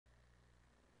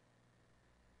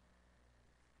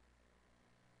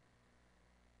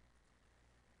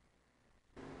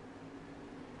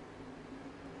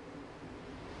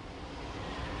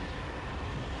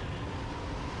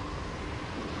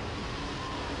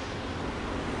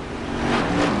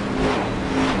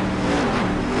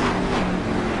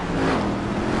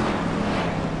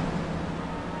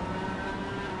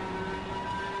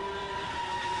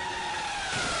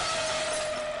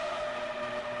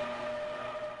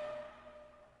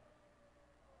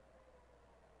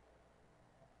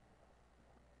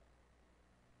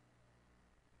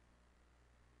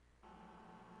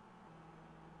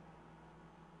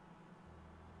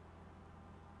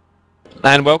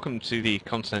And welcome to the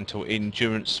Continental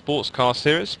Endurance Sports Car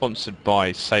Series, sponsored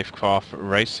by Safecraft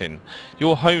Racing,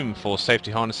 your home for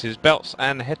safety harnesses, belts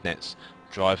and headnets.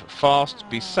 Drive fast,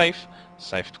 be safe,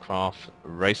 Safecraft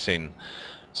Racing.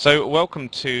 So welcome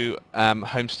to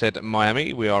Homestead,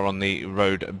 Miami. We are on the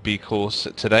Road B course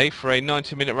today for a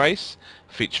 90-minute race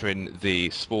featuring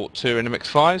the Sport Touring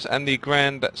MX-5s and the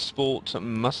Grand Sport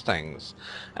Mustangs.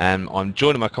 I'm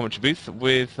joined in my commentary booth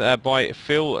with by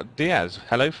Phil Diaz.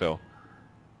 Hello, Phil.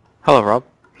 Hello, Rob.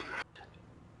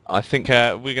 I think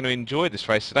we're going to enjoy this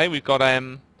race today. We've got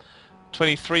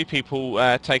 23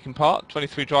 people taking part,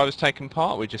 23 drivers taking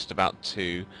part. We're just about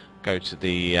to go to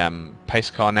the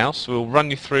pace car now, so we'll run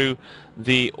you through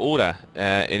the order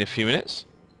in a few minutes.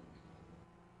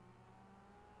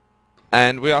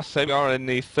 And we are in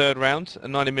the third round, a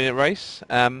 90-minute race.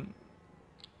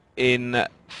 In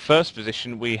first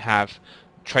position we have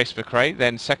Trace McRae,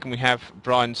 then second we have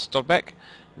Brian Stodbeck.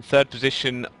 In third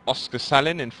position, Oscar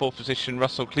Salin. In fourth position,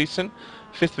 Russell Cleason.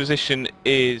 Fifth position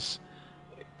is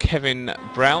Kevin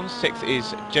Brown. Sixth is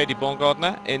JD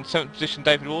Baumgartner. In seventh position,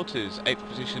 David Waters. Eighth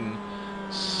position,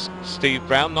 Steve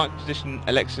Brown. Ninth position,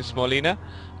 Alexis Molina.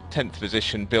 10th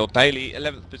position, Bill Daly.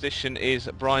 11th position is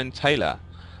Brian Taylor.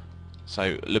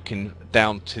 So looking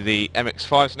down to the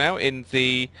MX-5s now in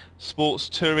the Sports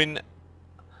Touring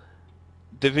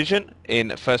division.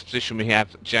 In first position we have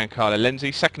Giancarlo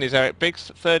Lenzi, second is Eric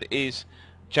Biggs, third is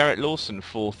Jarrett Lawson,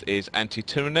 fourth is Antti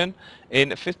Turunen,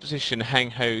 in fifth position Hang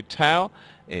Ho Tao,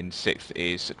 in sixth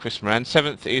is Chris Moran,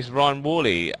 seventh is Ryan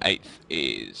Worley, eighth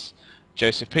is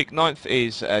Joseph Peak, ninth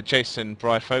is Jason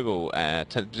Breifogel,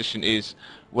 10th position is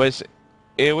Wes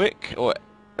Eric,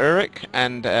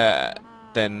 and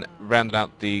then rounding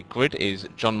out the grid is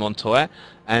John Montoya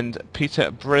and Peter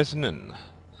Bresnan.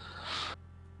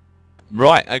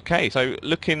 Right, okay, so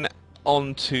looking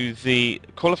on to the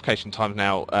qualification times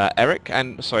now,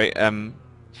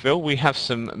 Phil, we have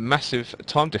some massive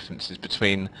time differences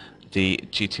between the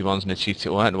GT1s and the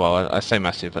GT1. Well, I say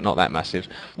massive, but not that massive.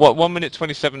 1 minute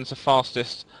 27 is the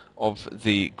fastest of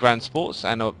the Grand Sports,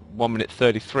 and 1 minute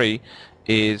 33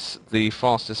 is the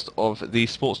fastest of the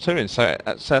Sports Touring. So,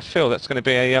 Phil, that's going to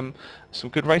be some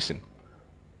good racing.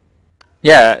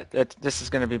 Yeah, this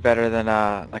is going to be better than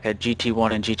like a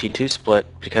GT1 and GT2 split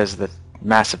because of the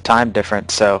massive time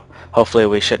difference. So hopefully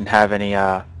we shouldn't have any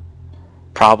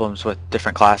problems with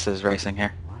different classes racing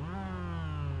here.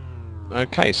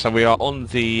 Okay, so we are on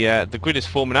the grid is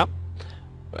forming up,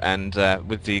 and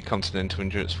with the Continental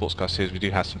Endurance Sports Car Series, we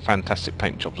do have some fantastic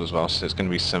paint jobs as well. So there's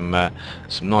going to be some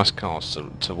nice cars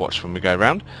to watch when we go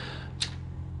around.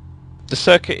 The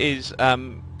circuit is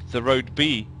the Road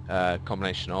B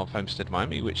combination of Homestead,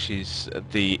 Miami, which is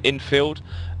the infield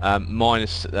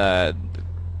minus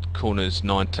corners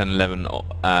 9, 10, 11.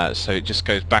 So it just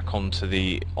goes back onto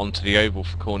the oval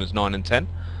for corners 9 and 10.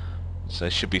 So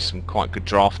there should be some quite good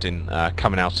drafting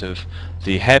coming out of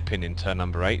the hairpin in turn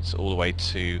number 8 all the way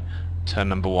to turn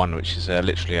number 1, which is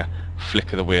literally a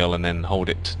flick of the wheel and then hold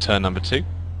it to turn number 2.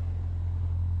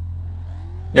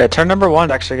 Yeah, turn number 1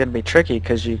 is actually going to be tricky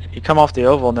because you come off the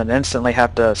oval and then instantly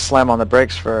have to slam on the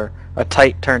brakes for a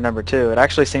tight turn number 2. It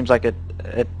actually seems like it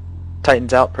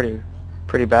tightens out pretty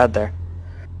bad there.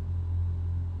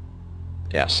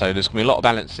 Yeah, so there's going to be a lot of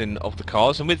balancing of the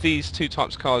cars, and with these two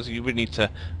types of cars you really need to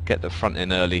get the front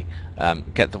in early,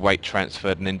 get the weight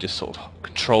transferred, and then just sort of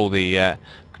control the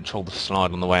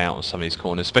slide on the way out on some of these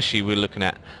corners, especially we're looking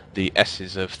at the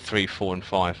S's of 3, 4 and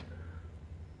 5.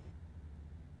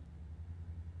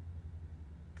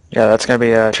 Yeah, that's going to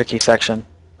be a tricky section.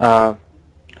 I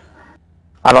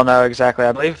don't know exactly.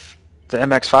 I believe the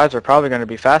MX-5s are probably going to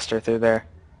be faster through there.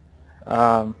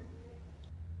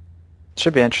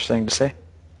 Should be interesting to see.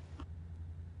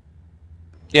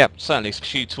 Yeah, certainly,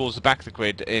 especially towards the back of the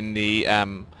grid in the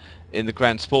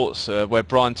Grand Sports, where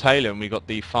Brian Taylor and we got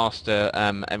the faster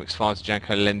MX-5s,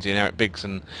 Giancarlo Lenzi and Eric Biggs,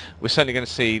 and we're certainly going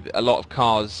to see a lot of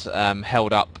cars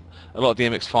held up. A lot of the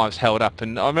MX-5s held up,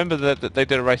 and I remember that they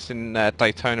did a race in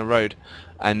Daytona Road,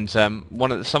 and some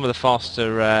of the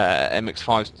faster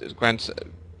MX-5s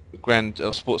Grand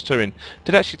Sports Touring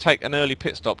did actually take an early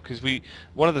pit stop, because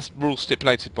one of the rules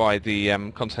stipulated by the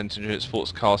Continental Endurance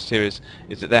Sports Car Series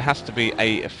is that there has to be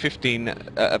a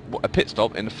pit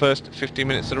stop in the first 15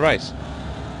 minutes of the race.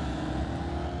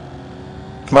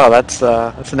 Well, that's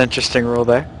an interesting rule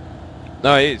there.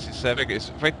 No, it is. It's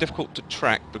very difficult to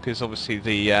track because obviously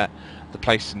the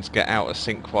placings get out of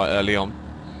sync quite early on.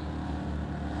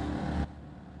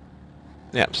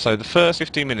 Yeah, so the first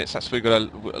 15 minutes, that's what we've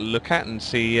got to look at and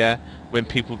see when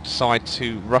people decide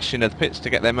to rush into the pits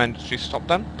to get their mandatory stop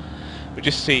done. We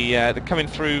just see they're coming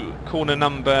through corner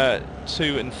number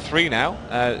 2 and 3 now,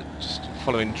 just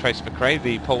following Trace McRae,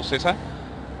 the pole sitter,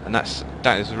 and that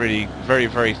is a really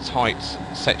very tight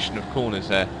section of corners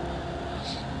there.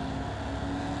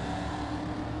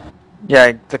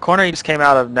 Yeah, the corner he just came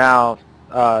out of now,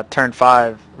 turn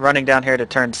 5, running down here to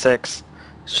turn 6.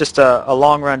 It's just a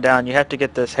long run down. You have to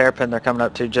get this hairpin they're coming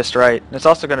up to just right. And it's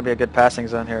also going to be a good passing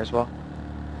zone here as well.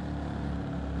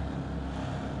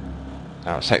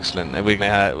 Oh, it's excellent.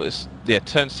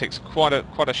 Turn 6, quite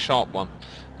a sharp one.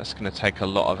 That's going to take a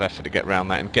lot of effort to get around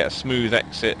that and get a smooth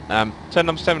exit. Turn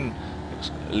number 7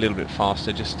 looks a little bit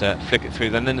faster. Just flick it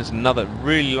through. And then there's another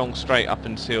really long straight up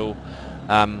until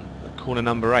corner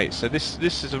number 8. So this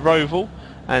is a roval,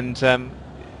 and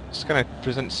it's going to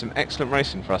present some excellent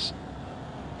racing for us.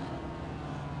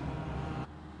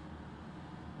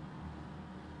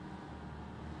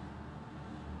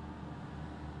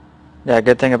 Yeah,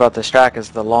 good thing about this track is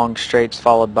the long straights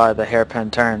followed by the hairpin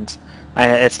turns.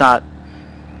 It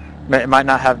might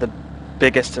not have the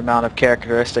biggest amount of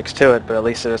characteristics to it, but at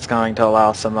least it's going to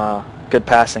allow some good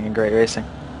passing and great racing.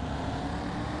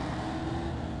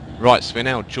 Right, so we're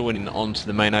now joining onto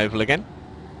the main oval again.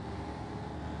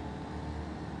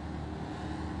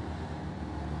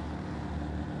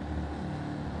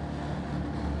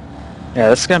 Yeah,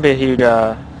 this is going to be a huge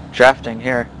drafting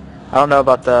here. I don't know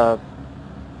about the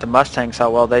Mustangs,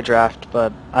 how well they draft,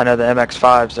 but I know the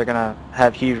MX-5s are going to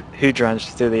have huge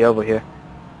runs through the oval here.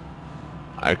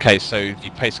 Okay, so the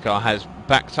pace car has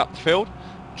backed up the field.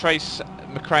 Trace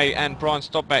McRae and Brian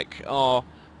Stobbeck are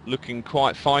looking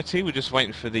quite fighty. We're just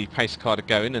waiting for the pace car to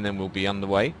go in, and then we'll be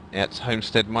underway at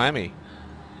Homestead, Miami.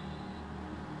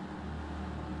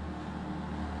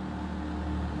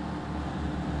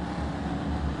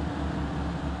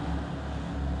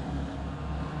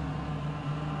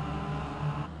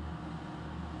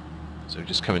 So we're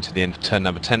just coming to the end of turn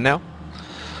number 10 now.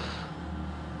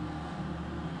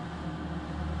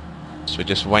 So we're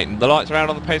just waiting. The lights are out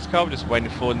on the pace car. We're just waiting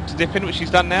for them to dip in, which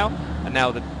he's done now. And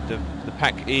now the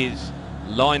pack is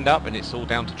lined up, and it's all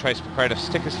down to Trace McRae to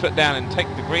stick his foot down and take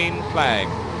the green flag.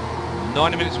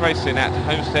 90 minutes racing at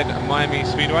Homestead and Miami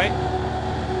Speedway.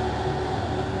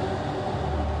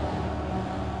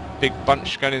 Big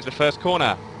bunch going into the first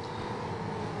corner.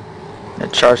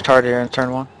 It charged hard here in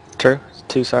turn 2,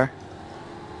 sorry.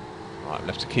 Right, we'll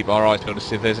have to keep our eyes peeled to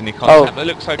see if there's any contact. But it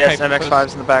looks okay. Yes,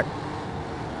 MX-5's in the back.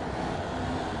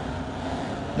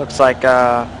 Looks like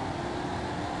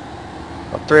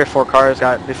 3 or 4 cars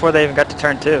before they even got to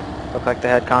turn 2. Looked like they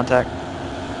had contact.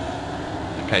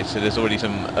 Okay, so there's already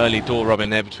some early door rubbing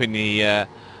there between the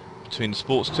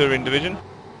sports touring division.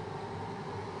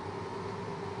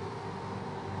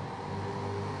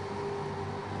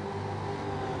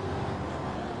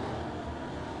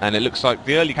 And it looks like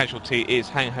the early casualty is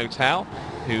Hang Hotel,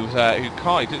 it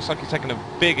looks like he's taken a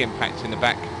big impact in the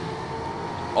back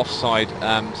offside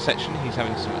section. He's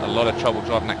having a lot of trouble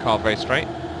driving that car very straight.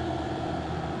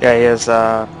 Yeah, he has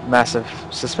massive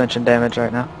suspension damage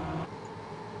right now.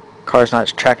 Car's not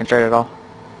tracking straight at all.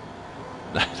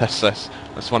 That's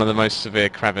one of the most severe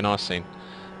crabbing I've seen.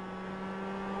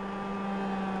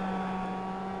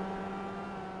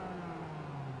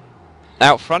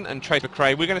 Out front, and Trace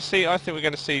McRae, I think we're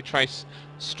going to see Trace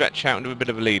stretch out into a bit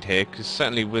of a lead here, because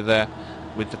certainly with the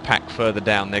pack further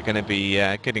down, they're going to be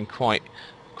getting quite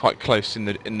close in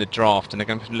the draft, and they're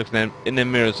going to be looking in their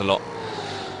mirrors a lot.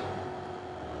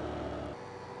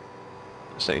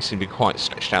 So they seem to be quite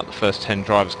stretched out, the first 10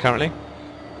 drivers currently.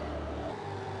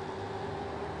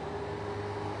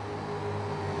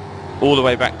 All the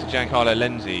way back to Giancarlo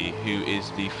Lenzi, who is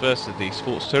the first of the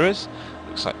sports tourers.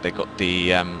 Looks like they got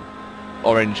the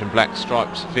orange and black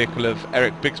striped vehicle of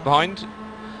Eric Biggs behind.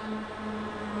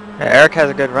 Yeah, Eric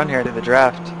has a good run here to the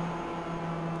draft.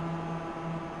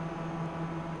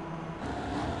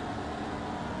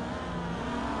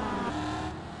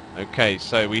 Okay,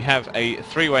 so we have a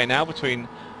three-way now between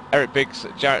Eric Biggs,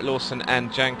 Jarrett Lawson and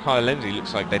Giancarlo Lenzi.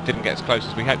 Looks like they didn't get as close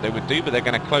as we hoped they would do, but they're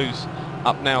going to close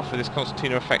up now for this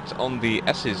concertina effect on the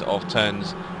S's of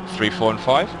turns 3, 4 and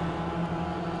 5.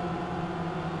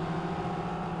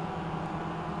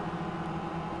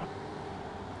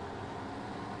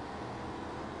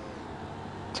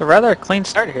 It's a rather clean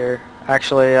start here,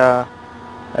 actually.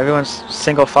 Everyone's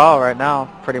single file right now,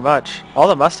 pretty much. All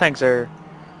the Mustangs are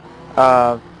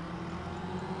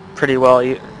pretty well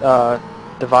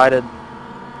divided.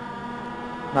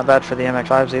 Not bad for the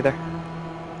MX-5s either.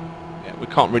 Yeah, we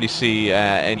can't really see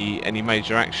any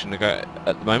major action at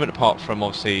the moment, apart from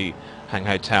obviously Hang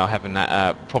Hotel having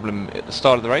that problem at the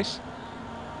start of the race.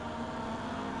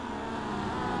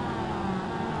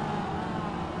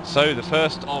 So the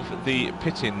first of the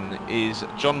pit-in is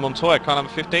John Montoya, car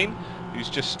number 15, who's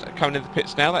just coming into the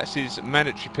pits now. That's his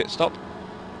mandatory pit stop.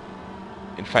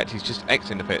 In fact, he's just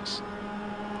exiting the pits.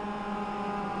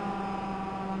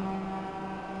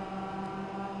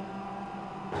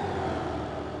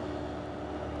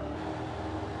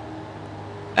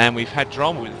 And we've had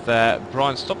drama with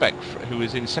Brian Stobbeck, who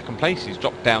was in second place. He's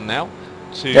dropped down now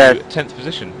to 10th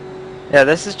position. Yeah,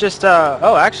 this is just,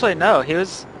 oh, actually, no. He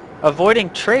was avoiding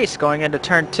Trace going into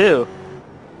turn 2.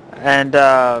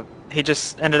 And he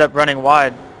just ended up running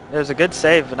wide. It was a good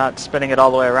save, not spinning it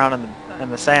all the way around in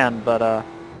the sand, but,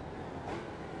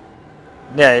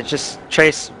 yeah, it just,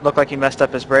 Trace looked like he messed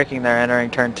up his braking there entering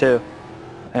turn 2.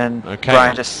 And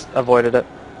Brian just avoided it.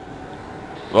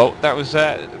 Well, that was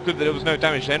good that there was no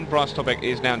damage then. Brian Stobbeck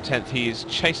is now in 10th. He is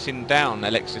chasing down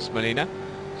Alexis Molina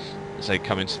as they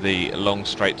come into the long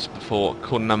straights before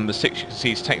corner number 6. You can see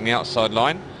he's taking the outside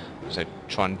line. So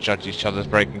try and judge each other's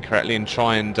braking correctly and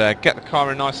try and get the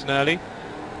car in nice and early,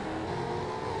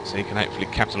 so he can hopefully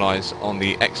capitalise on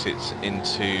the exits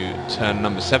into turn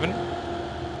number 7.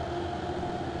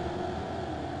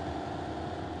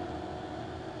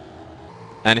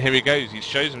 And here he goes. He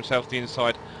shows himself the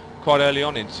inside quite early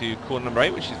on into corner number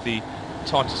 8, which is the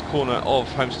tightest corner of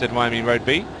Homestead Miami Road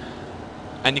B.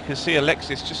 And you can see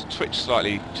Alexis just twitch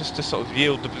slightly, just to sort of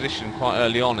yield the position quite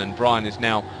early on, and Brian is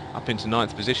now up into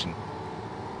 9th position.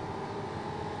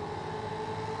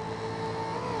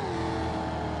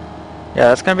 Yeah,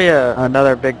 that's going to be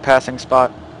another big passing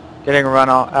spot. Getting a run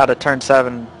out of turn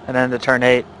 7 and into turn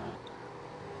 8.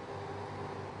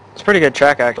 It's a pretty good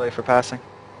track actually for passing.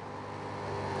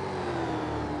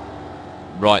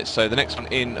 Right, so the next one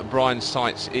in Brian's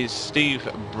sights is Steve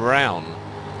Brown.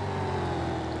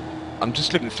 I'm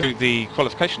just looking through the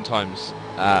qualification times,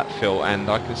 Phil, and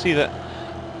I can see that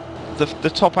the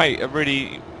top 8 are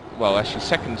really, well, actually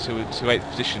second to 8th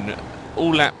position,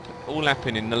 all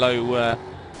lapping in the low.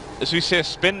 As we see a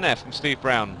spin there from Steve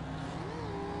Brown.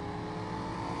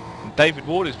 And David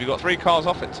Waters, we've got 3 cars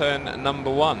off at turn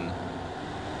number 1.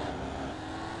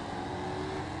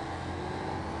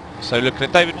 So looking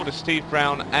at David Waters, Steve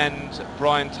Brown and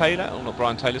Brian Taylor, oh not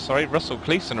Brian Taylor, sorry, Russell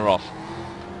Cleeson are off.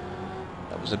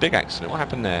 That was a big accident. What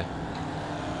happened there?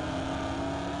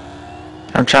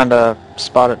 I'm trying to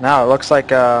spot it now. It looks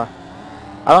like, I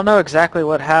don't know exactly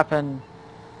what happened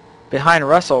behind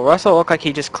Russell. Russell looked like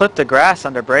he just clipped the grass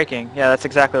under braking. Yeah, that's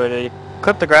exactly what he did. He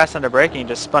clipped the grass under braking and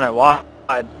just spun it wide.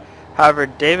 However,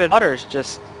 David Waters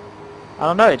just, I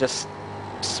don't know, he just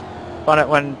spun it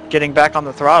when getting back on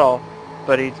the throttle,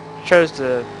 but he chose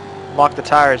to lock the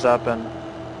tires up, and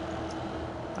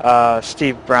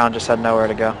Steve Brown just had nowhere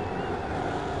to go.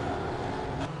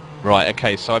 Right,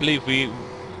 okay, so I believe we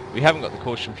haven't got the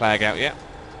caution flag out yet,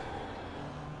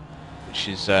 which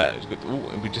is good.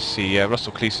 Ooh, we just see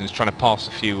Russell Cleeson's trying to pass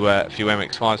a few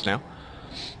MX-5s now.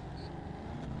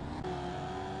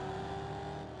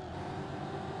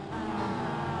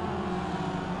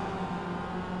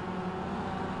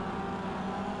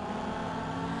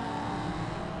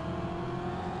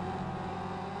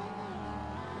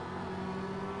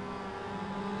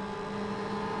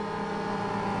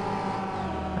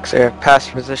 So we have pass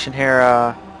position here.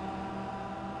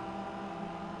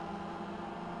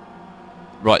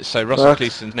 Right, so Russell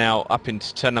Cleeson's now up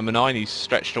into turn number 9. He's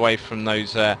stretched away from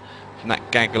those from that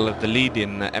gaggle of the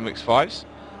lead-in MX-5s.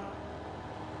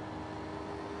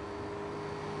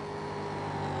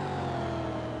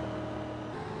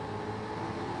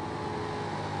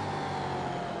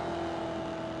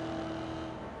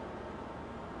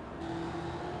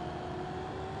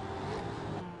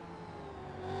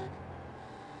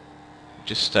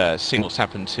 Just seeing what's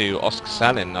happened to Oscar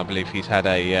Salin. I believe he's had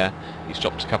he's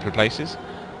dropped a couple of places.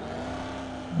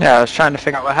 Yeah, I was trying to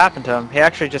figure out what happened to him. He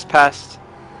actually just passed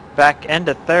back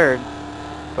into 3rd,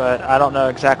 but I don't know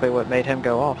exactly what made him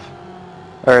go off.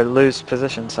 Or lose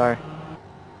position, sorry.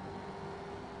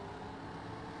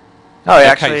 Oh, he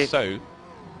actually, so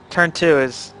turn 2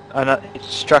 is, he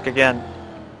struck again.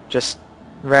 Just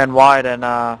ran wide and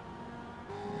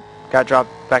got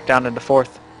dropped back down into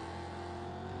 4th.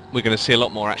 We're going to see a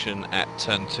lot more action at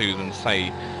turn 2 than,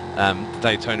 say,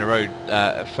 Daytona Road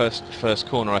first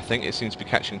corner. I think it seems to be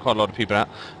catching quite a lot of people out,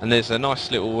 and there's a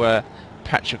nice little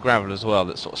patch of gravel as well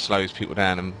that sort of slows people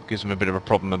down and gives them a bit of a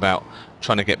problem about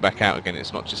trying to get back out again.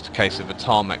 It's not just a case of a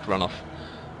tarmac runoff,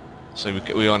 so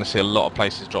we want to see a lot of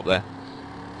places drop there.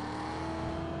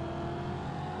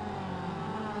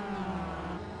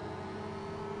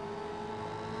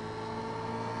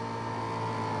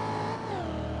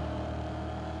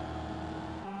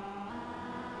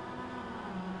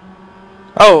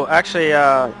 Oh, actually,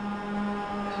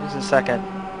 just a second.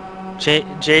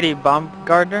 JD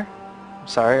Baumgartner?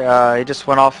 Sorry, he just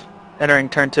went off entering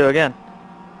turn 2 again.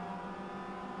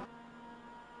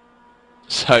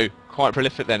 So quite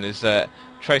prolific then as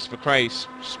Trace McRae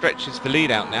stretches the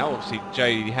lead out now. Obviously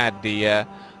JD had the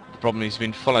problem. He's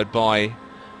been followed by,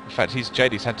 in fact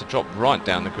JD's had to drop right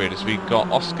down the grid as we've got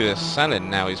Oscar Salin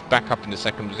now is back up in the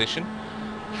second position,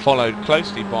 followed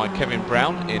closely by Kevin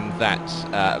Brown in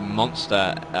that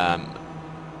monster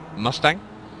Mustang.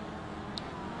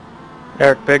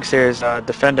 Eric Biggs here is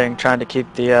defending, trying to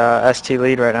keep the ST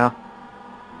lead right now.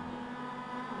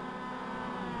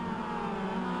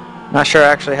 Not sure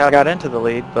actually how he got into the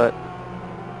lead, but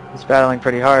he's battling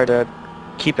pretty hard to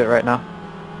keep it right now.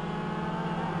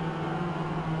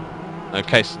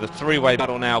 Okay, so the three-way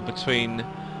battle now between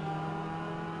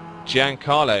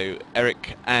Giancarlo,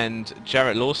 Eric and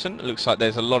Jarrett Lawson. It looks like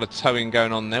there's a lot of towing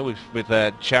going on there with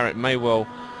Jarrett may well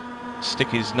stick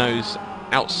his nose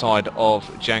outside of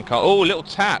Giancarlo. Oh, a little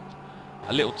tap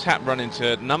running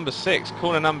to number 6,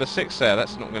 corner number 6 there.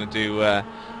 That's not going to do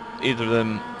either of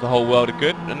them the whole world of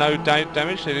good. No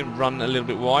damage. They didn't run a little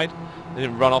bit wide. They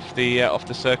didn't run off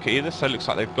the circuit either. So it looks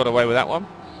like they've got away with that one.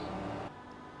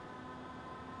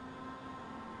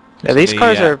 Yeah, these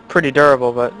cars are pretty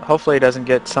durable, but hopefully he doesn't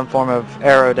get some form of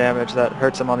aero damage that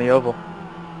hurts him on the oval.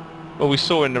 Well, we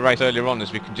saw in the race earlier on,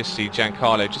 as we can just see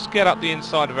Giancarlo just get up the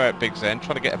inside of Eric Biggs there and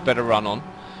try to get a better run on.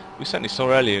 We certainly saw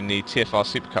earlier in the TFR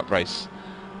Super Cup race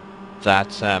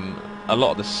that a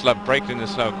lot of the braking in the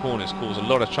slower corners cause a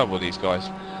lot of trouble with these guys.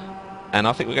 And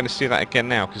I think we're going to see that again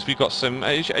now, because we've got some,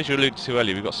 as you alluded to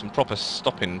earlier, we've got some proper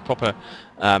stopping, proper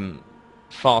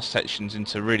fast sections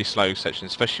into really slow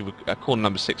sections, especially with corner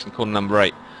number 6 and corner number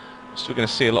 8. So we're going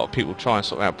to see a lot of people try and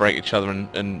sort of outbrake each other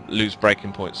and lose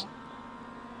braking points.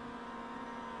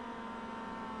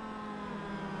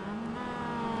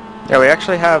 Yeah, we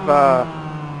actually have,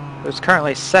 who's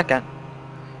currently second.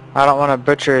 I don't want to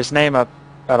butcher his name up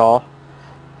at all,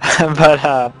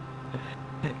 but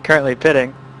currently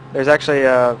pitting. There's actually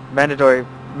a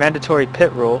mandatory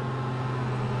pit rule.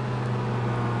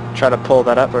 Try to pull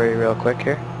that up for you real quick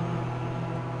here.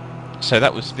 So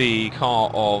that was the car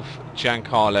of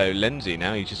Giancarlo Lenzi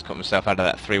now. He just got himself out of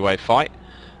that three-way fight.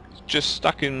 Just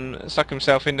stuck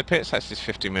himself in the pits. That's his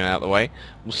 50 minute out of the way.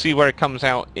 We'll see where it comes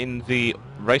out in the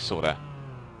race order.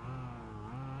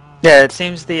 Yeah, it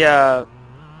seems the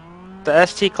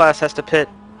ST class has to pit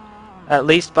at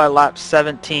least by lap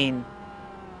 17,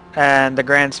 and the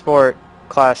Grand Sport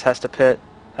class has to pit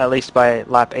at least by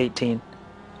lap 18.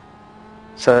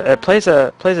 So it plays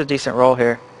a decent role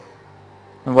here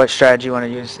in what strategy you want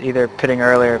to use, either pitting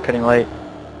early or pitting late.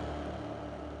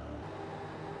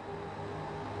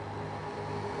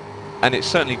 And it's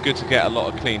certainly good to get a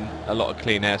lot of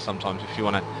clean air sometimes if you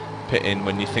want to pit in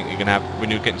when you think you're gonna have, when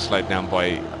you're getting slowed down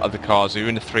by other cars, or you're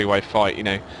in a three-way fight. You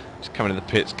know, just come into the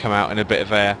pits, come out in a bit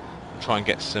of air, and try and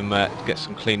get some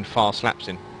clean, fast laps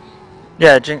in.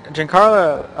 Yeah,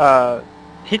 Giancarlo,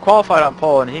 he qualified on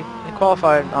pole, and he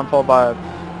qualified on pole by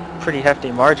a pretty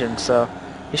hefty margin. So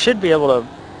he should be able to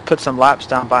put some laps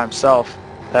down by himself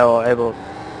that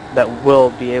will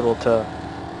be able to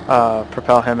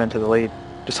propel him into the lead.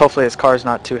 Just hopefully his car's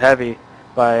not too heavy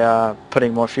by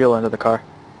putting more fuel into the car.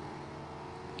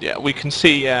 Yeah, we can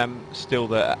see still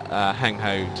that Hang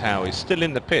Ho Tao is still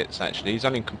in the pits. Actually, he's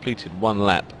only completed one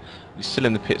lap. He's still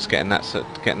in the pits getting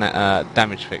that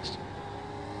damage fixed.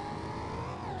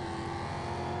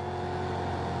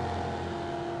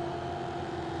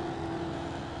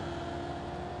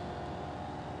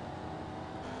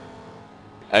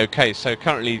 Okay, so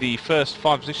currently the first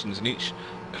 5 positions in each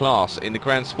class in the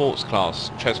Grand Sports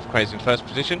class. Trace McRae is in first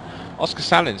position, Oscar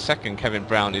Salin second, Kevin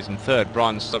Brown is in third,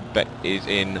 Brian Subbeck is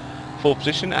in fourth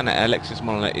position, and Alexis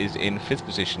Monola is in fifth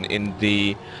position. In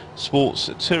the Sports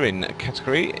Touring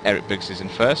category, Eric Biggs is in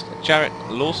first, Jarrett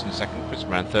Lawson second, Chris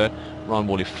Brown third, Ryan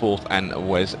Worley fourth, and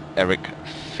Wes Eric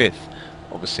fifth.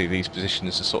 Obviously these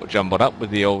positions are sort of jumbled up with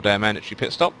the old mandatory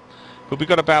pit stop, but we've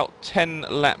got about 10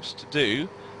 laps to do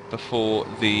before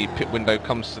the pit window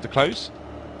comes to the close.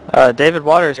 David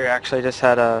Waters here actually just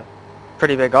had a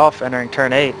pretty big off entering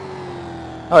turn 8.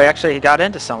 Oh, he got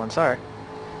into someone, sorry.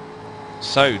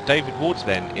 So David Waters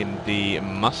then in the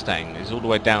Mustang is all the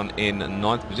way down in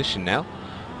 9th position now.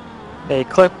 He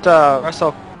clipped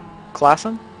Russell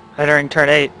Klassen entering turn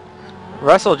 8.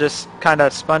 Russell just kind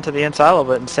of spun to the inside a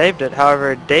little bit and saved it.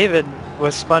 However, David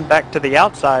was spun back to the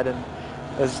outside and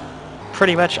was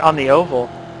pretty much on the oval.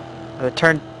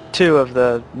 Turn 2 of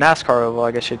the NASCAR oval,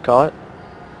 I guess you'd call it.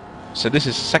 So this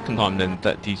is the second time then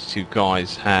that these two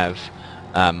guys have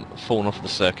fallen off the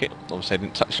circuit. Obviously they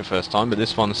didn't touch the first time, but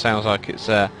this one sounds like it's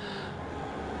a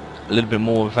little bit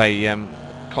more of a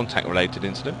contact related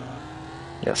incident.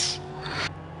 Yes.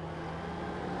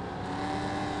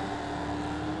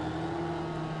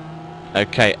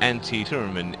 Okay, Antti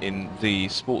Turunen in the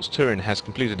Sports Touring has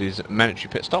completed his mandatory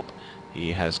pit stop.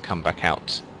 He has come back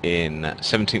out in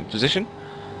 17th position.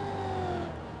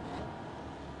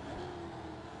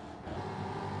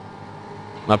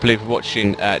 I believe we're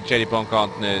watching JD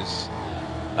Baumgartner's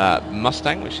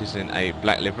Mustang, which is in a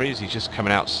black livery. He's just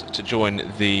coming out to join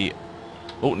the...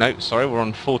 Oh, no, sorry, we're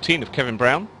on 14 of Kevin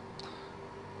Brown.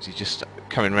 He's just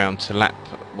coming round to lap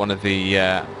one of the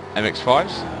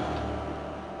MX-5s.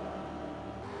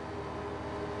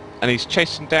 And he's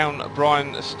chasing down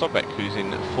Brian Stodbeck, who's in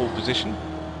 4th position.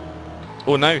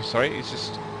 Oh, no, sorry, he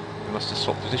must have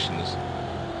swapped positions.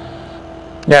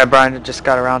 Yeah, Brian just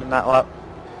got around in that lap.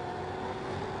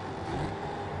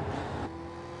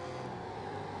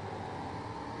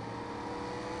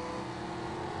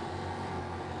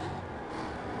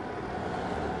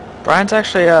 Brian's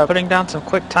actually putting down some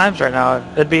quick times right now.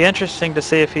 It'd be interesting to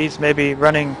see if he's maybe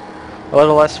running a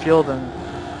little less fuel than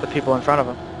the people in front of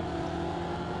him.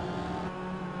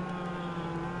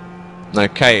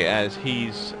 Okay, as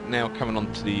he's now coming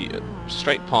onto the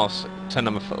straight past turn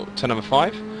number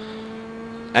 5,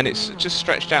 and it's just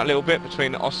stretched out a little bit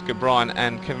between Oscar Bryan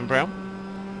and Kevin Brown.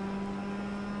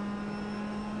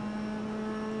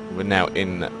 We're now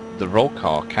in the roll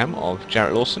car cam of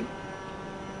Jarrett Lawson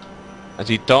as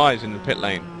he dives in the pit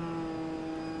lane.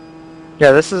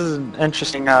 Yeah, this is an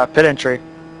interesting pit entry,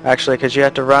 actually, because you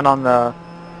have to run on the...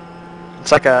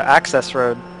 It's like a access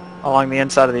road along the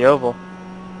inside of the oval.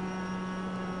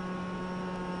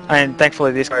 And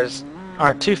thankfully these cars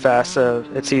aren't too fast, so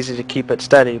it's easy to keep it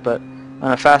steady, but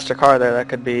on a faster car there, that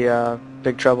could be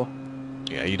big trouble.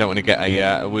 Yeah, you don't want to get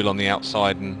a wheel on the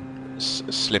outside and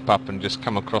slip up and just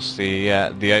come across the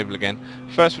oval again.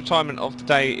 First retirement of the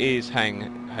day is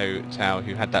Hang Ho Tao,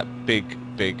 who had that big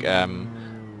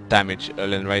damage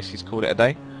early in the race. He's called it a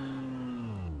day.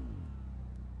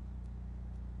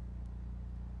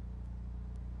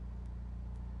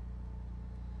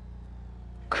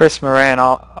 Chris Moran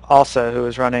also, who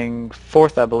was running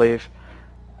 4th, I believe,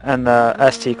 in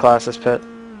the ST classes pit.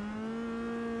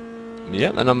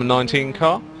 Yeah, the number 19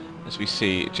 car. As we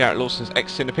see Jarrett Lawson's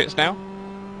exiting the pits now.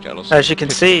 As you can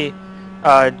see,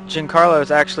 Giancarlo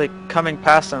is actually coming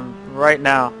past him right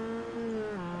now.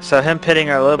 So him pitting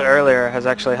a little bit earlier has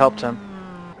actually helped him.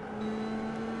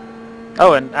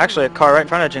 Oh, and actually a car right in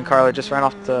front of Giancarlo just ran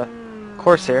off the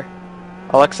course here.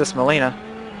 Alexis Molina.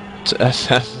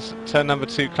 Turn number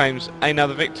 2 claims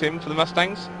another victim for the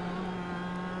Mustangs.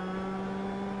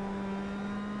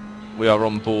 We are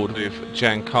on board with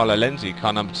Giancarlo Lenzi,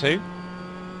 car number 2.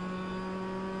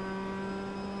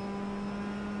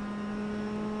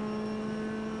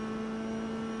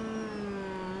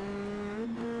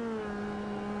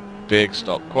 Big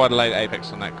stop, quite a late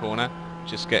apex on that corner.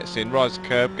 Just gets in, rides the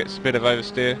curb, gets a bit of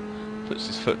oversteer, puts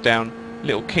his foot down.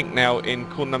 Little kink now in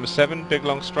corner number 7, big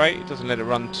long straight. He doesn't let it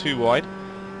run too wide.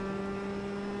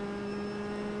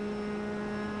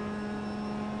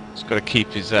 He's got to keep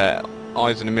his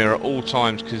eyes in the mirror at all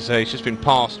times because he's just been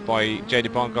passed by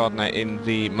JD Baumgartner in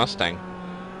the Mustang.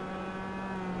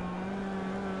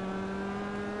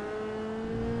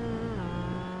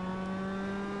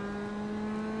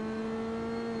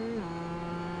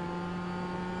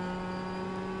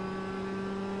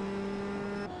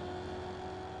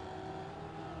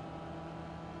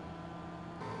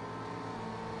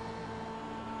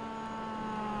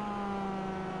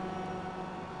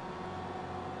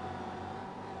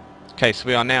 Okay, so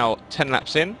we are now 10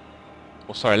 laps in,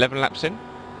 or sorry, 11 laps in.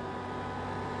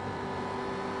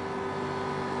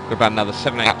 Got about another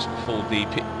 7-8 laps before the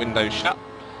pit window shut.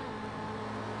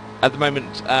 At the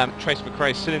moment, Trace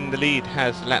McRae still in the lead,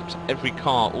 has lapped every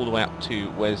car all the way up to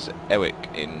Wes Ewick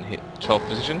in 12th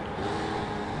position.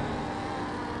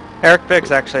 Eric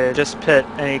Biggs actually just pit,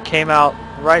 and he came out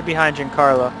right behind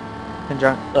Giancarlo,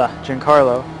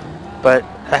 but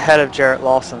ahead of Jarrett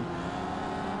Lawson.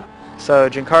 So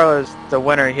Giancarlo is the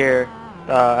winner here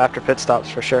after pit stops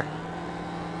for sure.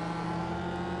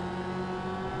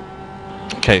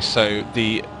 Okay, so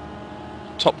the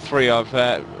top 3 of,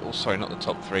 sorry, not the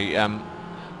top 3.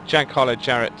 Giancarlo,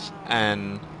 Jarrett,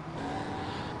 and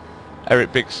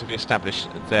Eric Biggs have established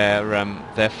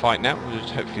their fight now.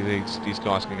 Hopefully these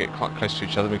guys can get quite close to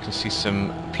each other. We can see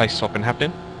some place swapping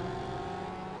happening.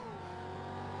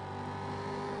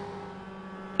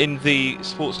 In the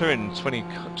Sports Touring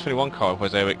 21 car of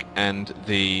Wes Ewick and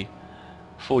the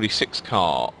 46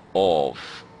 car of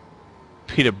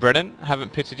Peter Brennan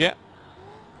haven't pitted yet.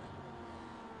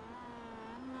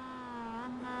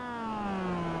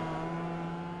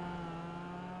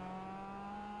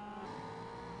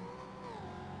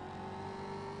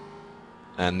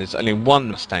 and there's only one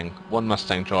Mustang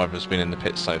driver has been in the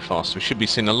pits so far, so we should be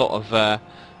seeing a lot of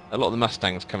the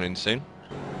Mustangs coming in soon.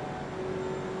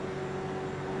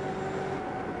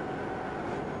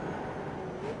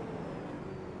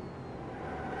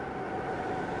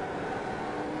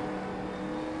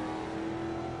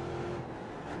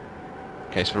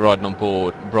 Okay, so we're riding on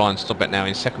board Brian Stobbett now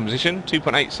in second position,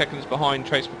 2.8 seconds behind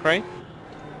Trace McRae.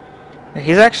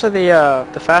 He's actually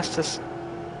the fastest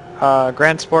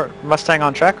Grand Sport Mustang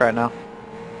on track right now.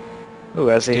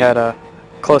 Ooh, as he had a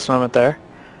close moment there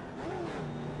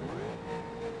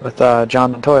with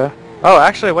John Montoya. Oh,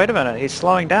 actually, wait a minute. He's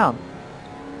slowing down.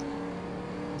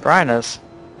 Brian is.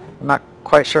 I'm not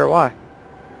quite sure why.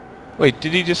 Wait,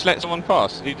 did he just let someone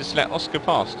pass? Did he just let Oscar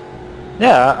pass?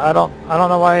 Yeah, I don't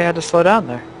know why he had to slow down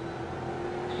there.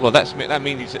 Well, that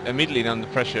means he's immediately under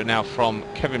pressure now from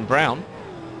Kevin Brown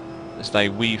as they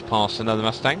weave past another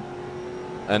Mustang,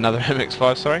 another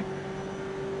MX-5, sorry.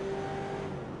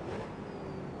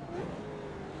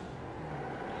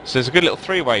 So there's a good little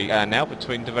three-way now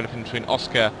developing between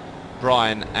Oscar,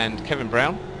 Brian and Kevin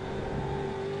Brown.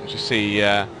 As you see,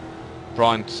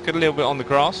 Brian just get a little bit on the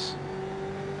grass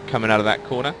coming out of that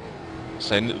corner.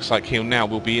 So it looks like he now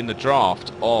will be in the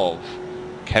draft of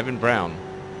Kevin Brown.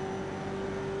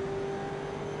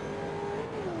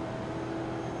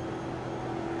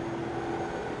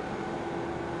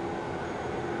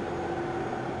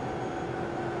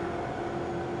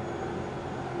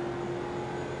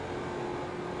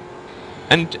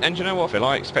 And you know what, Phil?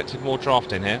 I expected more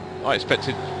draft in here. I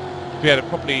expected to be able to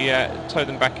probably tow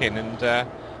them back in and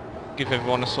give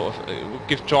everyone a sort of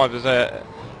give drivers a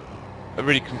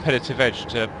really competitive edge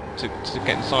to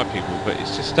get inside people, but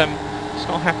it's just it's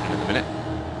not happening at the minute.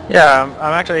 Yeah,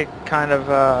 I'm actually kind of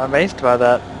amazed by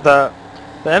that. The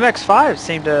MX-5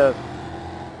 seem to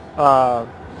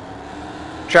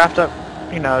draft up,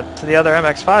 to the other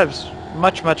MX-5s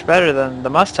much better than the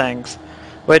Mustangs,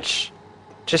 which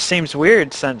just seems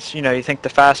weird since you think the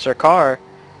faster car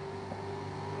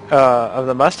of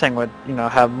the Mustang would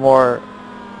have more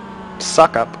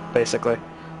suck up basically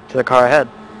to the car ahead.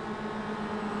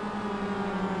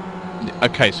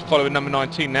 Okay, so following number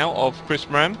 19 now of Chris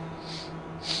Moran.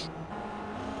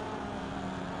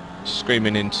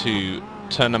 Screaming into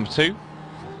turn number 2.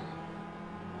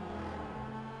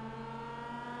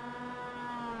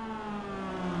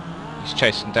 He's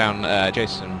chasing down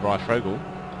Jason Reifrogel.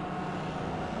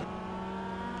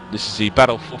 This is the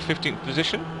battle for 15th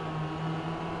position.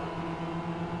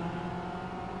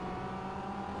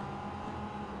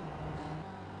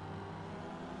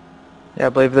 Yeah, I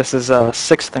believe this is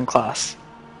 6th in class.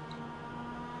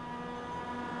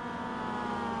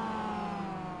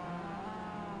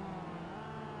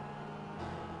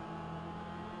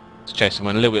 Jason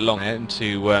went a little bit long here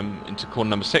into corner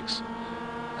number 6.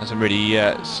 Hasn't really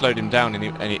slowed him down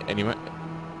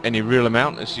any real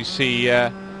amount. As you see,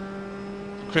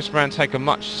 Chris Moran take a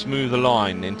much smoother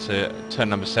line into turn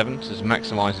number 7 to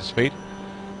maximise his speed.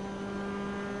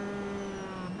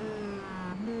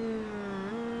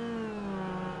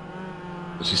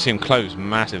 As you see him close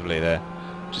massively there.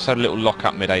 Just had a little lock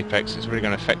up mid-apex. It's really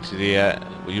going to affect the,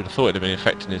 well, you'd have thought it would have been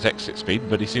affecting his exit speed,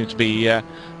 but he seems to be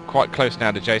quite close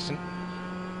now to Jason.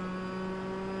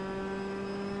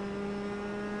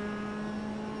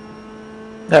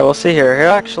 Yeah, we'll see here.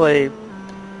 He'll actually,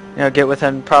 get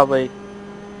within probably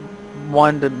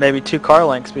 1 to maybe 2 car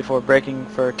lengths before braking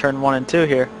for turn 1 and 2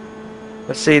 here.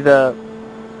 Let's see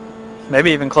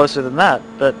maybe even closer than that,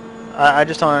 but I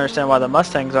just don't understand why the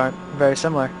Mustangs aren't very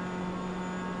similar.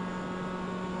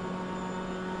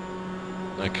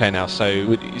 Okay, now, so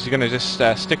is he going to just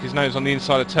stick his nose on the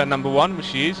inside of turn number 1, which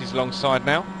he is? He's alongside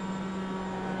now.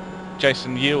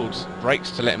 Jason yields,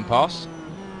 brakes to let him pass.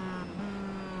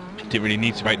 Didn't really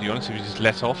need to brake, to be honest. If he just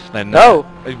let off, then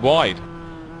he's wide.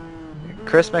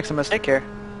 Chris makes a mistake here.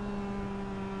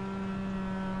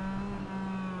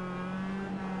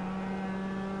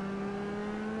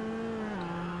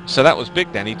 So that was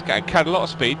big then. He had a lot of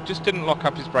speed, just didn't lock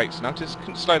up his brakes enough, just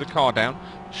couldn't slow the car down,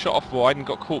 shot off wide and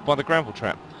got caught by the gravel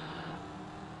trap.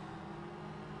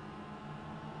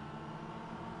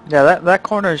 Yeah, that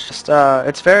corner is just,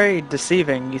 it's very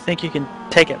deceiving. You think you can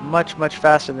take it much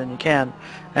faster than you can,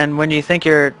 and when you think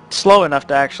you're slow enough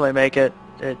to actually make it,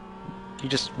 you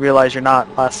just realize you're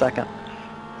not last second.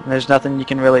 And there's nothing you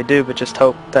can really do but just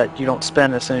hope that you don't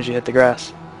spin as soon as you hit the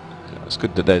grass. Yeah, it's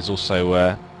good that there's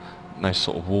also no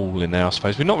sort of wall in there, I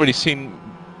suppose. We've not really seen,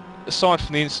 aside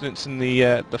from the incidents in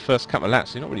the first couple of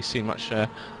laps, we've not really seen much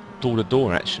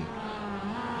door-to-door action.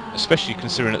 Especially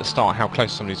considering at the start how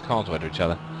close some of these cars were to each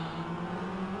other.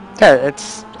 Yeah,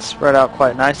 it's spread out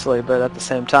quite nicely, but at the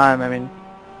same time, I mean,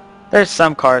 There's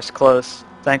some cars close,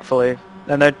 thankfully,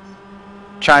 and they're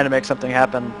trying to make something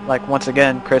happen. Like, once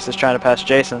again, Chris is trying to pass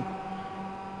Jason.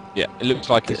 Yeah, it looks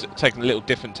like he's taking a little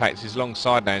different tactics. His long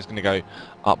side now is going to go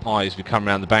up high as we come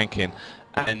around the banking.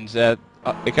 And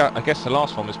I guess the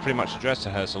last one was pretty much a dress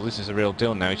rehearsal. This is a real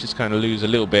deal now. He's just going to lose a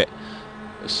little bit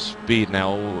of speed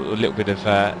now, a little bit of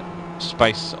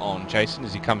space on Jason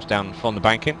as he comes down from the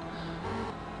banking.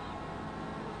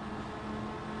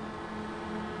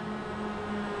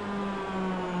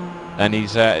 And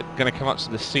he's going to come up to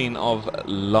the scene of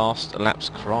last lap's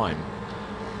crime.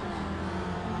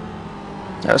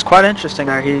 That was quite interesting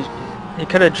there. He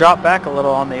could have dropped back a little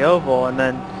on the oval and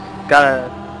then got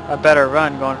a better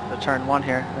run going to turn 1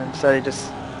 here. And instead he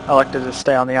just elected to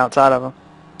stay on the outside of him.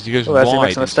 He goes wide. He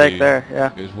makes a mistake there.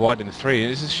 Yeah. He goes wide in the 3.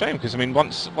 And it's a shame because I mean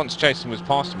once Jason was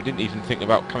past him, he didn't even think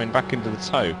about coming back into the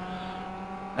toe.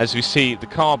 As we see the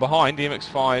car behind, the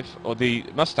MX-5, or the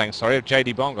Mustang, sorry, of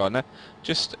JD Baumgartner,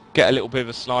 just get a little bit of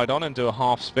a slide on and do a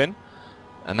half spin.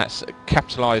 And that's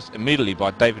capitalised immediately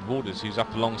by David Waters, who's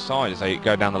up alongside as they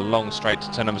go down the long straight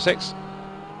to turn number 6.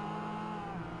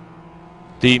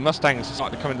 The Mustangs are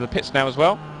starting to come into the pits now as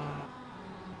well.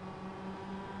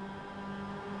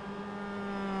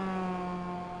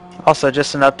 Also,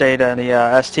 just an update on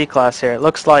the ST class here. It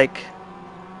looks like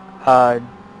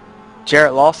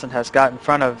Jarrett Lawson has got in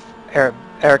front of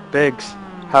Eric Biggs.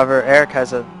 However, Eric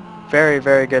has a very,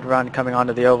 very good run coming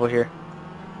onto the oval here.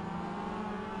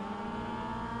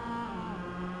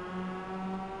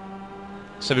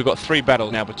 So we've got 3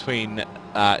 battles now between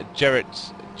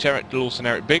Jarrett Lawson,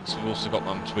 Eric Biggs. We've also got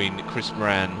one between Chris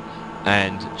Moran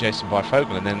and Jason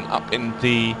Bifogel. And then up in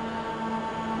the...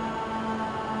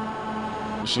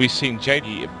 So we've seen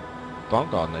JD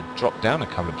Baumgartner drop down a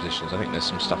couple of positions. I think there's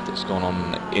some stuff that's gone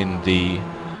on in the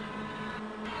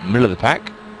middle of the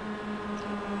pack.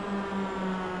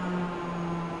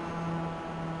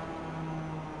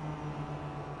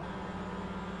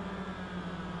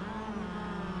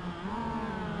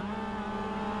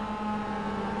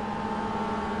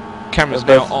 Camera's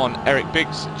now on Eric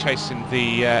Biggs chasing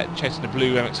the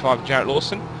blue MX-5 of Jarrett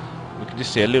Lawson. We can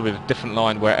just see a little bit of a different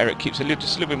line where Eric keeps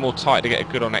just a little bit more tight to get a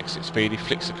good on exit speed. He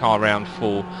flicks the car around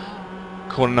for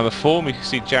corner number 4. And we can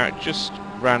see Jarrett just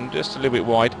ran just a little bit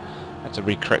wide. Had to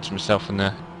re-correct himself on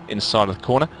the inside of the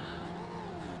corner.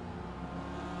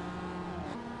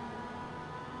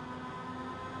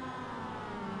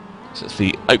 So it's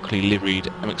the Oakley liveried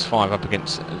MX-5 up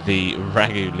against the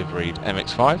Ragu liveried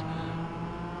MX-5.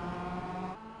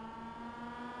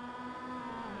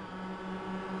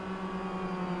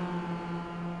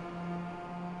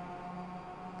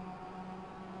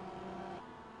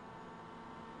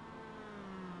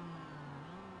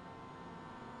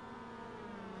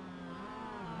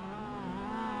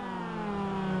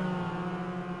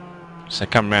 So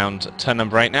come round turn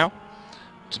number 8 now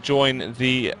to join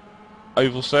the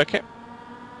oval circuit.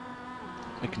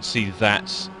 We can see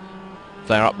that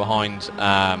they're up behind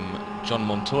John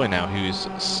Montoya now, who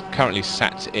is currently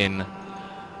sat in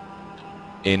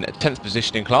 10th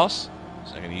position in class.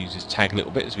 So I'm going to use his tag a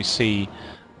little bit as we see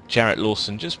Jarrett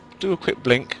Lawson just do a quick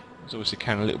blink. There's obviously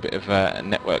kind of a little bit of a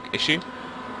network issue.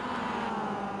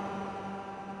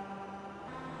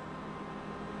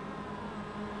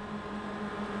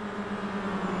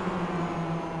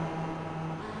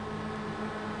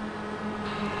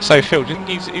 So Phil, do you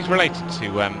think he's related to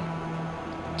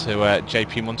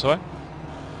JP Montoya?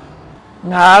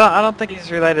 No, I don't think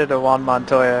he's related to Juan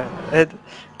Montoya.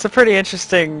 It's a pretty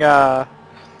interesting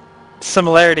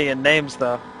similarity in names,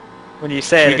 though. When you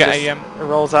say it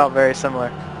rolls out very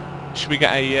similar. Should we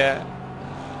get a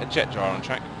jet dryer on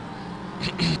track?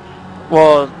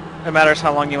 Well, it matters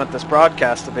how long you want this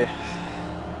broadcast to be.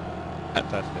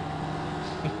 Fantastic.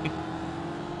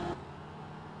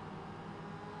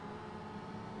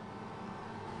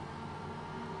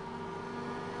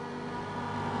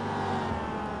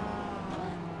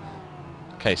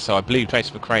 Okay, so I believe Trace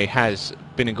McRae has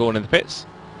been and gone in the pits.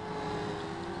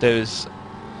 There's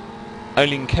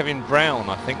only Kevin Brown,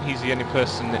 I think. He's the only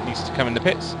person that needs to come in the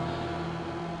pits.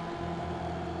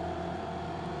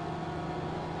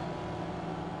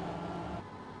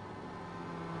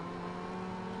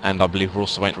 And I believe we're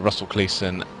also waiting for Russell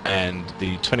Cleason and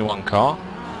the 21 car.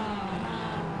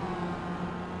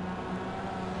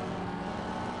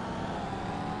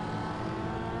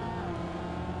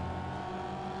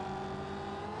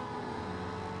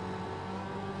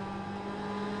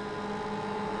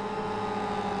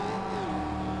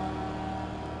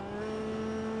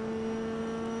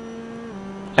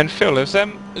 And Phil, where's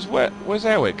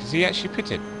Airwick? Because he actually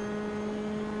pitted.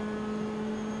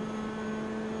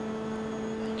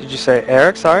 Did you say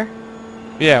Eric? Sorry.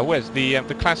 Yeah, where's the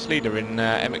class leader in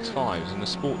MX5s and the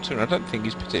Sport Tourer? I don't think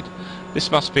he's pitted. He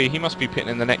must be pitting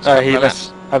in the next couple of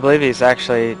laps. I believe he's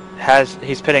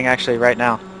pitting actually right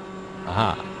now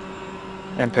Aha.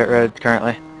 in pit road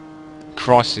currently.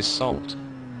 Crisis solved.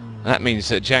 That means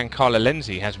that Giancarlo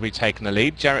Lenzi has retaken the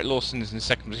lead. Jarrett Lawson is in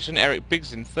second position. Eric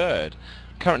Biggs in third.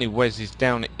 Currently Wes is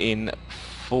down in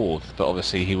fourth, but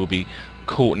obviously he will be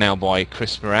caught now by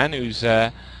Chris Moran, who's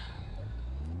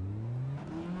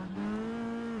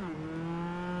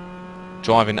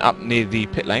driving up near the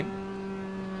pit lane.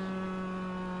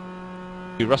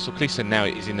 Russell Cleason now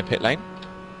is in the pit lane.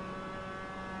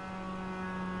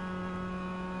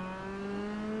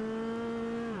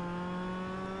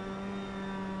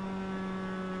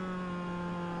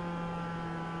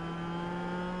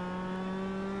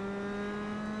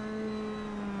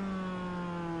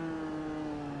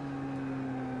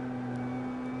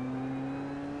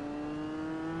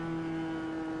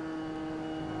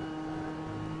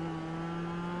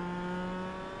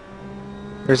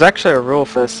 There's actually a rule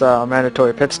for this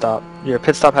mandatory pit stop. Your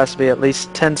pit stop has to be at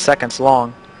least 10 seconds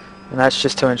long, and that's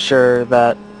just to ensure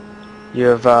that you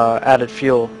have added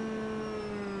fuel.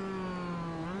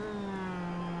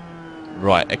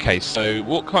 Right. Okay. So,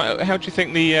 how do you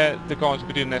think the guys will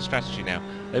be doing their strategy now?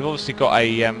 They've obviously got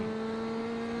a.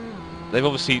 They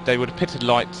would have pitted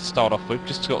light to start off with,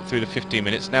 just got through the 15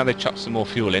 minutes. Now they chucked some more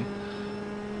fuel in.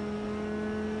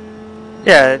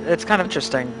 Yeah, it's kind of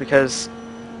interesting because.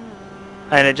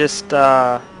 And it just,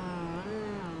 I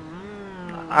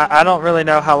don't really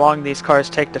know how long these cars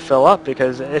take to fill up,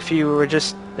 because if you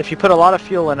put a lot of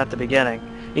fuel in at the beginning,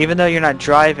 even though you're not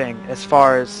driving as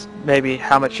far as maybe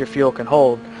how much your fuel can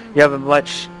hold, you have a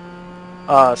much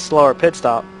slower pit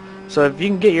stop. So if you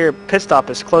can get your pit stop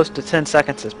as close to 10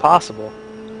 seconds as possible,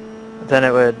 then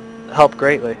it would help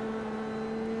greatly.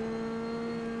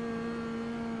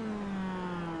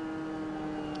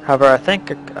 However, I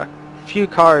think a few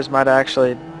cars might have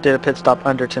actually did a pit stop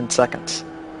under 10 seconds.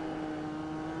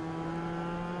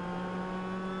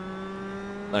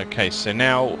 Okay, so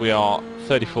now we are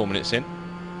 34 minutes in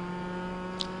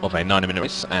of a 90-minute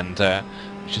race, and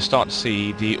we should start to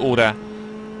see the order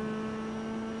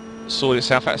sort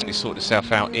itself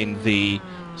out in the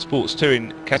Sports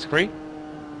Touring category,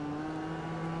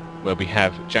 where we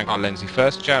have Giancarlo Lenzi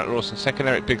first, Jarrett Lawson second,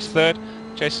 Eric Biggs third,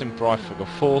 Jason Bryfogle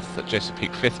fourth, Joseph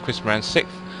Peake fifth, Chris Moran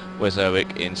sixth, Wes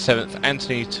Erwick in 7th,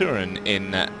 Anthony Turin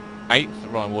in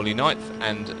 8th, Ryan Worley 9th,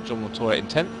 and John Montoya in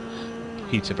 10th.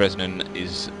 Peter Bresnan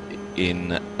is in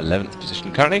 11th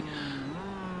position currently.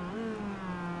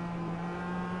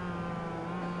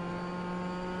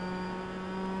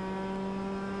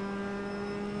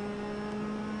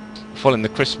 Following the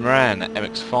Chris Moran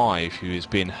MX-5, who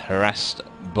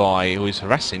is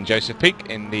harassing Joseph Peake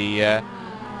in the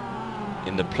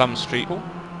Plum Street Hall.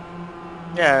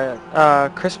 Yeah,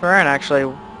 Chris Moran actually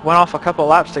went off a couple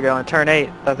laps to go in turn 8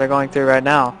 that they're going through right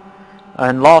now,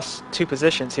 and lost 2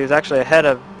 positions. He was actually ahead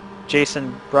of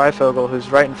Jason Bryfogle, who's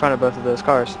right in front of both of those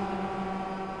cars.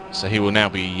 So he will now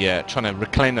be trying to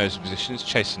reclaim those positions,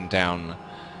 chasing down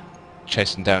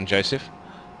Joseph.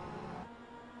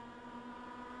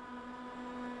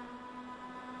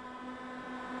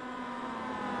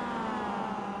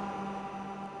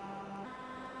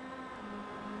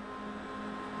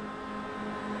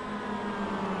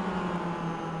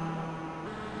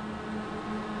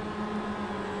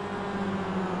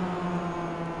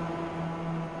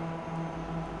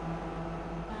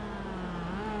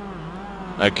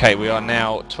 Okay, we are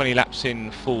now 20 laps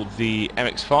in for the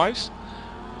MX-5s.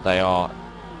 They are...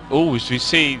 Oh, as we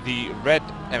see the red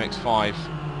MX-5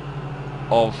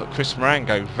 of Chris Moran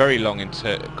go very long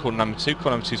into corner number 2.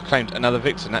 Corner number 2's claimed another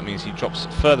victory, and that means he drops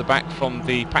further back from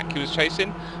the pack he was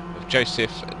chasing, of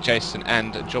Joseph, Jason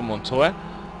and John Montoya.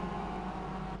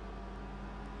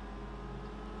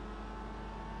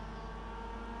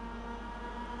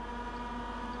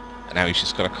 And now he's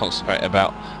just got to concentrate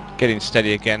about getting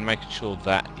steady again, making sure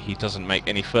that he doesn't make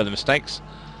any further mistakes.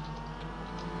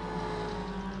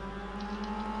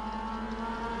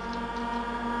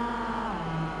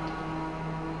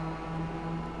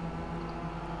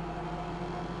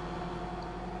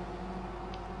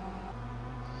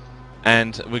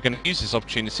 And we're going to use this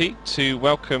opportunity to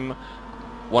welcome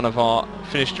one of our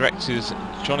Finnish directors,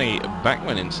 Johnny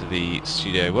Backman, into the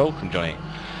studio. Welcome, Johnny.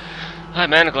 Hi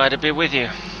man, glad to be with you.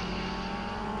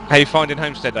 How are you finding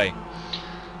Homestead Day?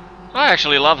 I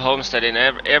actually love Homestead in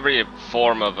every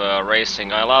form of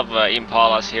racing. I love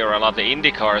Impalas here, I love the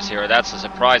Indy cars here. That's a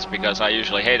surprise because I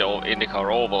usually hate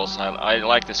IndyCar ovals. I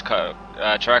like this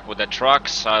track with the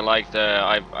trucks. I like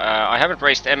I haven't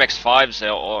raced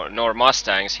MX-5s nor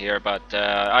Mustangs here, but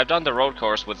I've done the road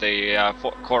course with the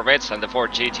Corvettes and the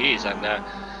Ford GTs, and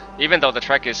even though the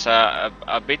track is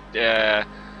a bit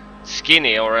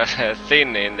skinny or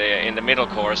thin in the middle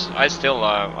course, I still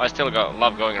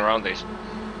love going around these.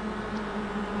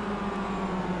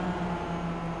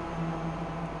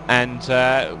 And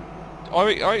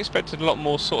I expected a lot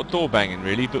more sort of door banging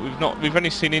really, but we've only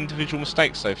seen individual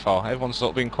mistakes so far. Everyone's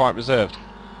sort of been quite reserved.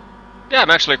 Yeah, I'm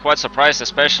actually quite surprised,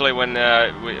 especially when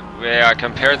we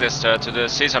compare this to the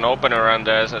season opener and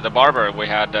the barber we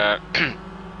had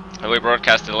we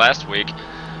broadcasted last week.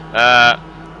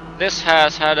 This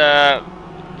has had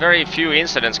very few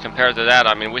incidents compared to that.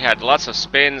 I mean, we had lots of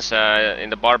spins in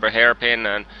the barber hairpin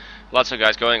and lots of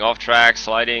guys going off track,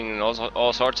 sliding, and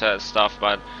all sorts of stuff,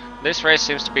 but this race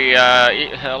seems to be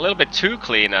a little bit too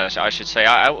clean, I should say.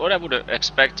 What I would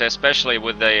expect, especially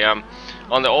with the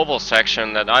on the oval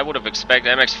section, that I would have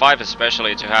expected MX-5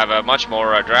 especially to have much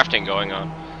more drafting going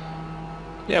on.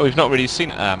 Yeah, we've not really seen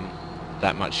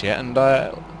that much yet, and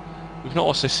we've not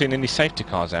also seen any safety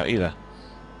cars out either.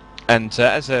 And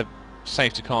as a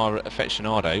safety car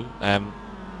aficionado,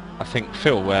 I think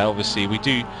Phil, obviously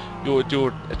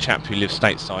you're a chap who lives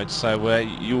stateside, so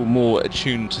you're more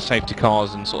attuned to safety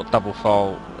cars and sort of double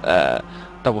file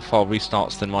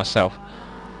restarts than myself.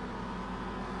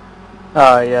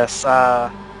 Yes.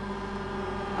 I'm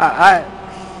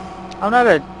not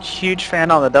a huge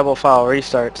fan on the double file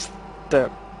restarts.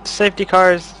 The safety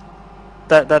cars,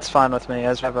 that's fine with me.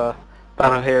 As we have a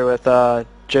battle here with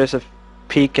Joseph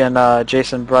Peak and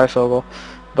Jason Breifogel,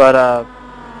 but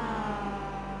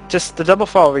just the double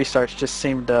file restarts just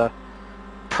seem to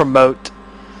promote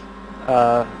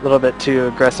a little bit too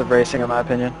aggressive racing, in my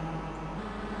opinion.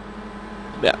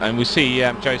 Yeah, and we see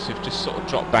Joseph just sort of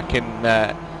drop back in.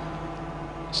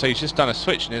 So he's just done a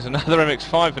switch, and there's another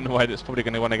MX-5 in the way that's probably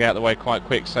going to want to get out of the way quite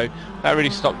quick. So that really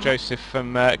stopped Joseph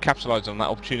from capitalising on that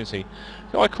opportunity.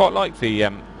 So I quite like the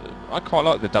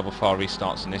double file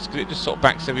restarts in this because it just sort of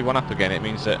backs everyone up again. It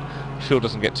means that the field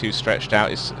doesn't get too stretched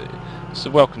out. It's a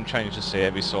welcome change to see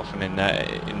every so often in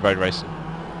road racing.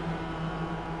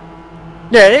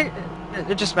 Yeah,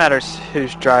 it just matters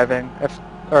who's driving,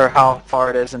 or how far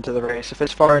it is into the race. If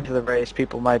it's far into the race,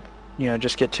 people might,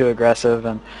 just get too aggressive,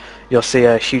 and you'll see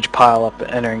a huge pile up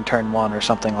entering turn 1 or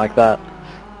something like that.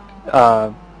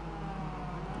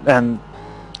 And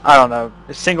I don't know,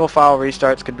 single file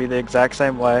restarts could be the exact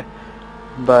same way,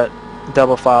 but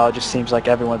double file just seems like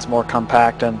everyone's more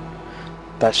compact, and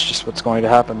that's just what's going to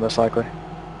happen most likely.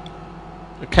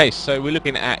 Okay, so we're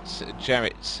looking at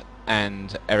Jarrett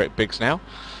and Eric Biggs now.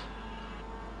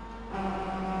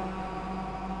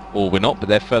 Or we're not, but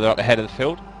they're further up ahead of the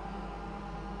field.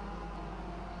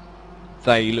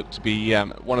 They look to be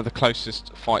one of the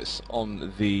closest fights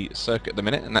on the circuit at the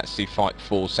minute, and that's the fight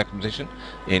for second position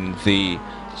in the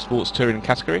sports touring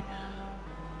category.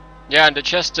 Yeah, and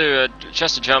just to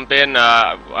jump in,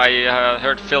 I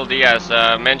heard Phil Diaz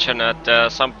mention that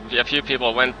a few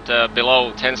people went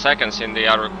below 10 seconds in the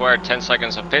required 10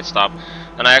 seconds of pit stop,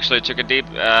 and I actually took a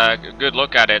good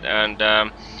look at it, and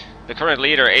the current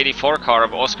leader, 84 car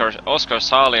of Oscar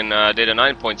Salin, did a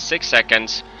 9.6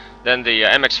 seconds. Then the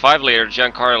MX-5 leader,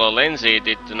 Giancarlo Lenzi,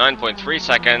 did 9.3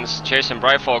 seconds. Jason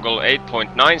Breifogel,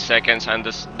 8.9 seconds, and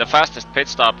the fastest pit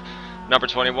stop, number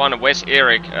 21, Wes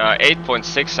Eric,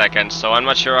 8.6 seconds. So I'm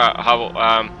not sure how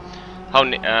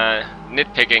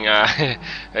nitpicking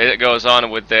it goes on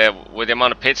with the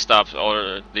amount of pit stops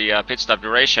or the pit stop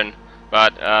duration,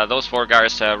 but those four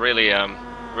guys really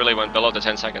went below the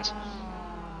 10 seconds.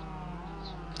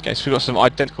 Okay, so we've got some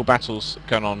identical battles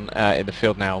going on in the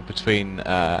field now between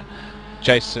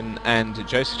Jason and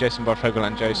Joseph, Jason Barfogel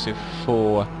and Joseph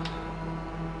for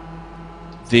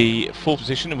the fourth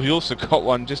position, and we've also got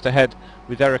one just ahead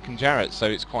with Eric and Jarrett, so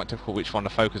it's quite difficult which one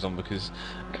to focus on because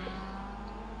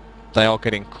they are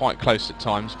getting quite close at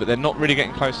times, but they're not really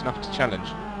getting close enough to challenge.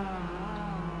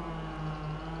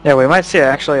 Yeah, we might see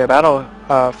actually a battle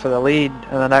for the lead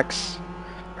in the next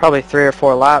probably 3 or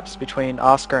 4 laps between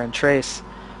Oscar and Trace.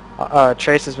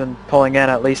 Trace has been pulling in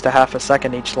at least a half a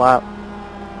second each lap.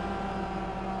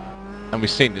 And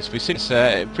we've seen this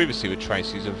previously with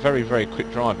Trace. He's a very, very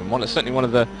quick driver, and certainly one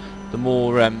of the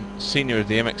more senior of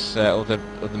the MX or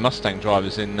the Mustang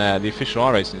drivers in the official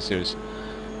iRacing series.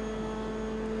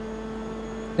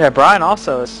 Yeah, Brian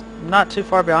also is not too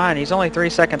far behind. He's only 3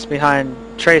 seconds behind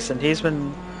Trace, and he's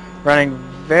been running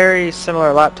very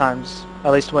similar lap times,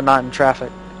 at least when not in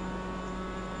traffic.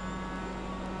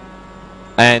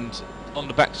 And on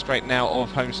the back straight now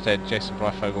of Homestead, Jason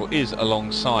Breifogel is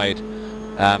alongside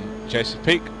Joseph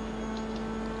Peak.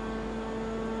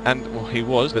 And well, he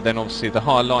was, but then obviously the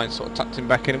higher line sort of tucked him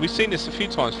back in. And we've seen this a few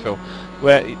times, Phil,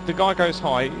 where the guy goes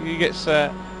high, he gets,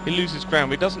 he loses ground,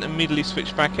 but he doesn't immediately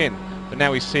switch back in. But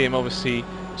now we see him obviously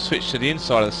switch to the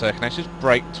inside of the circuit. Now he's just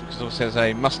braked because obviously there's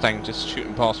a Mustang just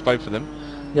shooting past both of them.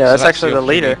 Yeah, so that's actually the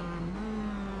leader.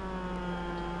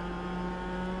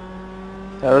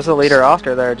 Yeah, there's the leader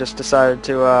Oscar there, just decided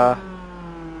to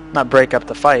not break up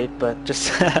the fight, but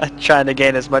just trying to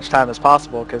gain as much time as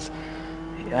possible, because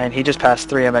he just passed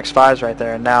 3 MX-5s right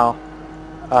there, and now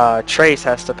Trace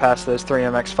has to pass those 3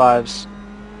 MX-5s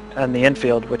in the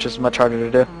infield, which is much harder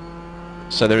to do.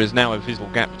 So there is now a visible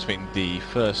gap between the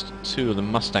first 2 of the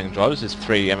Mustang drivers. There's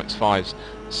 3 MX-5s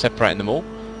separating them all.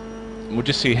 And we'll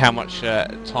just see how much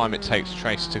time it takes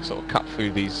Trace to sort of cut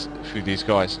through these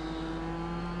guys.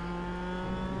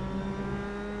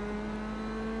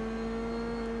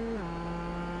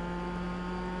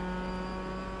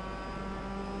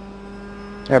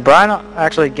 Yeah, Brian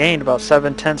actually gained about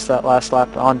 7/10 that last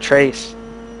lap on Trace.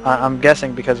 I'm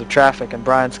guessing because of traffic, and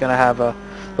Brian's going to have a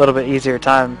little bit easier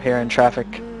time here in traffic,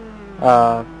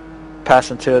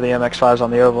 passing 2 of the MX-5s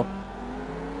on the oval.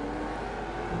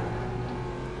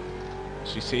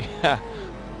 So you see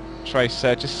Trace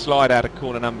just slide out of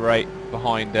corner number 8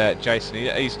 behind Jason.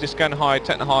 He's just going high,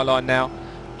 taking the high line now,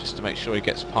 just to make sure he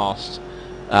gets past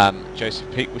Joseph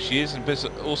Peak, which he is, and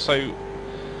also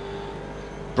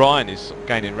Brian is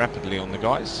gaining rapidly on the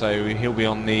guys, so he'll be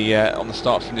on the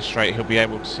start-finish straight. He'll be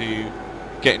able to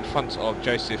get in front of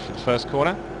Joseph for the first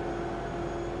corner.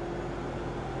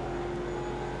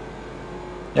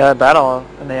 Yeah, battle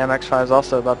in the MX-5 is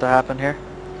also about to happen here.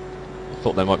 I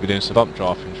thought they might be doing some bump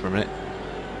drafting for a minute.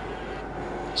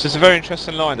 So it's a very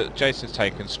interesting line that Jason's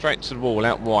taken, straight to the wall,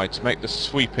 out wide, to make the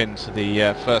sweep into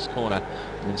the first corner,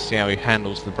 and then see how he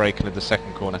handles the braking of the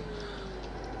second corner.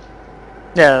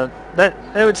 Yeah, that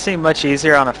would seem much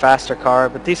easier on a faster car,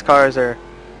 but these cars are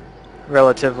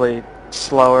relatively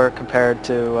slower compared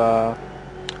to,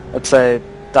 let's say,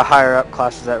 the higher up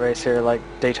classes that race here, like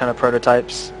Daytona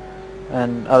prototypes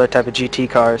and other type of GT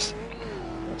cars.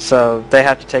 So they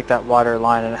have to take that wider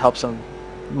line, and it helps them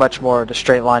much more to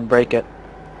straight line brake it.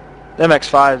 The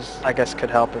MX-5s, I guess, could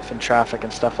help if in traffic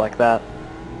and stuff like that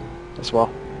as well.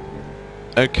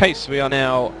 Okay, so we are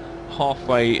now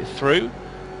halfway through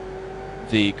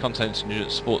the Continental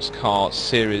Endurance Sports Car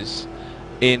Series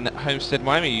in Homestead,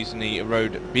 Miami, using the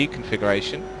Road B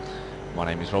configuration. My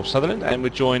name is Rob Sutherland, and we're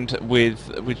joined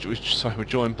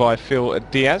by Phil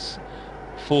Diaz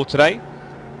for today.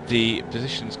 The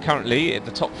positions currently in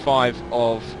the top 5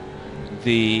 of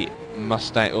the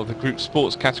Mustang or the Group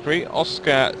Sports category.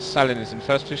 Oscar Salin is in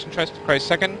first position, Trace McRae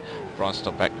second, Brian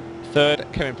Stopback third,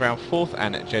 Kevin Brown fourth,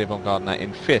 and J. Von Gardner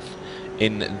in fifth.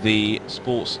 In the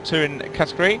Sports Touring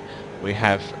category, we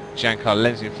have Giancarlo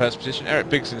Lenzi in first position, Eric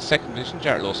Biggs in second position,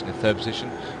 Jarrett Lawson in third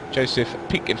position, Joseph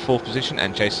Peak in fourth position,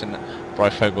 and Jason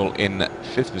Breifogel in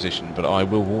fifth position. But I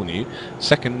will warn you,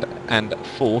 second and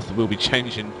fourth will be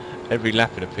changing every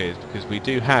lap, it appears, because we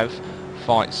do have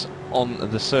fights on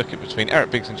the circuit between Eric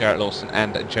Biggs and Jarrett Lawson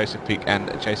and Joseph Peak and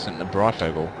Jason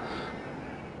Breifogel.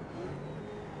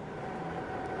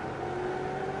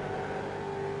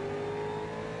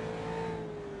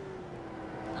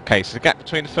 Okay, so the gap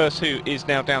between the first 2 is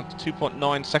now down to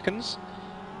 2.9 seconds,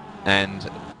 and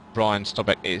Brian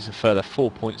Stobbeck is a further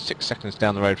 4.6 seconds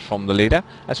down the road from the leader,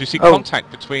 as we see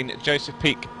contact between Joseph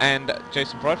Peak and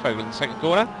Jason Breifogel in the second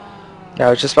corner. Yeah, I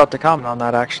was just about to comment on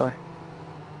that, actually.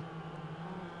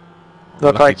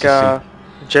 Looked like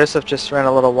Joseph just ran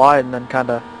a little wide and then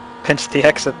kind of pinched the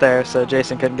exit there, so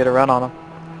Jason couldn't get a run on him.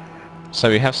 So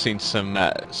we have seen some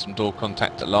door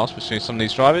contact at last between some of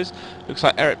these drivers. Looks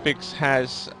like Eric Biggs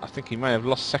has, I think he may have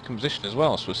lost second position as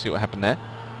well, so we'll see what happened there.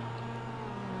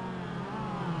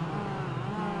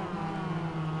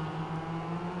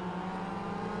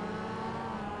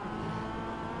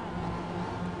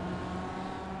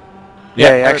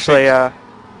 Yeah, he actually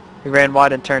he ran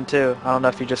wide in turn 2. I don't know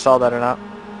if you just saw that or not.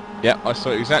 Yeah, I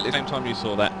saw it exactly the same time you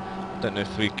saw that. I don't know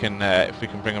if we can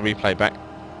bring a replay back.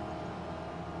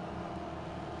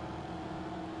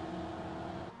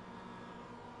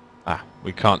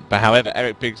 We can't. But however,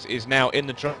 Eric Biggs is now in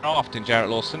the draft in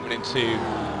Jarrett Lawson into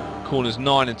corners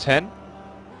 9 and 10.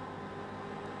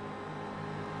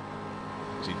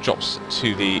 So he drops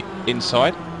to the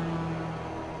inside.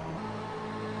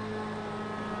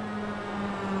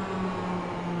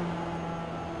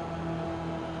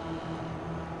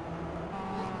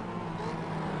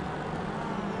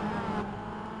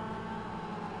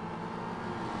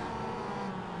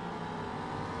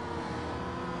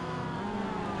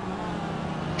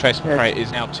 Trace McRae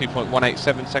is now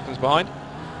 2.187 seconds behind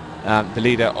the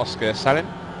leader, Oscar Salin,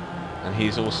 and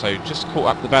he's also just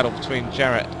caught up the battle between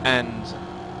Jarrett and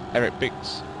Eric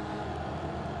Biggs.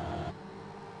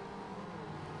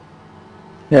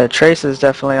 Yeah, Trace is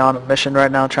definitely on a mission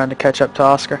right now, trying to catch up to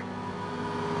Oscar.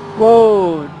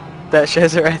 Whoa, that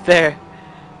shows it right there.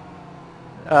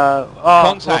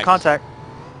 Contact. Contact.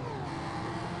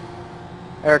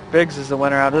 Eric Biggs is the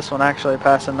winner out of this one, actually,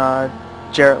 passing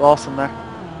Jarrett Lawson there.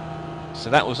 So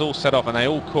that was all set up, and they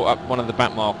all caught up one of the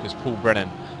back markers, Paul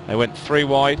Brennan. They went 3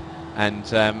 wide, and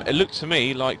it looked to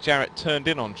me like Jarrett turned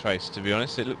in on Trace, to be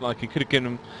honest. It looked like he could have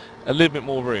given him a little bit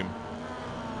more room.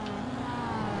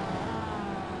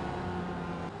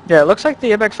 Yeah, it looks like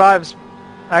the MX-5s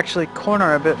actually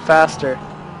corner a bit faster.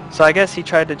 So I guess he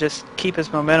tried to just keep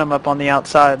his momentum up on the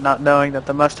outside, not knowing that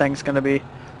the Mustang's going to be a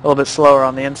little bit slower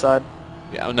on the inside.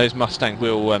 Yeah, and those Mustangs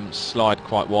will slide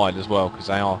quite wide as well, because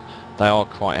they are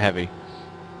quite heavy.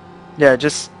 Yeah,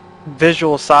 just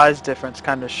visual size difference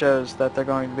kind of shows that they're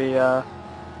going to be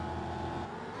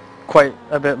quite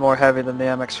a bit more heavy than the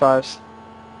MX-5s.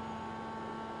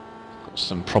 Got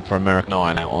some proper American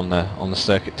iron out on the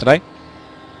circuit today.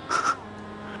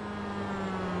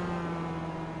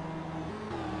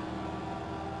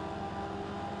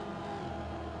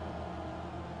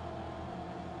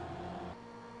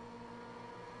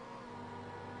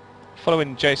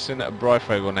 Following Jason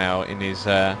Breifogel now in his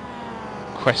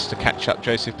quest to catch up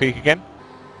Joseph Peak again.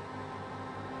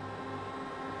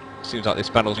 Seems like this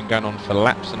battle's been going on for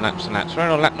laps and laps and laps. We're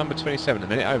on lap number 27 at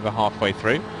the minute, over halfway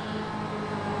through.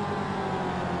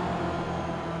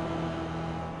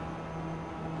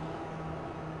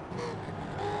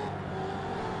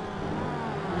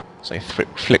 So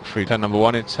flick through turn number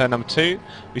 1 into turn number 2.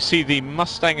 We see the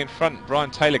Mustang in front, Brian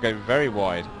Taylor, go very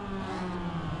wide.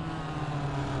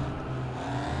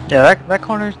 Yeah, that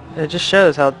corner, it just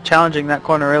shows how challenging that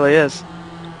corner really is.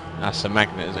 That's a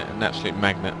magnet, isn't it? An absolute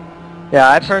magnet. Yeah,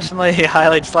 I personally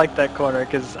highly dislike that corner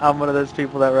because I'm one of those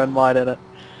people that run wide in it.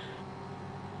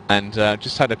 And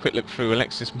just had a quick look through.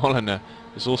 Alexis Moliner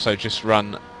has also just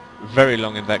run very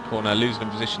long in that corner, losing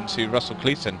position to Russell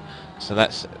Cleaton. So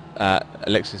that's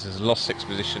Alexis has lost 6th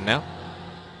position now.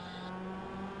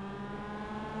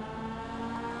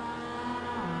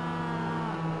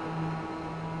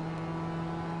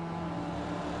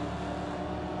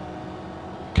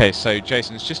 Okay, so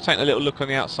Jason's just taking a little look on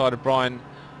the outside of Brian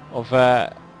of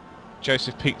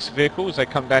Joseph Peak's vehicle as they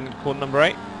come down into corner number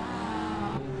 8.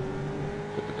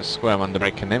 Look at the squirm under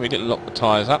braking there. We didn't lock the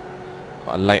tyres up.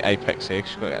 Quite a late apex here.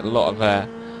 She's got a lot of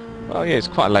well, yeah, it's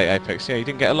quite a late apex. Yeah, you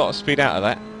didn't get a lot of speed out of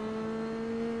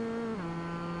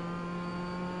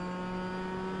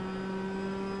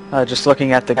that. Just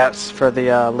looking at the gaps for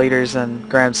the leaders in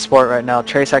Grand Sport right now,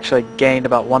 Trace actually gained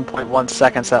about 1.1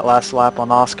 seconds that last lap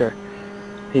on Oscar.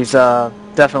 He's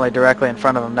definitely directly in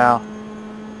front of him now.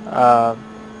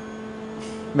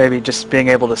 Maybe just being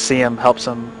able to see him helps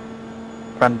him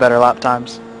run better lap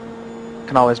times.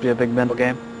 Can always be a big mental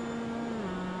game.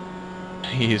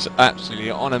 He is absolutely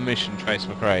on a mission, Trace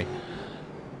McRae.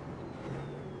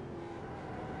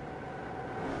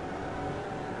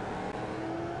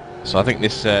 So I think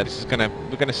this is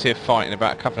we're gonna see a fight in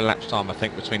about a couple of laps time, I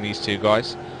think, between these two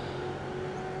guys.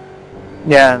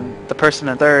 Yeah, and the person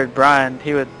in third, Brian,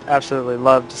 he would absolutely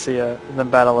love to see them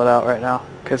battle it out right now,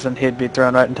 because then he'd be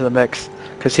thrown right into the mix.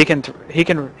 Because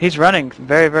he's running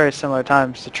very, very similar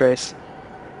times to Trace.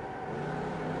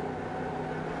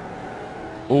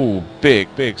 Ooh,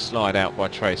 big slide out by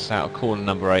Trace out of corner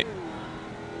number 8.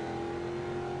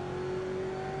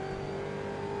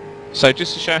 So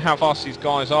just to show how fast these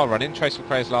guys are running, Trace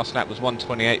McRae's last lap was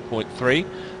 128.3.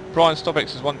 Brian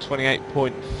Stobbeck's was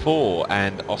 128.4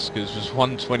 and Oscar's was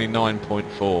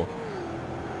 129.4.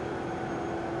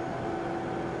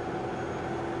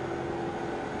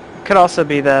 Could also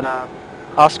be that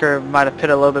Oscar might have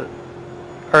pitted a little bit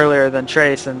earlier than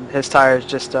Trace, and his tires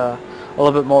just a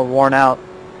little bit more worn out.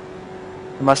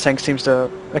 The Mustang seems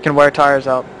to can wear tires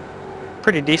out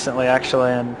pretty decently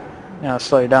actually, and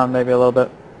slow you down maybe a little bit.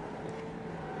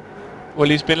 Well,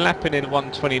 he's been lapping in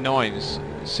 129s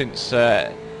since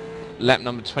lap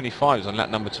number 25 is on lap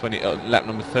number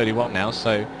 31 now,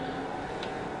 so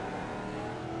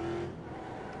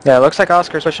yeah, it looks like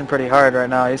Oscar's pushing pretty hard right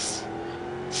now. He's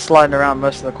sliding around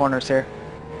most of the corners here.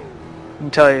 You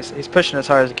can tell he's pushing as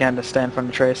hard as he can to stay in front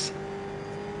of Trace.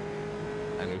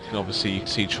 And we can obviously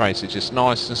see Trace is just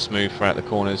nice and smooth throughout the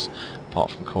corners,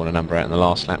 apart from corner number 8 in the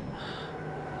last lap.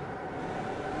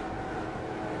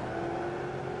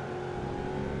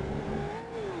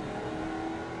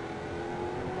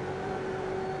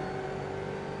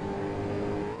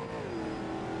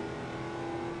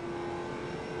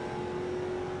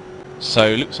 So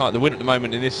it looks like the winner at the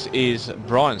moment in this is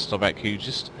Brian Stobbeck, who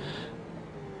just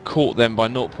caught them by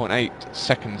 0.8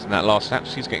 seconds in that last lap.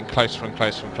 So he's getting closer and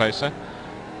closer and closer.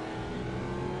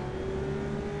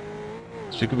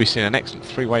 So we could be seeing an excellent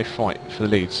three-way fight for the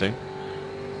lead soon.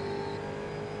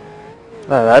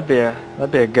 Oh, that'd be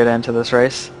a good end to this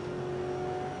race.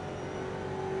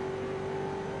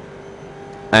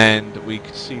 And we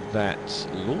can see that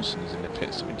Lawson is in the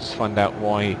pits. Let me just find out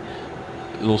why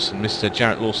Lawson, Mr.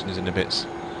 Jarrett Lawson, is in the pits.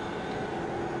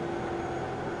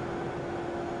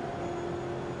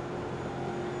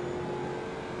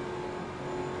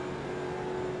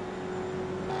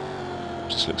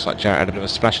 Just looks like Jarrett had a bit of a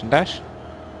splash and dash.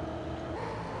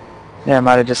 Yeah,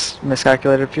 might have just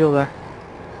miscalculated fuel there.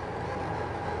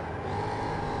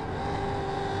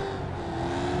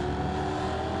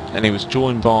 And he was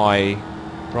joined by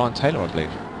Brian Taylor, I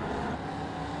believe.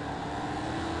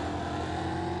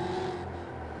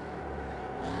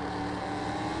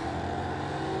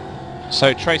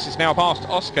 So Trace is now past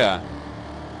Oscar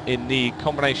in the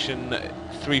combination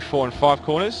 3, 4 and 5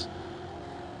 corners.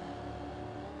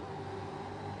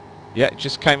 Yeah, it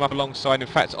just came up alongside. In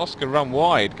fact, Oscar run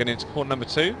wide going into corner number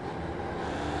 2.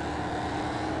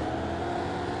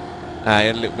 He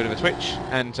had a little bit of a twitch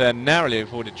and narrowly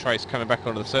avoided Trace coming back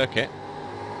onto the circuit.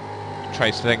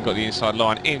 Trace then got the inside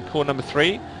line in corner number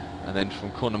 3, and then from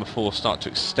corner number 4 start to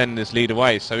extend this lead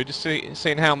away. So we're just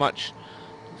seeing how much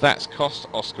that's cost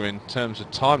Oscar in terms of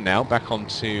time now. Back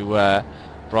onto Brian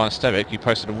Stevick, who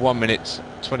posted a 1 minute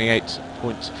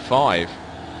 28.5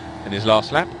 in his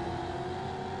last lap.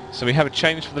 So we have a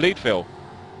change for the lead, Phil.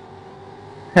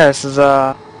 Yeah, this is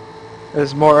it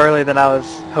was more early than I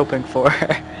was hoping for.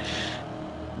 I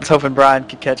was hoping Brian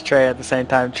could catch Trey at the same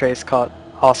time Trace caught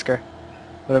Oscar.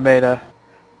 Would have made a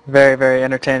very, very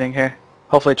entertaining here.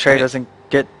 Hopefully Trey doesn't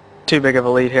get too big of a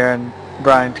lead here and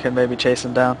Brian can maybe chase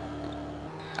him down.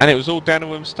 And it was all down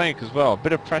to a mistake as well. A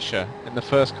bit of pressure in the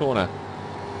first corner.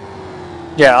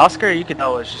 Yeah, Oscar, you can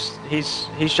know, is just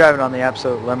he's driving on the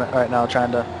absolute limit right now,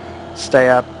 trying to stay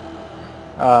up.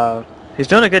 He's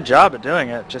doing a good job at doing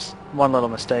it. Just one little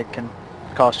mistake can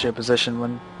cost you a position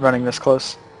when running this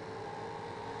close.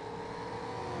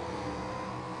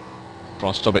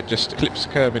 Brian Stobbeck just clips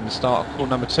the curb in the start of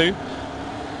corner number 2.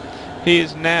 He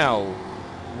is now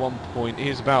he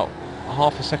is about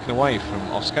half a second away from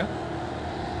Oscar.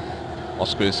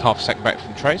 Oscar is half a second back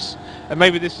from Trace. And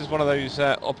maybe this is one of those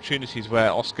opportunities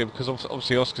where Oscar, because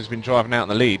obviously Oscar's been driving out in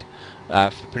the lead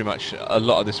for pretty much a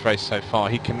lot of this race so far,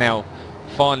 he can now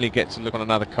finally get to look on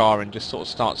another car and just sort of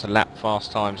start to lap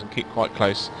fast times and keep quite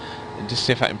close and just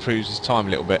see if that improves his time a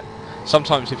little bit.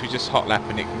 Sometimes if you just hot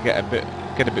lapping, it can get a bit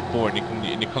boring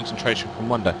and your concentration can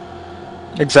wander.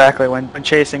 Exactly. When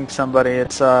chasing somebody, it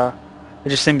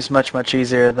just seems much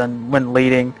easier than when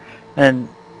leading, and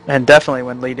definitely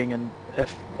when leading, and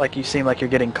if like you seem like you're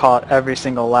getting caught every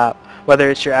single lap,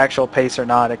 whether it's your actual pace or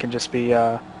not, it can just be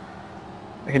it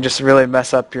can just really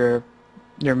mess up your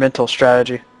mental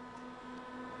strategy.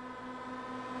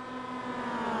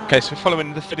 Okay, so we're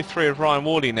following the 33 of Ryan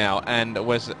Worley now and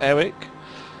Wes Ewick.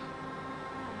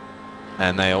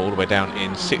 And they are all the way down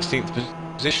in 16th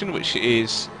position, which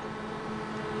is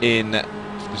in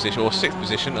 5th position or 6th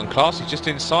position on class. He's just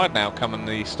inside now, coming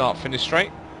the start-finish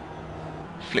straight.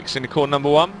 Flicks into corner number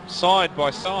 1, side by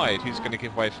side. Who's going to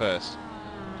give way first?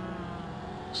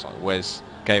 Looks like Wes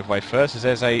gave way first, as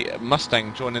there's a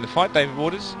Mustang joining the fight. David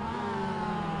Waters.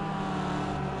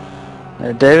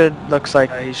 David looks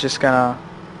like he's just gonna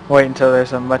wait until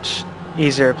there's a much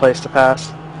easier place to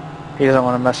pass. He doesn't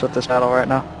want to mess with this battle right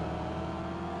now.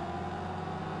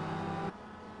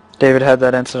 David had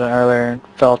that incident earlier and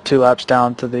fell 2 laps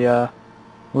down to the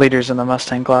leaders in the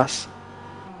Mustang class.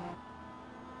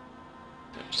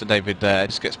 So David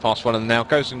just gets past one of them now,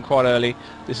 goes in quite early.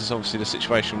 This is obviously the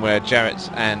situation where Jarrett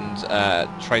and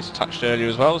Trace touched earlier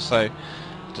as well, so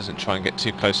doesn't try and get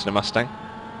too close to the Mustang.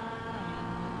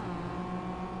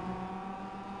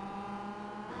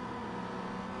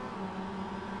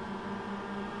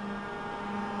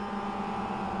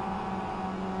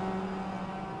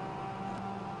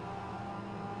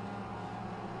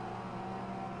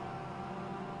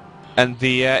 And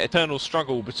the eternal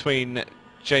struggle between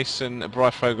Jason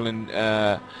Breifogel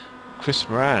and Chris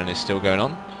Moran is still going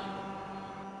on.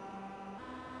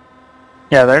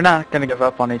 Yeah, they're not going to give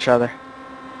up on each other.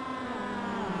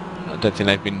 I don't think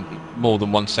they've been more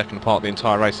than 1 second apart the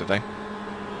entire race, have they?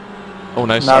 Oh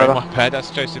no, sorry, my bad.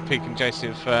 That's Joseph Peake and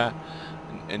Jason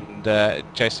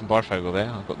Breifogel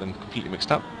there. I've got them completely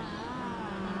mixed up.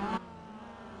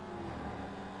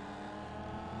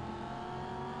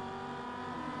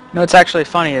 No, it's actually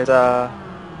funny is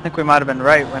I think we might have been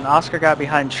right. When Oscar got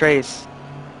behind Trace,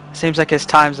 it seems like his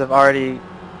times have already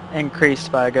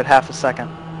increased by a good half a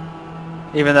second,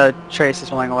 even though Trace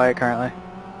is pulling away currently.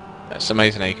 It's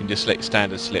amazing how you can just let your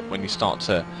standard slip when you start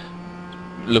to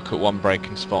look at one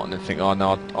braking spot and then think, oh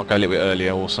no, I'll go a little bit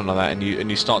earlier or something like that, and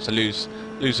you start to lose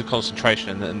the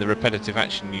concentration and the repetitive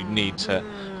action you need to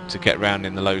get round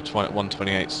in the low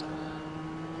 128s.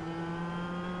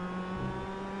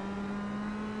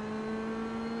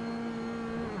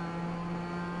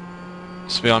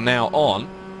 So we are now on.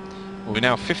 Well, we're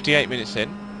now 58 minutes in,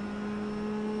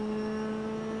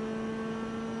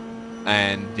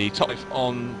 and the top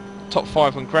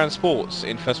 5 on Grand Sports.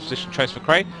 In first position, Trace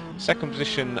McRae. Second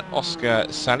position, Oscar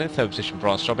Salin. Third position,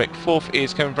 Brian Strobeck. Fourth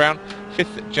is Kevin Brown.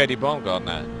 Fifth, JD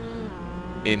Baumgartner.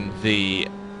 In the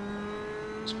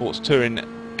Sports Touring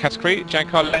category,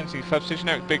 Giancarlo Lenzi third position.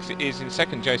 Eric Biggs is in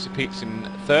second. Joseph Peets in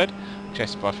third.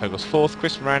 Jason Byfogle's fourth.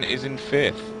 Chris Moran is in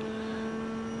fifth.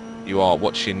 You are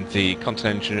watching the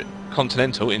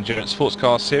Continental Endurance Sports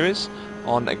Car Series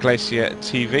on Glacier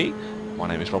TV. My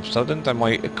name is Rob Sutherland and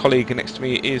my colleague next to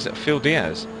me is Phil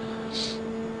Diaz.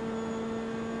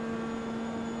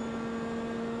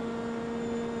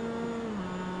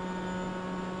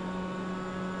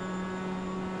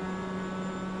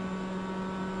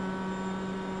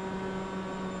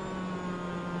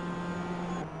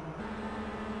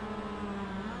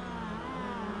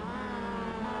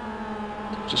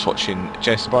 Just watching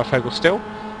Jason Byfogle still.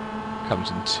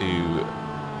 Comes into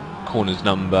corners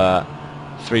number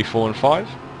 3, 4 and 5.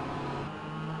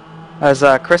 As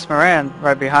Chris Moran,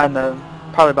 right behind them,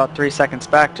 probably about 3 seconds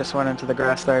back, just went into the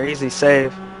grass there. Easy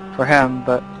save for him,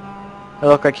 but it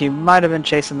looked like he might have been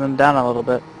chasing them down a little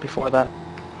bit before that.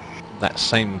 That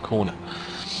same corner.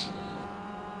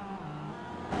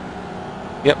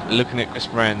 Yep, looking at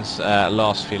Chris Moran's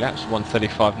last few laps,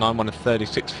 1:35.9,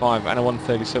 1:36.5 and a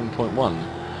 1:37.1.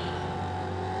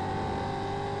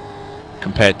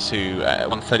 Compared to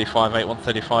 1:35.8,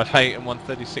 1:35.8 and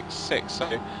 1:36.6.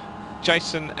 So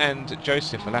Jason and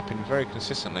Joseph are lapping very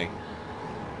consistently.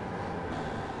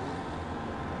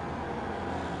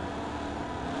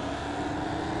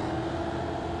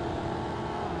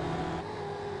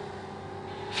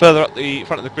 Further up the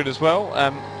front of the grid as well,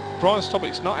 Brian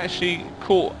Stobick's not actually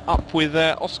caught up with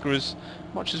Oscar as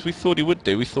much as we thought he would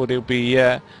do. We thought he'll be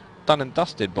done and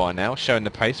dusted by now, showing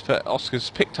the pace, but Oscar's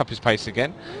picked up his pace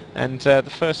again, and the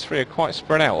first three are quite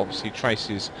spread out. Obviously Trace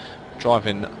is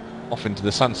driving off into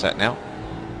the sunset now.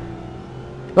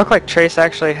 Looked like Trace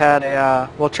actually had a,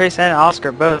 well, Trace and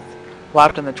Oscar both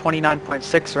lapped in the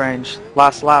 29.6 range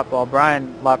last lap, while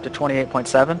Brian lapped at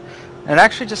 28.7, and it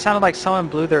actually just sounded like someone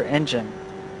blew their engine.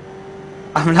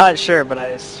 I'm not sure, but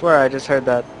I swear I just heard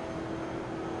that.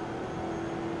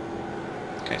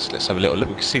 Okay, so let's have a little look.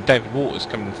 We can see David Waters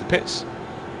coming into the pits.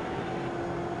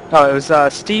 Oh, it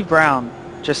was Steve Brown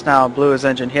just now blew his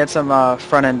engine. He had some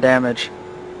front end damage,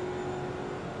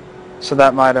 so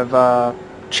that might have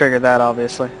triggered that,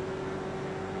 obviously.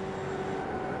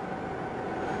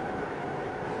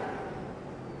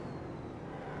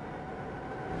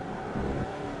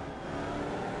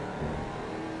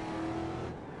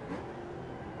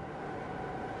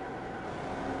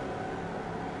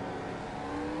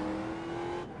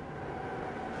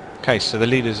 Okay, so the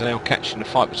leaders are now catching the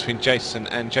fight between Jason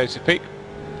and Joseph Peak.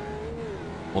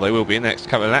 Well, they will be in the next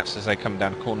couple of laps as they come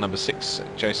down corner number 6,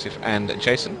 Joseph and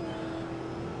Jason.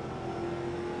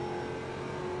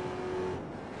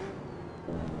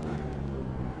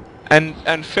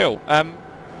 And Phil, from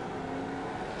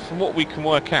what we can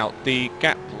work out, the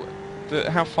gap,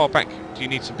 how far back do you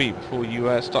need to be before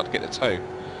you start to get the toe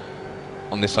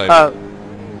on this oval?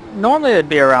 Normally it'd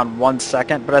be around 1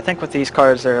 second, but I think with these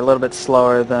cars they're a little bit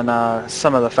slower than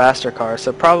some of the faster cars,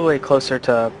 so probably closer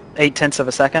to 0.8 of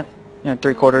a second,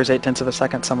 3/4, 0.8 of a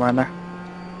second, somewhere in there.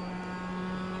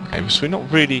 Okay, so we're not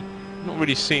really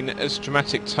seeing as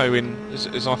dramatic toe in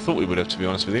as I thought we would have, to be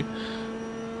honest with you.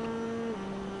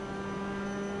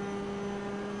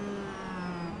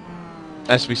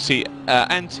 As we see,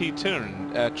 Antti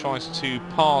Turin tries to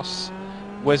pass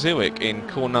Wes Ilwick in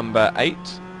corner number 8.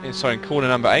 In corner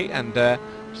number 8, and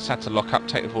just had to lock up,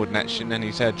 take the forward in action, and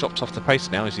he's dropped off the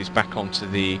pace now as he's back onto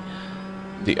the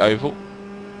oval.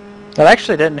 That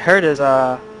actually didn't hurt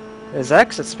his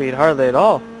exit speed hardly at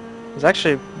all. He's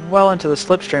actually well into the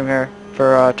slipstream here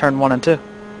for turn 1 and 2.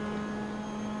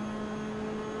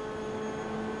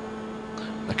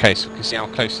 Okay, so we can see how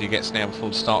close he gets now before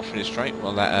the start finish straight.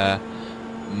 Well, that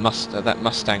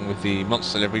Mustang with the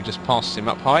monster livery just passes him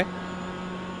up high.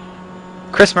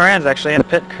 Chris Moran's actually in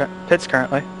the pits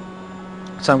currently,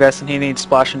 so I'm guessing he needs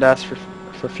splash and dash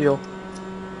for fuel.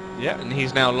 Yeah, and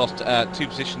he's now lost 2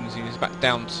 positions. He's back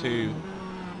down to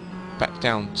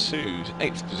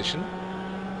 8th position.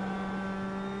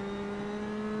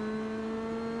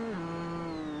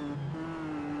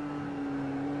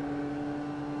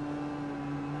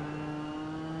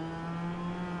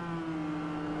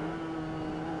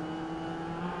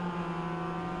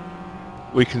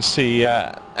 We can see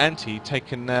Antti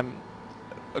taking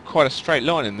quite a straight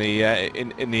line in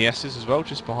the S's as well,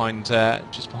 just behind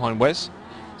Wes.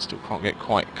 Still can't get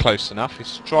quite close enough.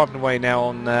 He's driving away now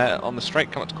on the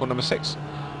straight, coming up to corner number 6.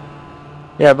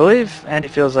 Yeah, I believe Andy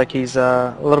feels like he's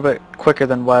a little bit quicker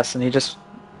than Wes, and he just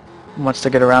wants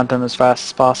to get around him as fast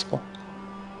as possible.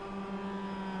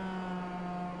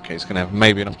 Okay, he's going to have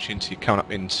maybe an opportunity coming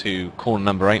up into corner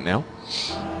number 8 now.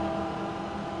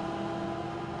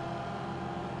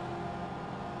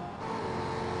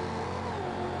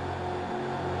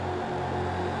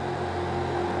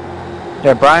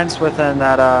 Yeah, Brian's within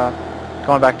that,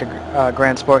 going back to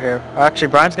Grand Sport here. Actually,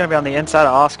 Brian's going to be on the inside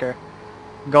of Oscar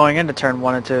going into turn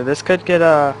 1 and 2. This could get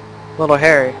a little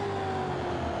hairy.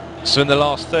 So in the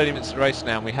last 30 minutes of the race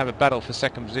now, we have a battle for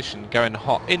 2nd position going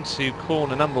hot into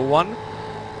corner number 1,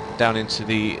 down into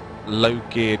the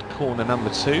low-geared corner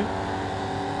number 2.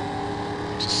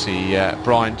 To see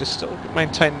Brian just still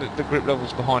maintain the grip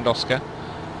levels behind Oscar,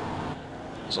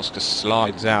 as Oscar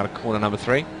slides out of corner number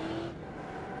 3.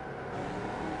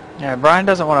 Yeah, Brian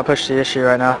doesn't want to push the issue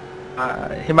right now.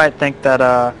 He might think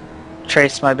that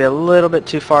Trace might be a little bit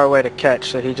too far away to catch,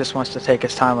 so he just wants to take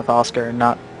his time with Oscar and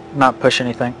not push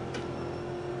anything.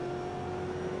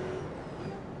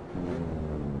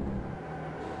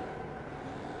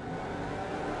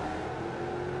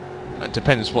 It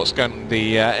depends what's going on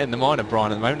in the mind of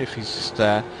Brian at the moment, if he's just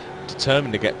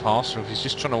determined to get past, or if he's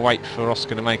just trying to wait for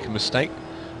Oscar to make a mistake,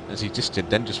 as he just did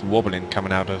then, just wobbling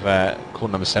coming out of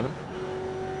corner number 7.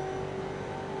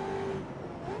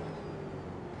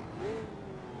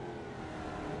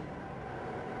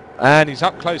 And he's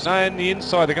up close, and the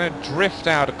inside, they're going to drift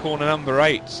out of corner number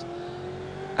 8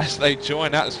 as they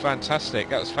join. That was fantastic.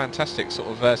 That was fantastic sort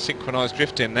of synchronised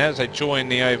drifting there as they join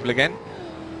the oval again.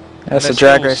 That's a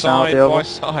drag race now at the oval.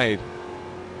 Side by side.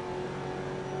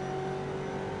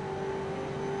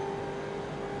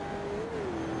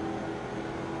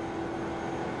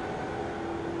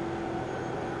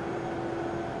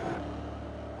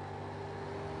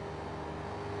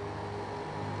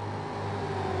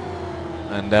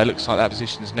 And looks like that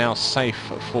position is now safe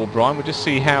for Brian. We'll just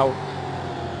see how,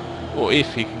 or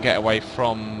if he can get away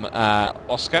from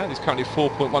Oscar. He's currently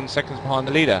 4.1 seconds behind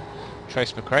the leader,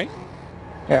 Trace McRae.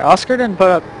 Yeah, Oscar didn't put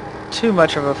up too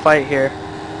much of a fight here,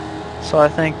 so I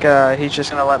think he's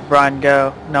just going to let Brian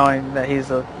go, knowing that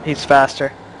he's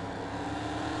faster.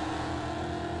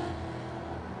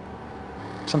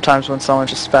 Sometimes when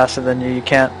someone's just faster than you, you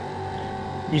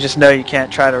just know you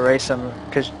can't try to race them,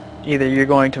 because either you're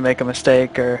going to make a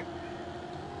mistake, or,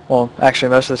 well, actually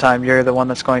most of the time you're the one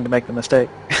that's going to make the mistake.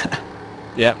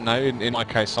 Yeah, no, in my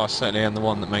case I certainly am the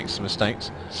one that makes the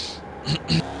mistakes.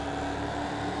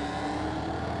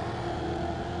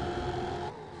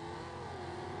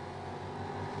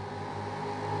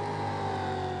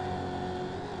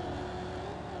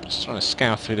 Just trying to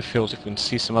scour through the field if we can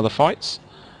see some other fights.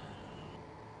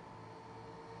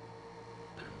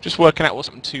 Just working out what's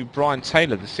happened to Brian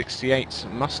Taylor, the 68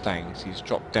 Mustangs. He's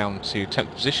dropped down to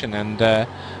 10th position, and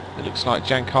it looks like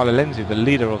Giancarlo Lenzi, the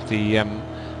leader of the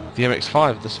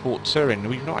MX-5, the Sport Touring.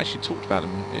 We've not actually talked about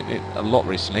him a lot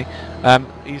recently.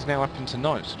 He's now up into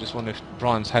 9th, so just wonder if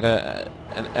Brian's had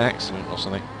an accident or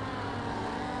something.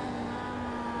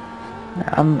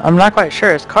 I'm not quite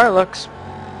sure. His car looks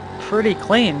pretty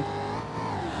clean,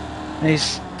 and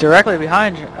he's directly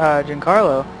behind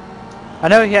Giancarlo. I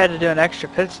know he had to do an extra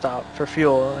pit stop for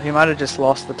fuel. He might have just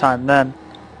lost the time then.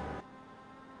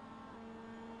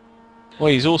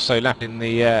 Well, he's also lapping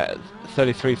the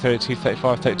 33, 32,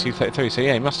 35, 32, 33, so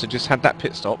yeah, he must have just had that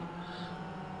pit stop.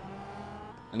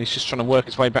 And he's just trying to work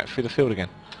his way back through the field again.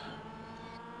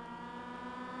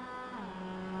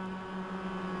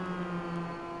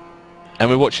 And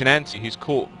we're watching Antti, who's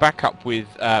caught back up with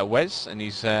Wes, and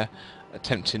he's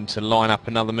attempting to line up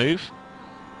another move.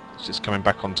 He's just coming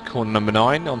back onto corner number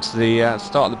 9, onto the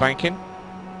start of the banking.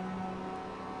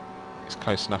 It's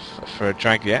close enough for a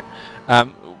drag yet.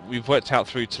 We've worked out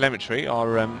through telemetry,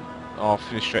 our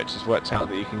finish stretch has worked out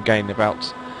that you can gain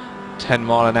about 10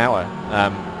 mile an hour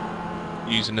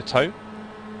using the tow.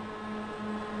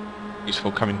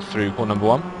 Useful coming through corner number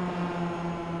 1.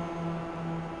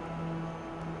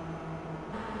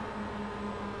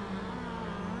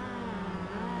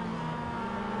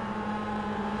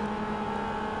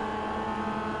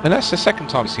 And that's the second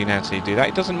time I've seen Anthony do that.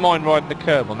 He doesn't mind riding the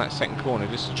curb on that second corner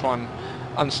just to try and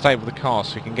unstable the car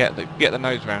so he can get the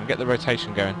nose round, get the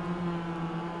rotation going.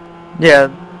 Yeah,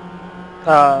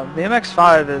 the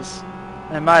MX-5 is,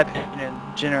 in my opinion,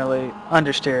 generally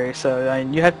understeery, so I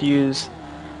mean, you have to use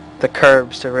the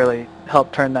curbs to really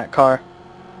help turn that car.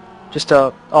 Just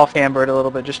to off-camber it a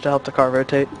little bit, just to help the car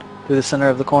rotate through the center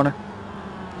of the corner.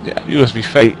 Yeah, you must be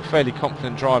fairly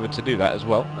confident driver to do that as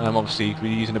well. Obviously,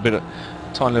 we're using a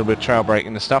tiny little bit of trail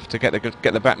braking and stuff to get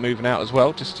the back moving out as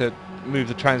well, just to move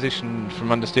the transition from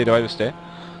understeer to oversteer.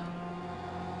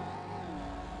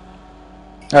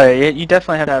 Oh yeah, you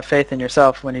definitely have to have faith in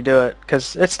yourself when you do it,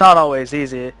 because it's not always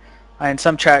easy. I mean,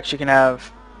 some tracks you can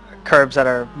have curbs that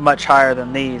are much higher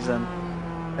than these, and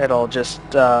it'll just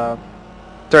throw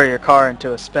your car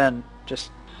into a spin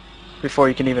just before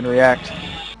you can even react.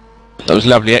 That was a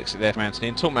lovely exit there from Anthony.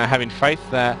 And talking about having faith,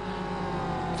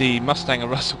 the Mustang of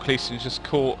Russell Cleason's just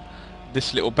caught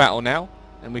this little battle now,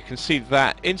 and we can see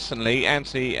that instantly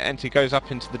Anthony goes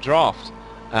up into the draft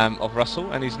of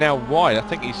Russell, and he's now wide. I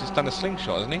think he's just done a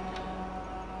slingshot, hasn't he?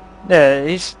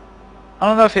 Yeah, I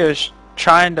don't know if he was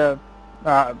trying to,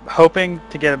 hoping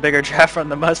to get a bigger draft from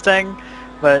the Mustang,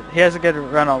 but he has a good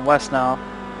run on West now.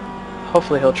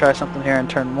 Hopefully he'll try something here in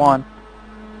turn 1.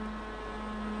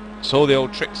 So all the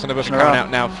old tricks and the bush coming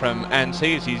out now from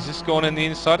Anty as he's just gone in the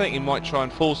inside. He might try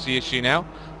and force the issue now.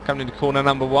 Coming into corner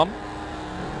number 1.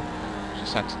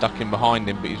 Just had to duck in behind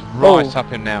him, but he's right up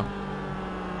him now.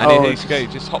 And he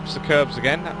just hops the curbs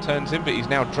again. That turns him, but he's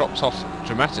now dropped off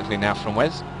dramatically now from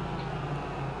Wes.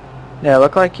 Yeah, it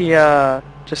looked like he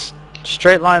just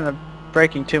straight lined the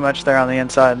braking too much there on the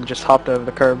inside and just hopped over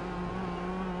the curb.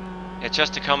 Yeah,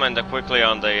 just to comment quickly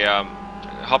on the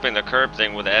hopping the curb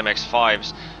thing with the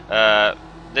MX-5s.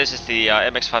 This is the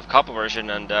MX-5 Cup version,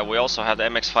 and we also have the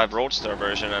MX-5 Roadster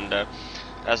version. And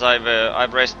as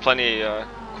I've raced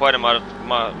quite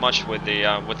much with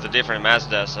the different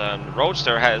Mazdas, and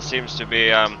Roadster seems to be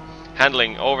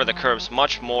handling over the curbs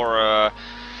much more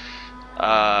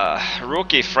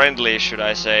rookie friendly, should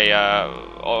I say,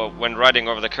 when riding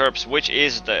over the curbs, which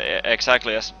is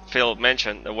exactly as Phil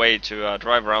mentioned, the way to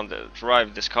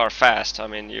drive this car fast. I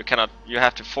mean, you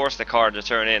have to force the car to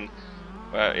turn in.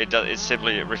 It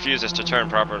simply refuses to turn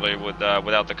properly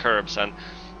without the curbs, and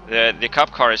the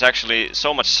Cup car is actually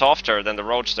so much softer than the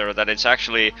Roadster that it's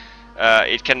actually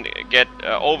it can get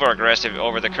over aggressive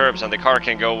over the curbs, and the car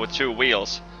can go with 2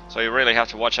 wheels. So you really have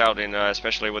to watch out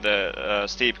especially with the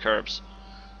steep curbs.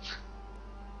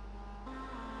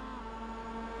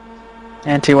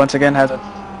 Anty once again has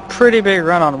a pretty big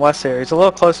run on West here. He's a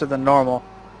little closer than normal,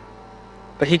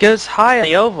 but he goes high in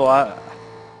the oval.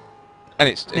 And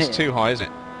it's too high, isn't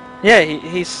it? Yeah,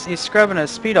 he's scrubbing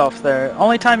his speed off there.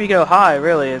 Only time you go high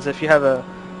really is if you have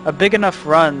a big enough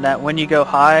run that when you go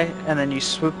high and then you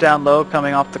swoop down low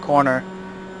coming off the corner,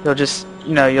 you'll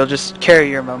just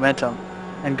carry your momentum.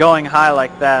 And going high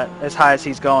like that, as high as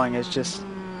he's going, is just,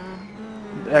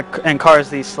 and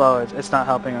cars these slow, it's not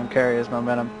helping him carry his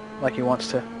momentum like he wants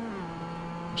to.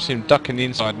 See him ducking the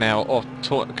inside now off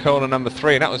corner number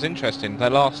 3, and that was interesting.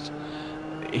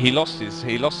 He lost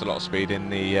a lot of speed in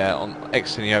the on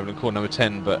exiting the oval in corner number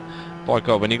 10, but by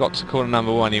God, when he got to corner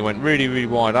number 1, he went really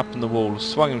wide up on the wall,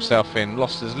 swung himself in,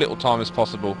 lost as little time as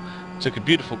possible. Took a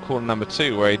beautiful corner number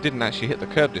 2 where he didn't actually hit the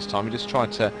curb this time. He just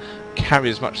tried to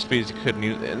carry as much speed as he could,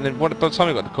 and then by the time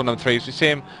he got to corner number 3, we see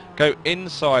him go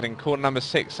inside in corner number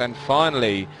 6, and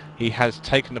finally he has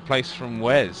taken the place from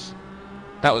Wes.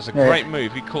 That was a great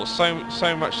move. He caught so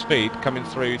much speed coming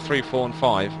through 3, 4 and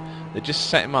 5 that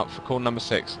just set him up for corner number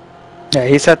 6. Yeah,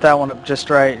 he set that one up just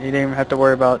right. He didn't even have to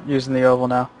worry about using the oval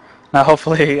now. Now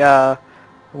hopefully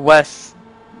Wes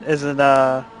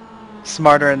isn't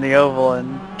smarter in the oval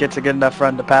and gets a good enough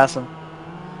run to pass him.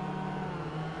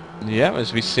 Yeah,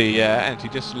 as we see Anty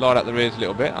just light up the rears a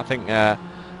little bit. I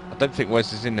don't think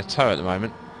Wes is in the tow at the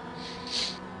moment.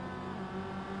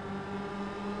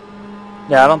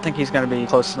 Yeah, I don't think he's going to be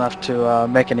close enough to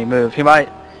make any move. He might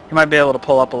be able to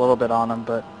pull up a little bit on him,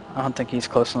 but I don't think he's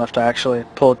close enough to actually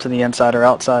pull it to the inside or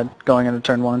outside going into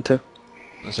turn 1 and 2.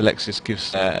 As Alexis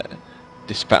gives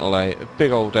this battle a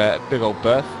big old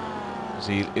berth as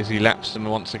he laps them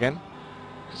once again.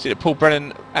 See that Paul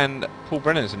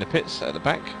Brennan's in the pits at the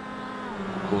back.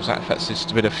 Of course, that's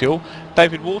just a bit of fuel.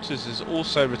 David Waters has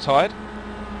also retired.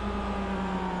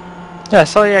 Yeah, I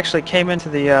saw he actually came into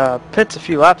the pits a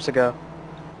few laps ago.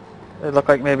 It looked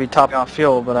like maybe topping off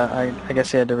fuel, but I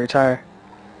guess he had to retire.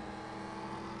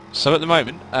 So at the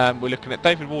moment, we're looking at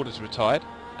David Waters retired.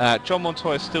 John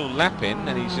Montoya is still lapping,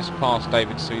 and he's just passed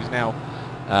David, so he's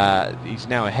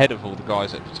now ahead of all the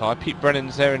guys that retired. Pete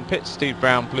Brennan's there in pits. Steve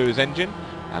Brown blew his engine.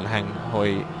 and Hang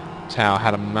Hoi Tao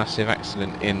had a massive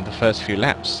accident in the first few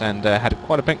laps and had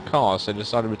quite a bent car, so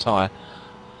decided to retire.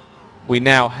 We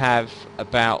now have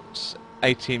about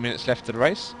 18 minutes left of the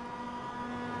race.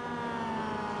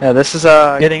 Yeah, this is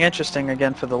getting interesting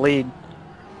again for the lead.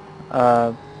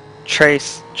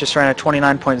 Trace just ran a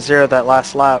 29.0 that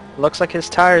last lap. Looks like his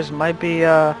tires might be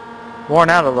worn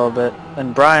out a little bit,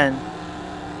 and Brian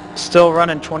still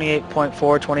running 28.4,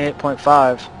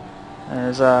 28.5, and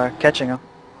is catching him.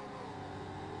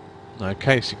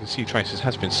 Okay, so you can see Trace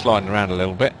has been sliding around a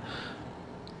little bit.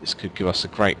 This could give us a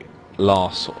great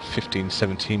last sort of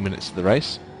 15-17 minutes of the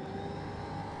race.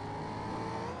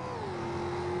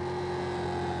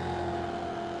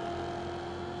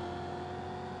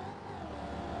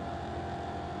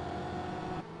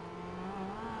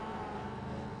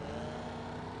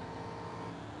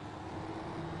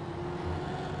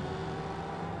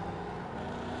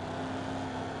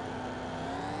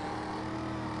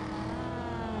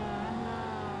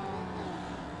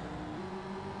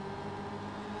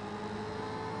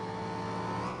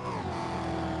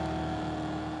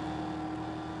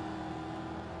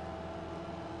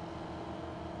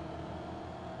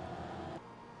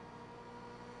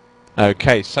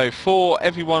 Okay, so for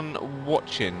everyone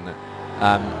watching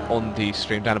on the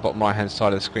stream, down the bottom right hand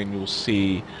side of the screen you'll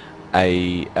see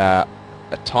a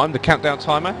time, the countdown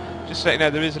timer. Just to let you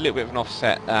know, there is a little bit of an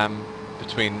offset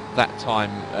between that time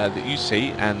that you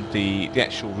see and the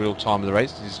actual real time of the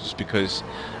race. This is just because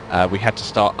we had to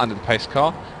start under the pace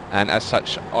car, and as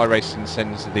such iRacing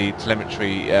sends the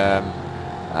telemetry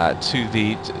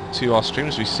to our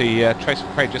streams. We see Trace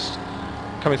McRae just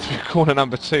coming through corner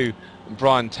number 2.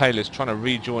 Brian Taylor's trying to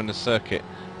rejoin the circuit,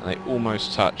 and they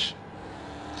almost touch.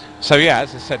 So yeah,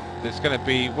 as I said, there's going to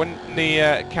be, when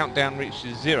the countdown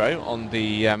reaches 0 on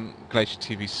the Glacier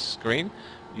TV screen,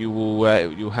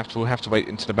 you'll have to wait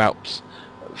until about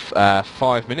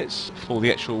 5 minutes for the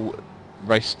actual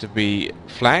race to be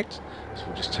flagged. So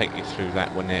we'll just take you through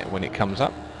that when it comes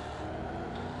up.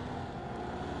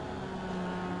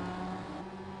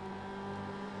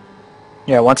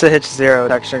 Yeah, once it hits 0,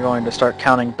 it's actually going to start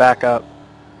counting back up.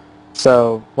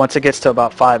 So once it gets to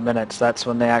about 5 minutes, that's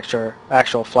when the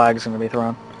actual flag is going to be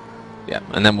thrown. Yeah,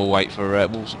 and then we'll wait for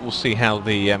we'll see how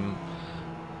the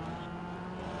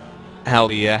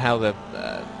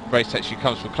race actually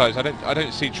comes to a close. I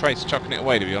don't see Trace chucking it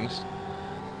away, to be honest.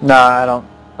 No, I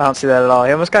don't see that at all.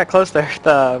 He almost got close there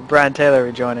with Brian Taylor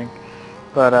rejoining,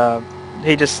 but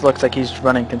he just looks like he's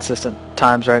running consistent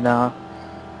times right now.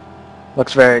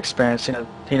 Looks very experienced.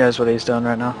 He knows what he's doing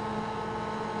right now.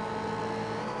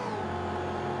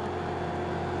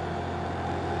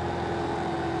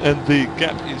 And the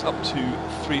gap is up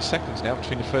to 3 seconds now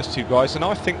between the first two guys, and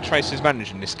I think Trace is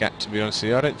managing this gap, to be honest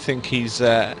with you. I don't think he's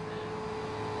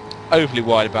overly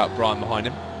wide about Brian behind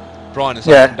him. Brian has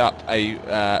opened up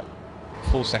a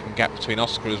 4 second gap between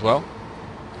Oscar as well.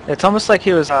 It's almost like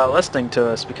he was listening to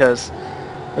us, because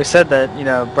we said that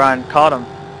Brian caught him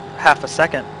half a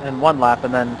second in one lap,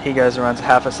 and then he goes and runs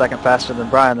half a second faster than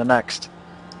Brian the next.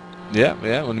 Yeah,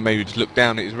 well, maybe just look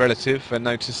down at his relative and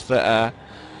notice that,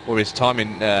 or his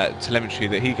timing telemetry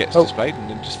that he gets displayed,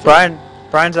 and then just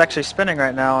Brian's actually spinning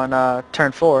right now on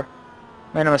turn 4.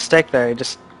 Made a mistake there. He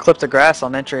just clipped the grass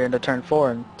on entry into turn 4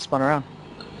 and spun around.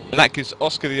 And that gives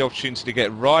Oscar the opportunity to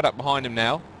get right up behind him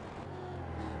now,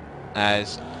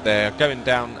 as they're going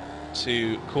down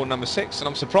to corner number 6, and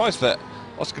I'm surprised that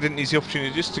Oscar didn't use the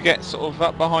opportunity just to get sort of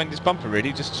up behind his bumper,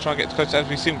 really, just to try and get close, as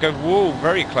we see him go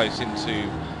very close into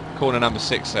corner number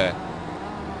 6 there.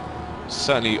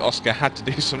 Certainly Oscar had to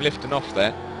do some lifting off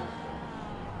there.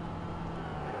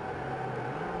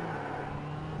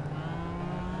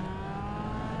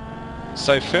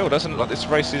 So Phil, doesn't look like this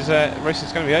race is going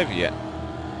to be over yet.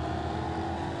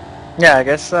 Yeah, I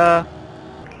guess. I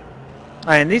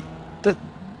mean,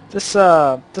 this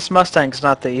Mustang's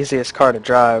not the easiest car to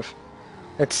drive.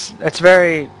 It's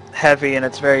very heavy, and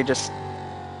it's very just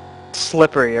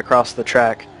slippery across the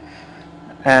track,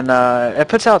 and it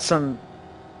puts out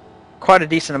quite a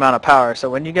decent amount of power. So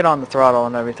when you get on the throttle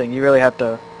and everything, you really have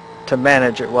to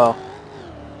manage it well.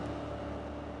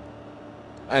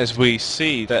 As we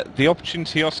see that the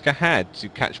opportunity Oscar had to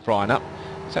catch Brian up,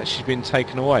 it's actually been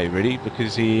taken away, really,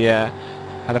 because he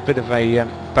had a bit of a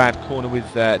bad corner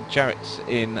with Jarrett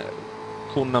in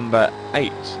corner number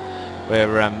 8,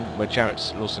 where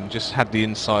Jarrett Lawson just had the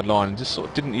inside line and just sort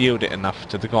of didn't yield it enough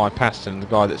to the guy past him, the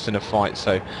guy that's in a fight.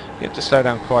 So you have to slow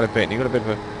down quite a bit, and he got a bit of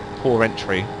a poor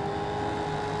entry.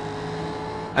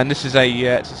 And this is a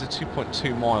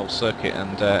 2.2 mile circuit,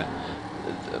 and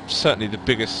certainly the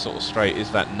biggest sort of straight is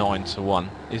that 9 to 1,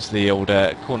 is the old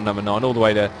corner number 9, all the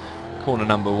way to corner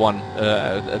number 1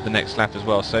 at the next lap as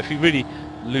well. So if you really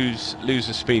lose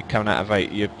the speed coming out of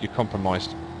 8, you're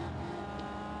compromised.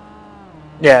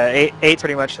 Yeah, eight's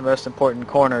pretty much the most important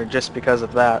corner just because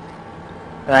of that.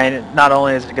 I mean, not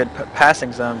only is it a good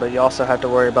passing zone, but you also have to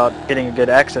worry about getting a good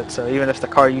exit. So even if the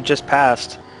car you just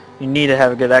passed, you need to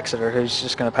have a good exiter who's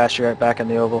just going to pass you right back in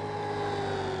the oval.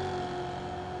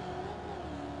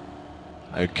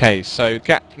 Okay, so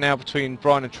gap now between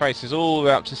Brian and Trace is all the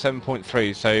way up to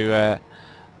 7.3. So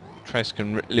Trace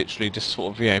can literally just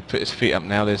sort of put his feet up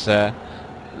now. There's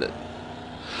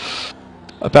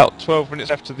about 12 minutes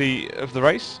left of the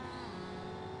race.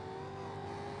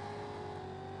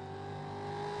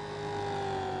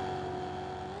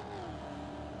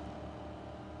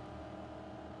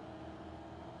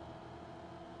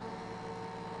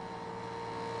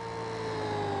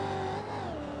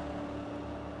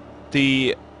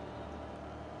 The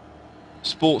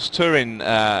sports touring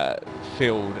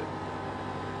field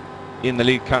in the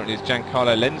lead currently is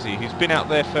Giancarlo Lenzi, who's been out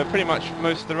there for pretty much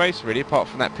most of the race, really, apart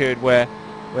from that period where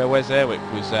Wes Airwick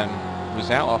was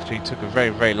out after he took a very,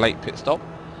 very late pit stop.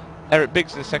 Eric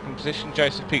Biggs in second position,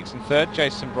 Joseph Peets in third,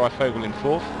 Jason Breifogel in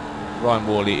fourth, Ryan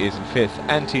Worley is in fifth,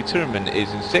 Antti Turunen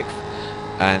is in sixth,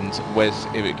 and Wes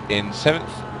Airwick in seventh.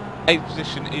 Eighth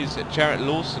position is Jarrett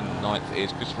Lawson, ninth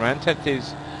is Chris Moran, 10th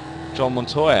is John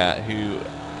Montoya, who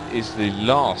is the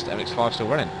last MX-5 still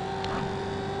running.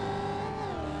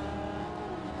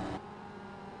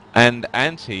 And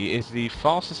Antti is the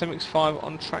fastest MX-5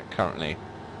 on track currently.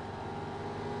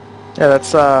 Yeah,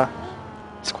 that's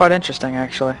it's quite interesting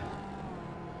actually.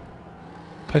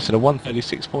 Posted a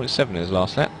 1:36.7 in his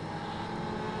last lap.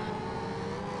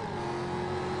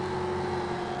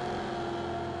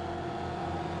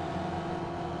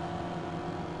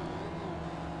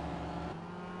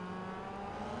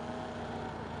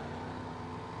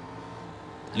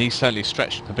 And he's certainly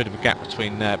stretched a bit of a gap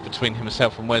between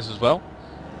himself and Wes as well.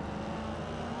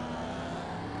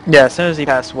 Yeah, as soon as he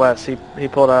passed Wes, he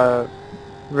pulled a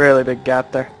really big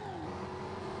gap there.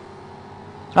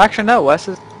 Actually, no, Wes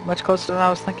is much closer than I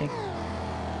was thinking.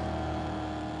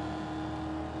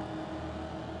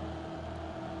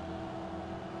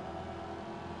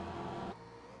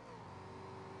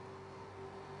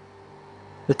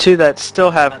 The two that still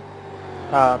haven't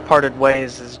parted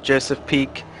ways is Joseph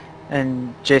Peak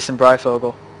and Jason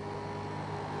Breifogel.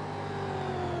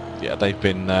 Yeah, they've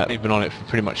been on it for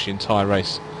pretty much the entire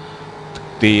race.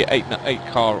 The 8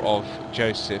 car of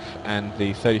Joseph and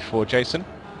the 34 Jason.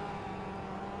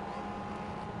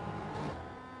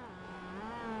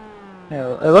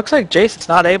 Yeah, it looks like Jason's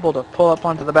not able to pull up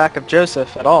onto the back of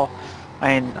Joseph at all.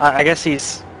 I mean, I guess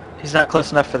he's not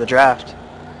close enough for the draft.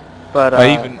 But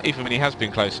even when he has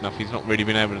been close enough, he's not really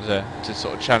been able to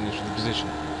sort of challenge for the position.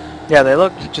 Yeah, they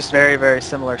look just very, very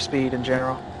similar speed in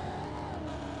general.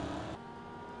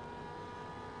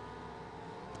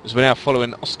 As we're now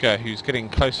following Oscar, who's getting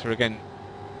closer again.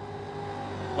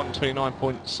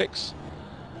 129.6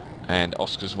 and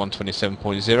Oscar's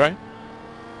 127.0.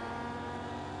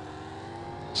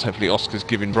 So hopefully Oscar's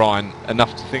giving Brian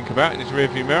enough to think about in his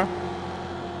rearview mirror.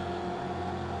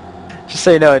 Just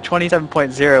so you know, a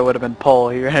 27.0 would have been pole.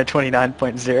 He ran a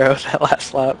 29.0 that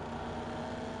last lap.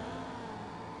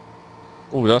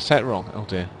 Oh, did I say it wrong? Oh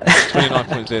dear.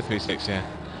 29.036, yeah.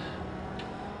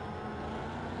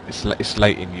 It's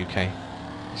late in UK.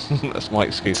 That's my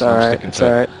excuse. It's alright, it's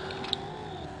alright.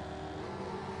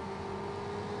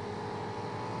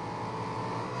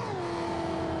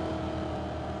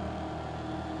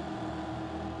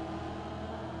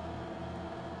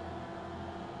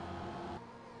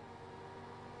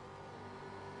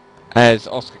 As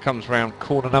Oscar comes round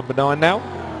corner number 9 now,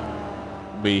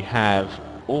 we have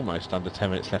almost under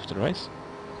 10 minutes left of the race.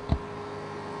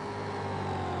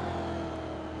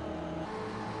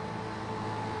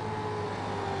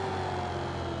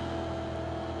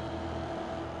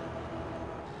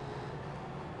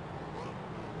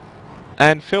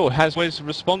 And Phil, has Wes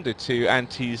responded to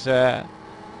Antti's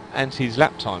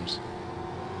lap times?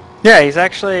 Yeah, he's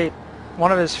actually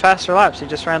one of his faster laps. He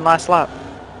just ran last lap.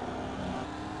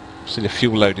 So the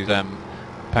fuel load is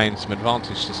paying some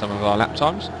advantage to some of our lap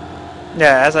times.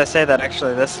 Yeah, as I say that,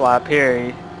 actually this lap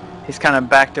here, he's kind of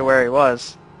back to where he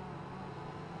was.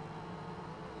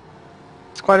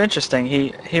 It's quite interesting.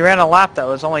 He ran a lap that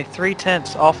was only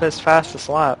 0.3 off his fastest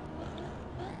lap.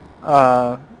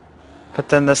 But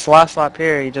then this last lap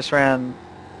here, he just ran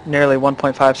nearly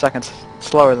 1.5 seconds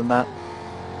slower than that.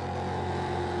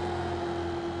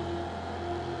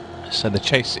 So the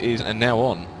chase is now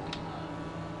on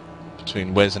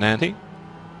between Wes and Antti.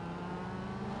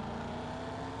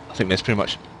 I think there's pretty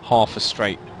much half a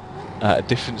straight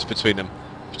difference between them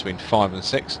between 5 and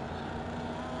 6.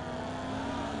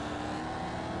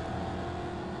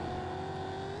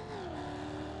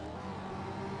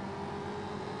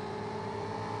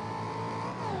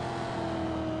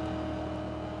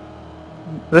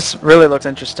 This really looks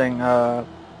interesting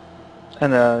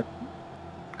in the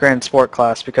Grand Sport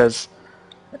class, because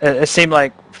it seemed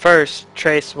like first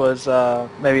Trace was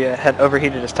maybe had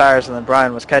overheated his tires, and then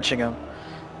Brian was catching him.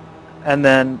 And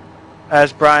then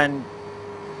as Brian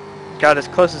got as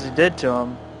close as he did to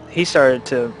him, he started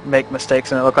to make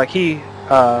mistakes, and it looked like he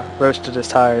roasted his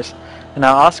tires. And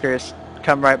now Oscar's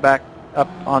come right back up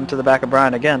onto the back of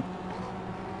Brian again.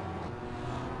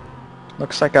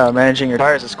 Looks like managing your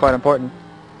tires is quite important.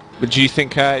 But do you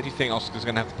think Oscar's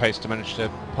going to have the pace to manage to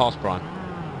pass Brian?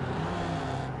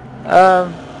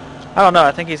 I don't know.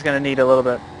 I think he's going to need a little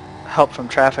bit help from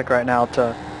traffic right now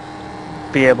to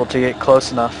be able to get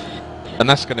close enough. And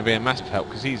that's going to be a massive help,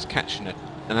 because he's catching an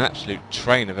absolute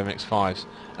train of MX-5s.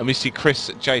 And we see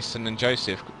Chris, Jason and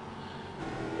Joseph,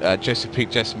 Joseph Peak,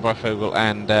 Jason Breifogel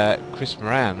and Chris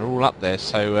Moran are all up there,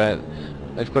 so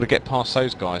they've got to get past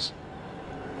those guys.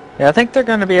 Yeah, I think they're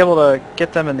going to be able to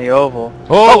get them in the oval.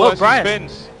 Oh, Brian!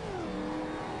 Spins.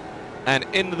 And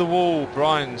into the wall,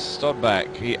 Brian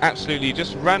Stodback. He absolutely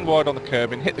just ran wide on the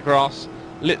curb and hit the grass,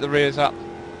 lit the rears up,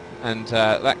 and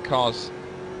that car's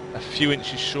a few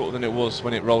inches shorter than it was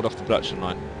when it rolled off the production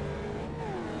line.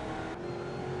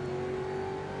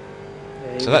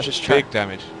 Yeah, so that's just big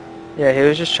damage. Yeah, he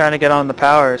was just trying to get on the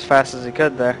power as fast as he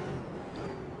could there.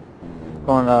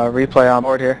 Going replay on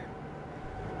board here.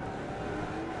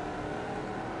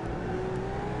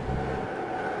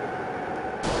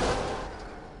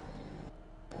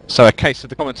 So a case of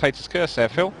the commentator's curse there,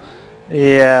 Phil.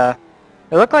 Yeah.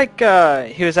 It looked like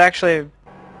he was actually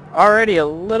already a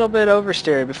little bit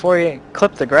oversteered before he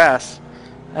clipped the grass.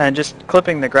 And just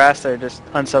clipping the grass there just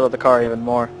unsettled the car even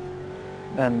more.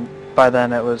 And by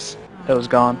then it was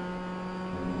gone.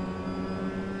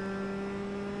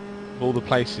 All the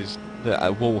places that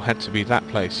a wall had to be that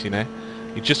place, you know.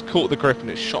 You just caught the grip and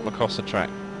it shot him across the track.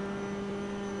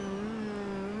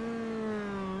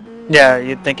 Yeah,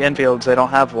 you'd think infields, they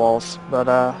don't have walls, but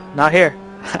not here.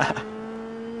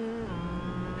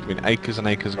 Between acres and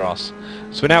acres of grass.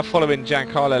 So we're now following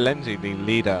Giancarlo Lenzi, the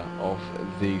leader of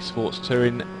the sports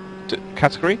touring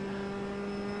category.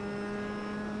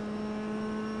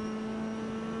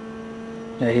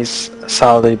 Yeah, he's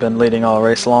solidly been leading all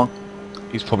race long.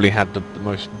 He's probably had the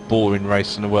most boring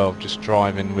race in the world, just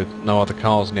driving with no other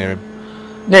cars near him.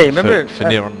 Yeah, you remember for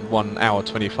near on 1 hour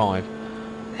 25.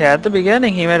 Yeah, at the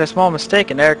beginning he made a small mistake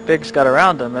and Eric Biggs got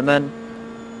around him, and then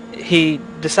he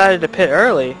decided to pit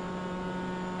early.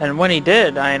 And when he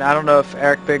did, I don't know if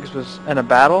Eric Biggs was in a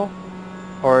battle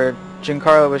or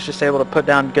Giancarlo was just able to put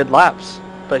down good laps,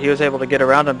 but he was able to get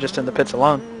around him just in the pits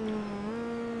alone.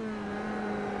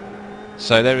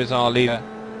 So there is our leader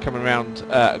coming around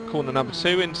corner number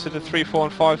 2 into the 3, 4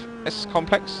 and 5 S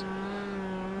complex.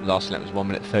 Last lap was 1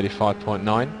 minute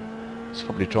 35.9. It's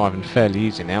probably driving fairly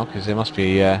easy now, because there must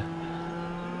be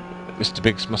Mr.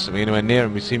 Biggs mustn't be anywhere near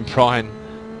him. We've seen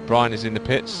Brian is in the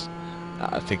pits.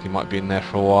 I think he might be in there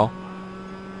for a while.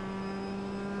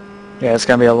 Yeah, it's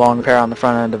going to be a long repair on the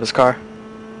front end of his car.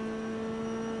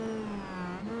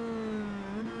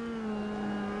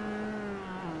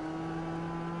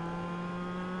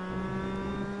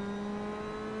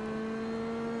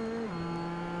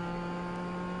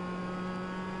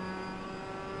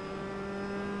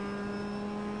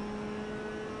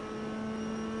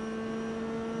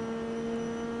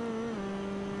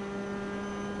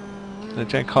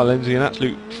 Giancarlo Lenzi, an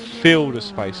absolute field of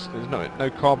space. There's no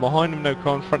car behind him, no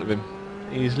car in front of him.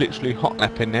 He's literally hot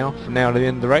lapping now, from now to the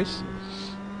end of the race.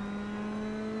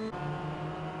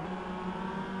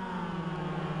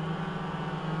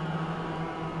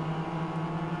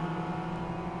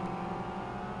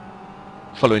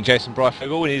 Following Jason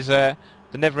Breifogel is the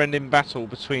never-ending battle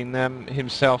between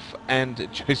himself and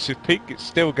Joseph Peak. It's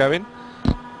still going.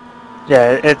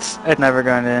 Yeah, it's never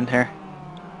going to end here.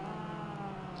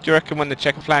 Do you reckon when the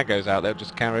checker flag goes out, they'll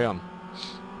just carry on?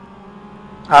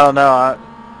 I don't know.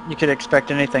 You could expect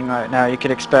anything right now. You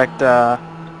could expect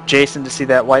Jason to see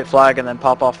that white flag and then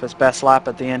pop off his best lap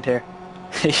at the end here.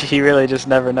 You really just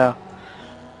never know.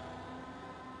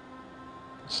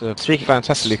 It's a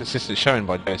fantastically consistent showing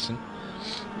by Jason.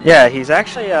 Yeah, he's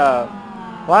actually,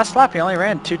 last lap he only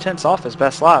ran 2/10 off his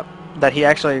best lap. That he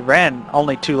actually ran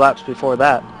only 2 laps before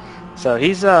that. So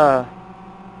he's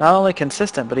not only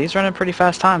consistent, but he's running pretty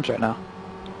fast times right now.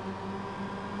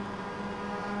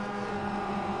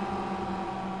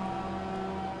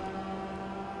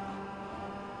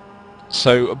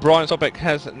 So Brian Stodback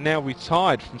has now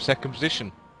retired from second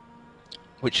position.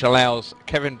 which allows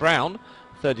Kevin Brown,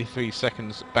 33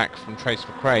 seconds back from Trace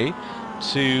McRae,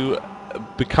 to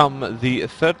become the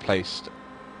third placed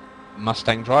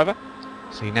Mustang driver.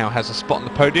 So he now has a spot on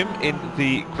the podium in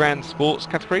the Grand Sports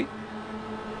category.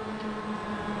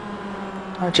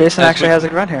 Oh, Jason actually has a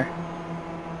run here.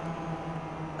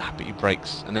 But he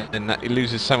brakes, and then he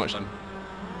loses so much time.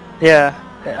 Yeah,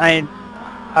 I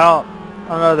don't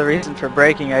know the reason for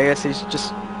braking. I guess he's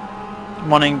just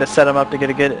wanting to set him up to get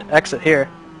a good exit here,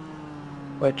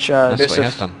 which That's Joseph, what he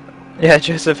has done. Yeah,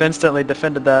 Joseph instantly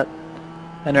defended that,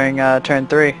 entering turn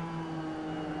 3.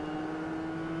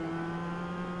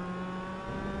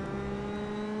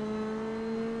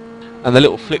 And the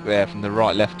little flick there from the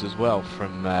right left as well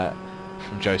from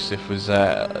Joseph was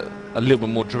a little bit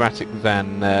more dramatic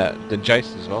than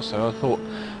Jason as well. So I thought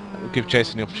it would give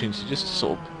Jason the opportunity just to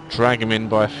sort of drag him in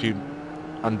by a few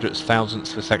hundredths,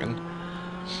 thousandths of a second.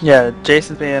 Yeah,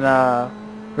 Jason's being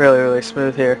really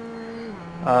smooth here.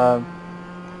 I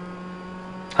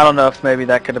don't know if maybe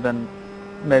that could have been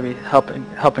maybe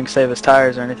helping save his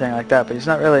tires or anything like that, but he's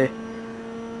not really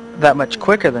that much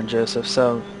quicker than Joseph,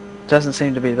 so it doesn't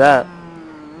seem to be that.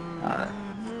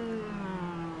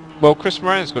 Well, Chris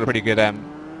Moran's got a pretty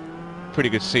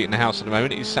good seat in the house at the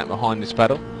moment. He's sat behind this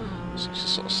pedal, so he's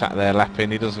just sort of sat there lapping.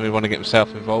 He doesn't really want to get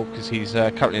himself involved because he's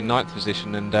currently in 9th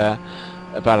position and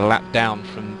about a lap down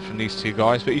from these two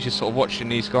guys. But he's just sort of watching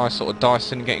these guys sort of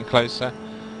dicing, getting closer.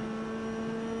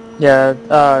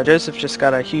 Yeah, Joseph just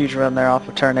got a huge run there off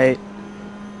of turn 8,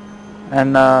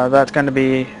 and that's going to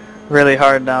be really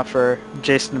hard now for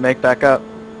Jason to make back up.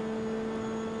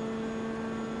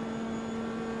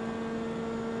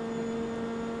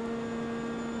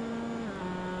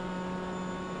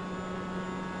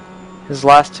 His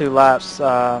last 2 laps,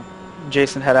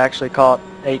 Jason had actually caught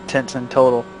 8 tenths in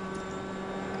total.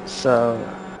 So,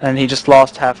 and he just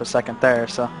lost half a second there.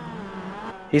 So,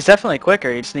 he's definitely quicker.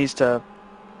 He just needs to,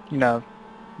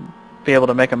 be able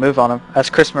to make a move on him. As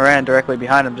Chris Moran directly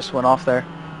behind him just went off there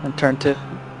in turn 2.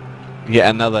 Yet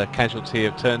another casualty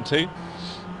of turn 2.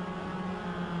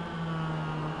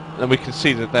 And we can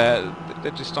see that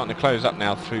they're just starting to close up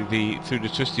now through the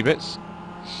twisty bits.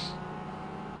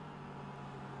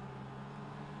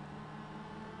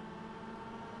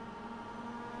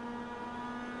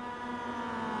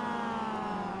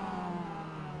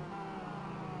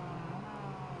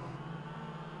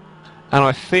 And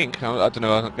I think, I don't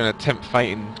know, I'm not going to tempt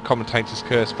fate in commentator's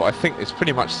curse, but I think it's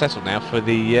pretty much settled now for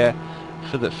the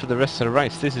rest of the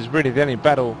race. This is really the only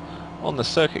battle on the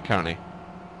circuit currently.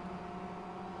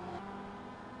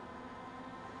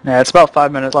 Yeah, it's about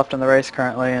 5 minutes left in the race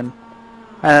currently, and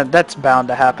that's bound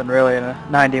to happen really in a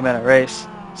 90-minute race.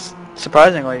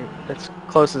 Surprisingly, it's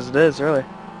close as it is, really.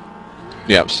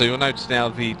 Yeah, so you'll notice now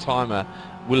the timer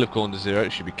will have gone to 0.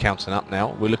 It should be counting up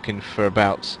now. We're looking for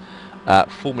about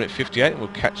 4:58, and we'll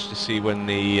catch to see when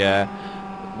the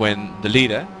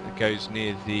leader goes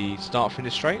near the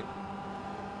start-finish straight.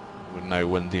 We'll know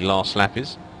when the last lap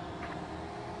is.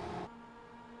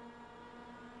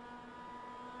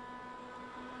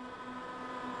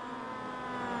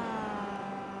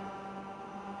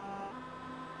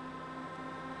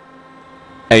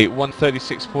 A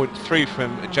 136.3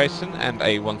 from Jason and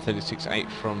a 136.8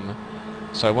 from,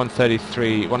 so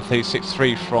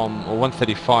 136.3 from, or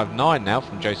 135.9 now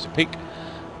from Joseph Peak,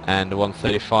 and a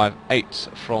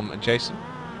 135.8 from Jason.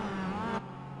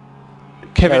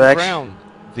 Kevin Brown,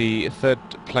 the third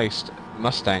placed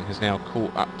Mustang, has now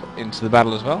caught up into the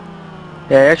battle as well.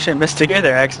 Yeah, he actually missed a gear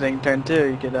there exiting turn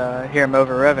 2. You could hear him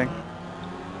over revving.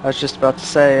 I was just about to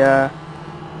say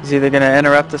he's either going to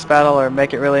interrupt this battle or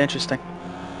make it really interesting.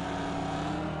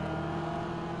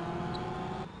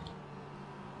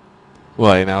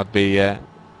 Well, it'd be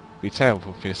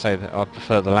terrible for you to say that I'd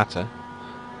prefer the latter.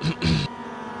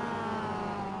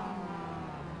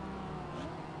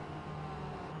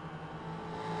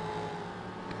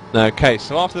 Okay,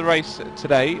 so after the race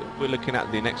today, we're looking at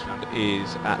the next round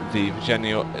is at the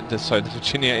Virginia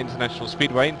International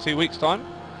Speedway in 2 weeks' time.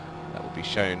 That will be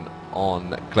shown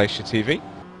on Glacier TV.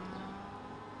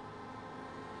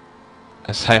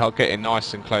 I say I'll get in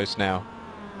nice and close now.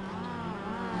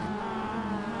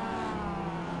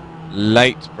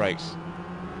 Late brakes.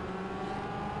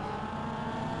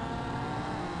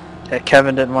 Yeah,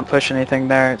 Kevin didn't want to push anything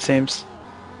there, it seems.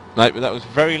 No, but that was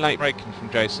very late braking from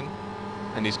Jason.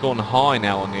 And he's gone high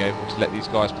now on the oval to let these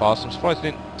guys pass. I'm surprised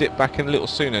he didn't dip back in a little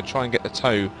sooner, try and get the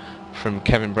toe from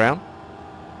Kevin Brown.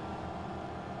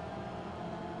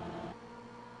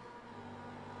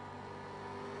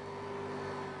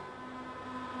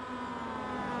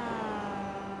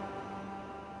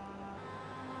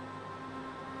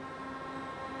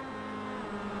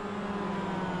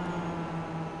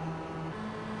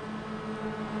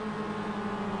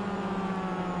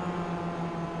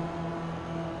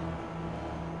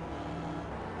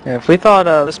 Yeah, if we thought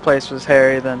this place was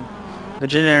hairy, then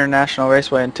Virginia International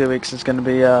Raceway in 2 weeks is going to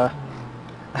be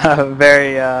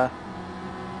very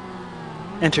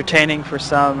entertaining for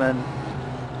some and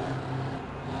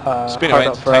Speedway hard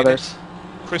up for entertaining. others.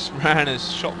 Chris Moran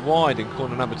has shot wide in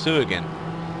corner number 2 again.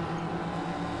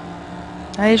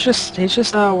 He's just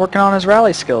working on his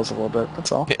rally skills a little bit.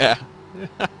 That's all. Yeah.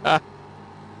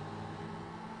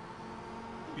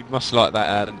 You must like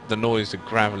that the noise of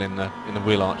gravel in the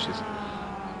wheel arches.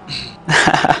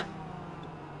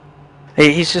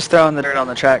 He's just throwing the dirt on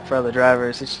the track for other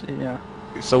drivers. He's, you know.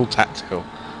 It's all tactical.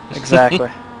 Exactly.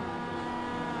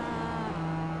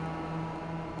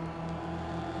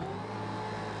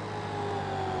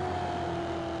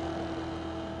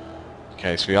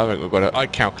 Okay, so I think I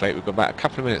calculate we've got about a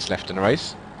couple of minutes left in the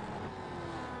race.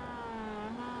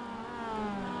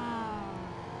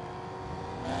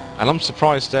 And I'm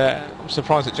surprised that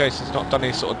Jason's not done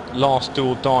any sort of last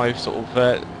dual dive, sort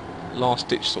of last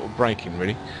ditch sort of braking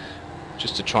really,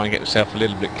 just to try and get himself a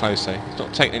little bit closer. He's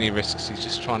not taking any risks. He's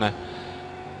just trying to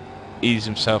ease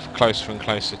himself closer and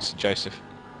closer to Joseph.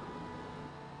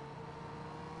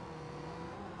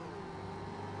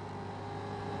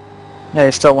 Yeah,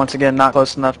 he's still once again not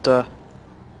close enough to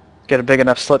get a big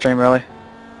enough slipstream really.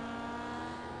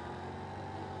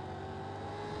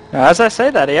 Now, as I say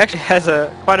that, he actually has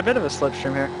quite a bit of a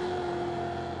slipstream here.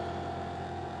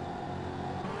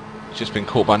 He's just been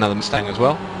caught by another Mustang as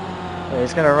well. Yeah,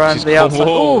 he's going to run to the outside.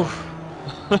 Whoa. Oof.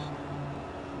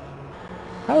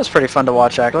 That was pretty fun to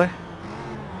watch actually.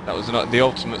 That was the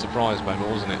ultimate surprise moment,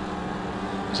 wasn't it?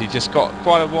 So he just got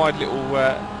quite a wide little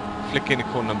flick into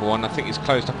corner number 1. I think he's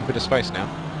closed up a bit of space now.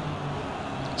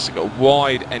 So got a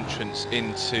wide entrance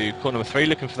into corner number 3,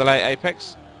 looking for the late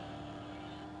apex.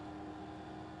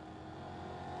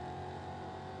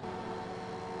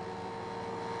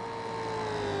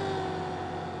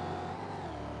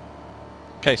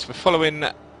 Okay, so we're following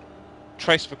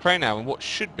Trace McRae now and what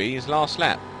should be his last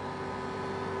lap.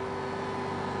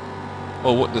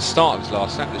 Or what the start of his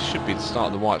last lap. This should be the start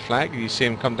of the white flag. You see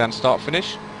him come down start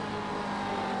finish.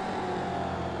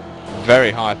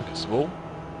 Very high against the wall.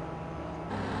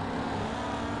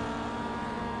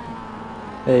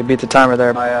 Yeah, he beat the timer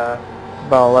there by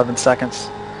about 11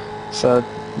 seconds. So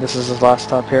this is his last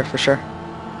stop here for sure.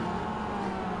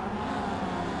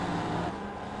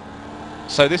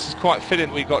 So this is quite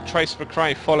fitting. We got Trace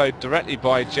McRae followed directly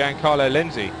by Giancarlo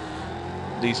Lenzi.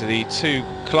 These are the 2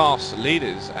 class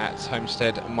leaders at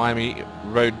Homestead Miami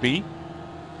Road B.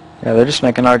 Yeah, they're just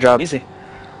making our job easy.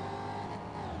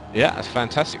 Yeah, that's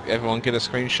fantastic. Everyone get a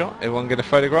screenshot. Everyone get a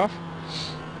photograph.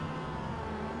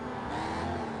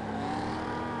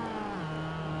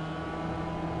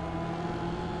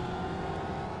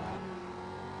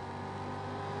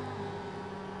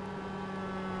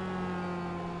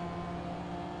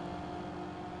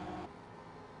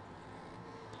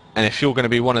 And if you're going to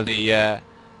be one of the,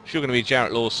 if you're going to be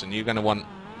Jarrett Lawson, you're going to want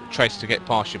Trace to get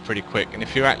past you pretty quick. And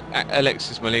if you're at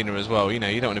Alexis Molina as well, you know,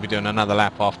 you don't want to be doing another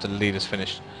lap after the leader's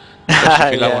finished.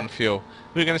 Especially if you're low on fuel. Are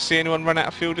we going to see anyone run out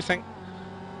of fuel, do you think?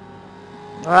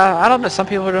 I don't know. Some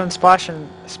people are doing splash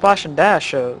and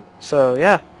dash, so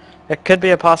yeah, it could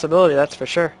be a possibility. That's for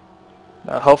sure.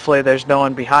 Hopefully, there's no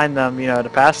one behind them, you know, to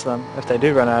pass them if they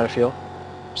do run out of fuel.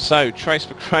 So Trace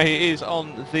McRae is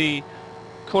on the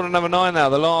corner number 9 now,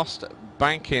 the last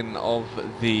bank-in of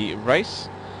the race.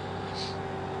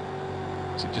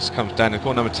 So it just comes down to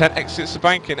corner number 10, exits the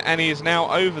bank-in, and he is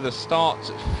now over the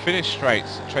start-finish straight.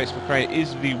 Trace McRae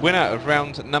is the winner of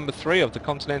round number 3 of the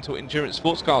Continental Endurance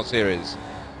Sports Car Series.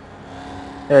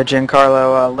 Yeah,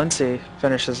 Giancarlo Lenzi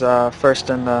finishes first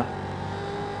in the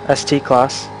ST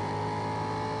class.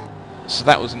 So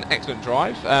that was an excellent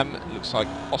drive. Looks like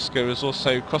Oscar has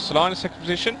also crossed the line in second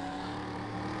position.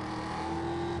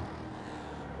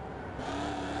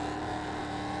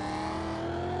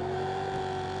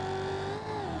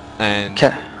 And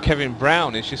Kevin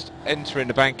Brown is just entering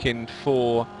the bank-in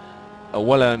for a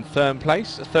well-earned third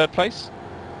place.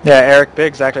 Yeah, Eric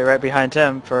Biggs actually right behind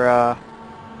him for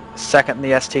second in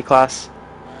the ST class.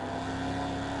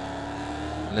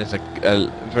 And there's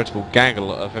a veritable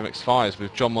gaggle of MX-5s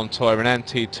with John Montoya and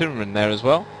Antti Timmerman there as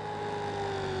well.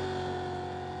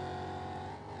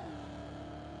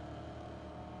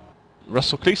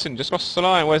 Russell Cleason just crossed the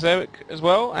line. Where's Eric as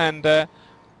well? And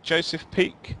Joseph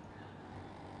Peak.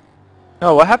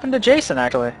 Oh, what happened to Jason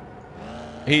actually?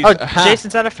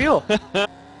 Jason's out of fuel.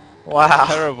 Wow.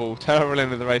 Terrible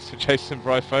end of the race for Jason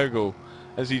Breifogel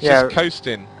as he's just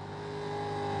coasting.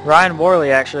 Ryan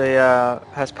Worley actually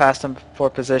has passed him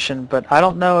for position, but I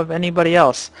don't know of anybody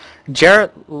else.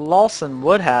 Jarrett Lawson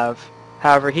would have,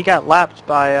 however, he got lapped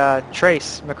by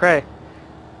Trace McRae.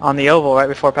 on the oval right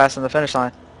before passing the finish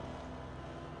line.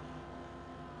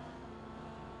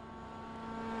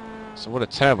 So what a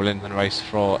terrible end of the race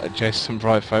for Jason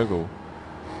Breyfogle.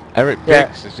 Eric Yeah.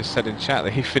 Biggs has just said in chat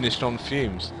that he finished on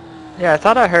fumes. Yeah, I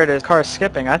thought I heard his car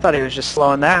skipping. I thought he was just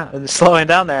slowing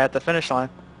down there at the finish line.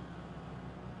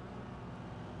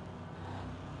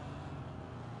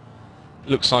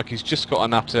 Looks like he's just got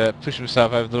enough to push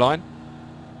himself over the line.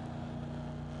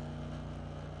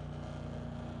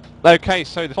 Okay,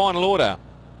 so the final order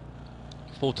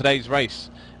for today's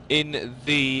race. In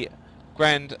the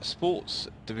Grand Sports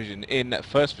division, in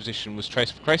first position was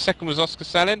Trace McRae, second was Oscar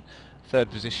Salin, third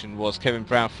position was Kevin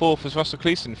Brown, fourth was Russell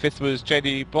Cleason, fifth was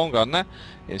JD Baumgartner,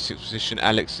 in sixth position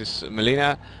Alexis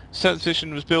Molina, seventh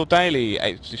position was Bill Daly,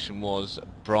 eighth position was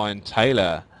Brian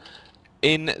Taylor.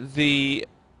 In the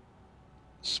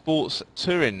Sports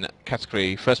Touring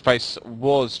category, first place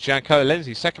was Giancarlo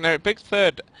Lenzi, second Eric Biggs,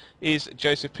 third is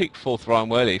Joseph Peake, fourth Ryan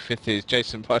Worley, fifth is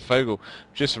Jason Breyfogle,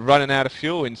 just running out of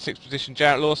fuel. In sixth position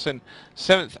Jarrett Lawson,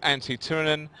 seventh Antti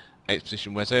Turunen, eighth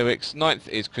position Wes Erwicks, ninth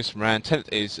is Chris Moran,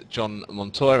 10th is John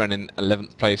Montoya, and in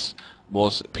 11th place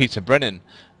was Peter Brennan.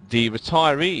 The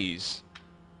retirees,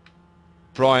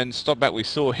 Brian Stodback we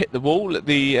saw hit the wall at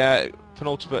the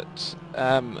penultimate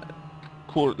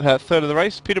third of the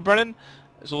race. Peter Brennan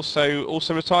is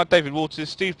also retired. David Waters,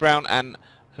 Steve Brown, and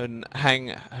Hun Hang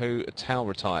Ho Tao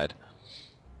retired.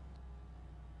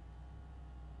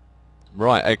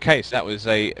 Right, okay, so that was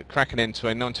a cracking end to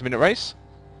a 90-minute race.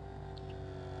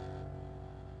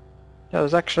 Yeah, it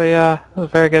was actually a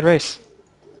very good race.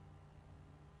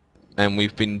 And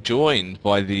we've been joined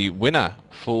by the winner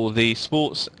for the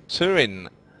Sports Touring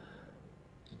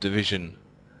division.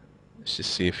 Let's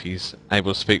just see if he's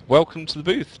able to speak. Welcome to the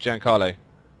booth, Giancarlo.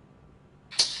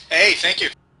 Hey, thank you.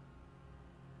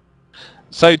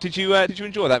 So, did you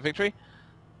enjoy that victory?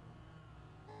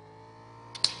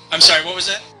 I'm sorry, what was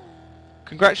that?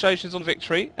 Congratulations on the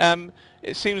victory.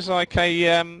 It seems like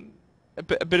a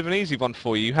bit of an easy one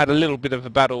for you. You had a little bit of a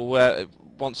battle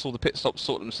once all the pit stops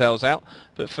sorted themselves out,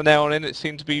 but from now on in, it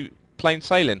seemed to be plain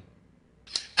sailing.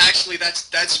 Actually,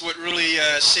 that's what really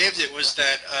saved it, was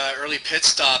that early pit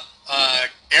stop.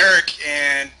 Eric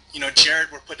and Jared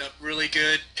were putting up really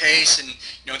good pace,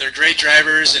 and they're great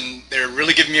drivers, and they're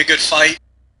really giving me a good fight.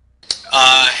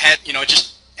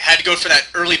 Just had to go for that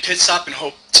early pit stop and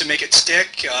hope to make it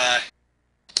stick,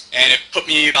 and it put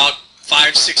me about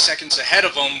 5-6 seconds ahead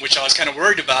of them, which I was kind of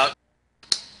worried about.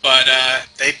 But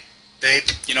they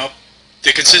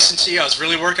the consistency, I was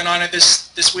really working on it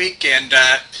this week, and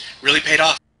really paid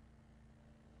off.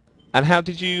 And how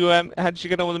did you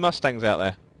get on with the Mustangs out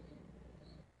there?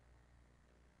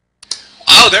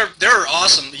 Oh, they're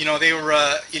awesome. They were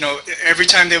every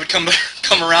time they would come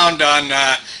around on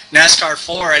NASCAR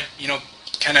 4, I'd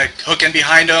kind of hook in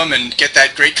behind them and get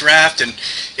that great draft, and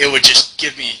it would just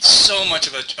give me so much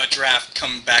of a draft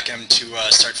coming back into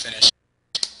start finish.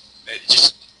 It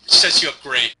just sets you up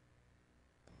great.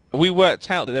 We worked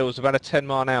out that there was about a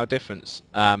 10-mile-an-hour difference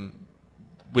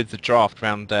with the draft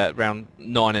round 9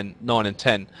 and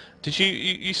 10. Did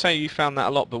you say you found that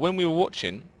a lot? But when we were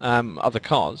watching other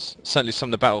cars, certainly some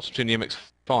of the battles between the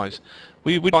MX-5s,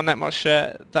 we find that much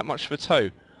of a tow.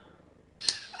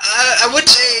 I wouldn't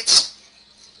say it's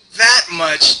that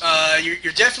much.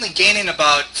 You're definitely gaining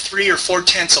about 3 or 4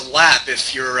 tenths a lap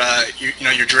if you're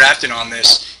drafting on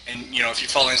this, and if you're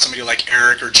following somebody like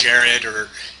Eric or Jared or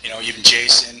even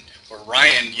Jason or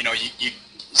Ryan, you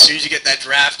as soon as you get that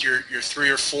draft, you're 3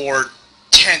 or 4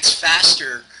 tenths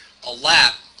faster a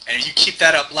lap, and if you keep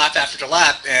that up lap after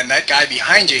lap, and that guy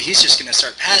behind you, he's just going to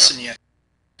start passing you.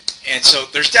 And so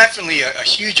there's definitely a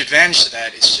huge advantage to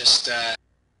that. It's just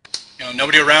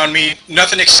nobody around me,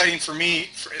 nothing exciting for me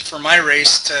for my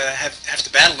race to have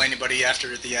to battle anybody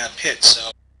after the pit.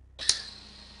 So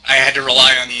I had to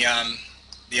rely on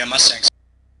the Mustangs.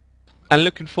 And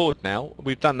looking forward now,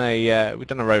 we've done a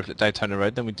road at Daytona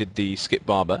Road, then we did the Skip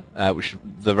Barber, which is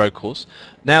the road course.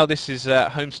 Now this is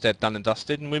Homestead done and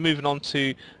dusted, and we're moving on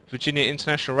to Virginia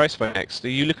International Raceway next. Are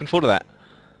you looking forward to that?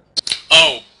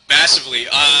 Oh, massively.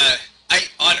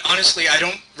 Honestly, I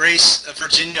don't race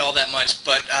Virginia all that much,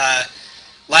 but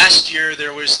last year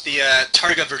there was the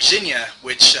Targa Virginia,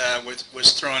 which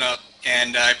was thrown up,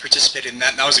 and I participated in that,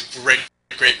 and that was a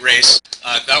great race.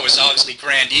 That was obviously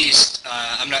Grand East.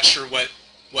 I'm not sure what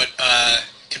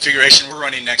configuration we're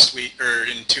running next week or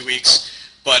in 2 weeks,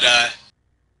 but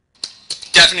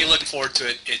definitely looking forward to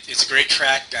it. It's a great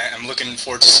track. I'm looking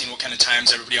forward to seeing what kind of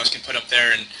times everybody else can put up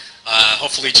there, and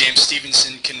hopefully James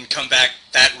Stevenson can come back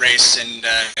that race and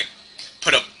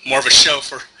put up more of a show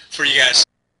for you guys.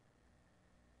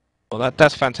 Well,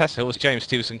 that's fantastic. James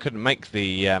Stevenson couldn't make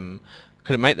the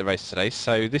couldn't make the race today.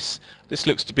 So this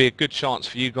looks to be a good chance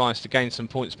for you guys to gain some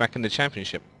points back in the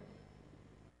championship.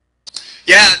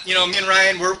 Yeah, me and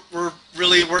Ryan, we're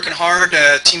really working hard.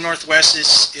 Team Northwest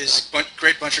is a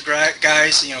great bunch of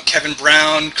guys. Kevin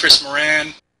Brown, Chris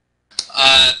Moran,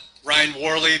 Ryan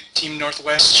Worley, Team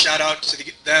Northwest. Shout out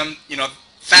to them.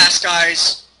 Fast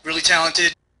guys, really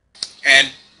talented, and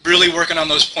really working on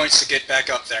those points to get back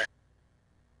up there.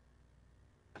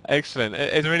 Excellent.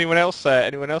 Is there anyone else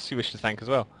you wish to thank as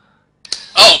well?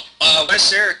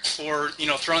 Wes Eric for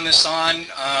throwing this on,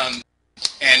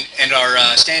 and our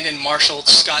stand-in marshal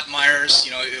Scott Myers.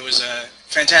 It was a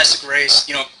fantastic race.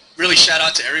 Really shout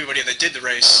out to everybody that did the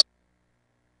race.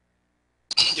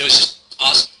 It was just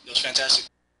awesome. It was fantastic.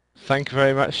 Thank you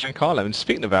very much, Giancarlo. And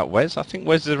speaking about Wes, I think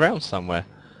Wes is around somewhere.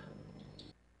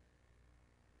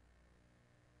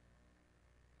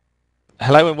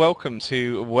 Hello and welcome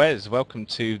to Wes. Welcome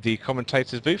to the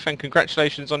commentators booth, and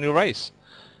congratulations on your race.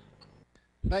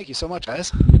 Thank you so much,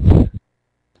 guys.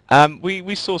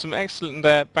 We saw some excellent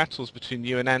battles between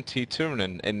you and Antti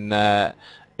Turunen in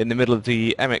the middle of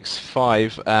the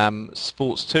MX-5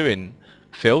 sports touring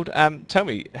field. Tell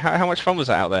me, how much fun was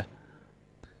that out there?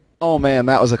 Oh man,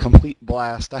 that was a complete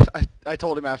blast. I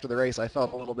told him after the race I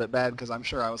felt a little bit bad because I'm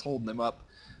sure I was holding him up.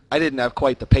 I didn't have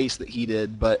quite the pace that he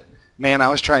did, but man, I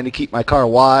was trying to keep my car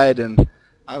wide, and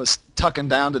I was tucking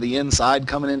down to the inside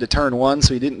coming into turn one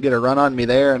so he didn't get a run on me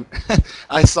there. And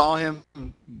I saw him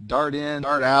dart in,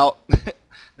 dart out.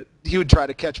 He would try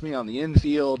to catch me on the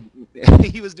infield.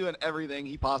 He was doing everything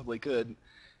he possibly could,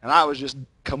 and I was just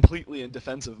completely in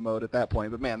defensive mode at that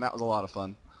point. But man, that was a lot of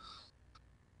fun.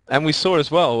 And we saw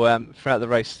as well throughout the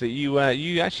race that you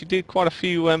actually did quite a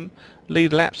few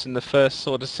lead laps in the first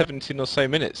sort of 17 or so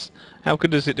minutes. How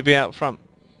good is it to be out front?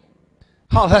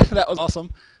 Oh, that was awesome.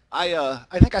 I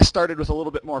think I started with a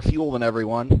little bit more fuel than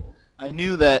everyone. I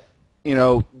knew that,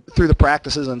 through the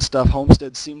practices and stuff,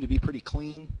 Homestead seemed to be pretty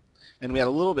clean, and we had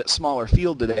a little bit smaller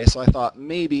field today, so I thought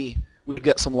maybe we'd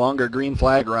get some longer green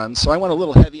flag runs. So I went a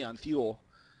little heavy on fuel,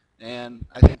 and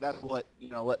I think that's what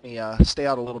let me stay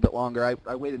out a little bit longer.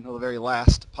 I waited until the very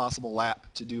last possible lap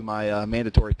to do my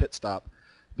mandatory pit stop.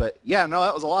 But yeah, no,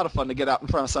 that was a lot of fun to get out in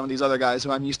front of some of these other guys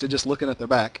who I'm used to just looking at their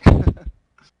back.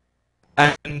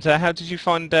 And how did you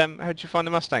find the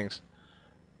Mustangs?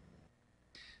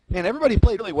 Man, everybody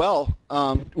played really well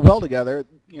together.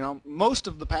 Most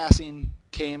of the passing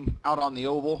came out on the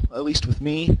oval, at least with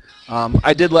me.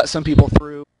 I did let some people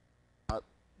through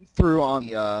on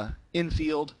the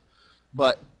infield,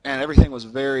 and everything was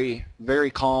very,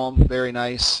 very calm, very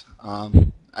nice. I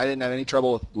didn't have any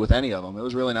trouble with any of them. It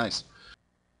was really nice.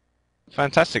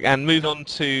 Fantastic. And moving on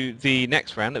to the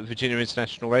next round at Virginia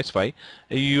International Raceway,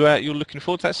 are you're looking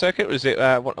forward to that circuit, or is it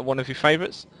one of your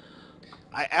favourites?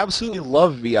 I absolutely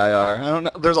love VIR. I don't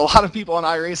know. There's a lot of people on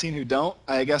iRacing who don't.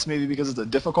 I guess maybe because it's a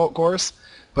difficult course,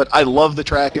 but I love the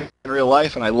track in real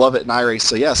life, and I love it in iRace.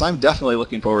 So yes, I'm definitely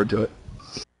looking forward to it.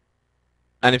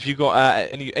 And have you got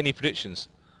any predictions?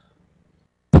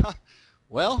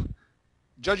 Well,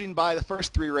 judging by the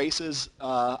first three races,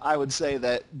 I would say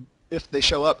that if they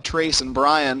show up, Trace and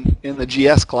Brian in the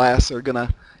GS class are gonna,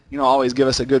 always give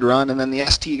us a good run. And then the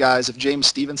ST guys, if James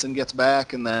Stevenson gets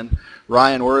back, and then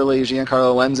Ryan Worley,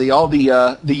 Giancarlo Lenzi, all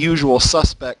the usual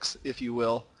suspects, if you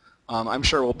will, I'm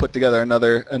sure we'll put together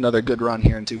another good run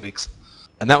here in 2 weeks.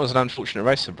 And that was an unfortunate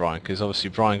race for Brian, because obviously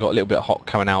Brian got a little bit hot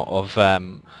coming out of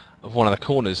one of the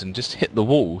corners and just hit the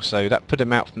wall, so that put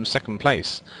him out from second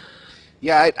place.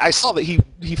 Yeah, I saw that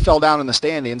he fell down in the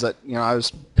standings. I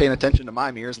was paying attention to my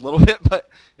mirrors a little bit, but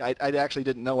I actually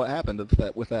didn't know what happened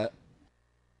with that.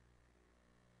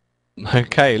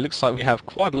 Okay, looks like we have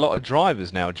quite a lot of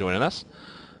drivers now joining us.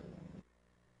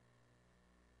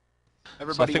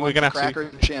 Everybody so wants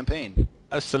crackers and champagne.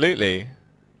 Absolutely.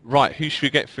 Right, who should we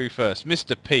get through first?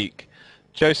 Mr. Peak.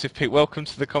 Joseph Peak, welcome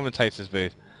to the commentators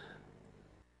booth.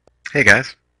 Hey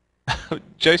guys.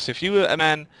 Joseph, you were a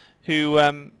man who...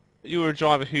 you were a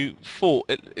driver who fought,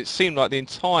 it seemed like the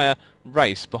entire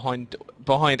race behind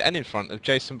and in front of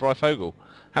Jason Breyfogle.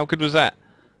 How good was that?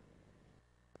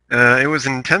 It was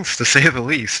intense, to say the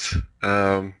least.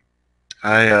 I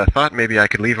thought maybe I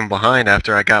could leave him behind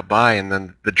after I got by, and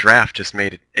then the draft just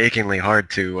made it achingly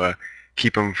hard to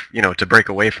keep him, to break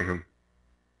away from him.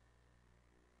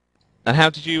 And how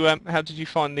did you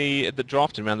find the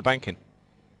drafting around the banking?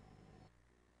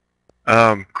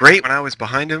 Great when I was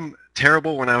behind him,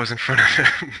 terrible when I was in front of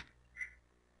him.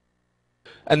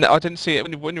 And I didn't see it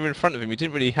when you were in front of him. You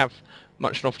didn't really have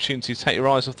much an opportunity to take your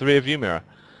eyes off the rear view mirror.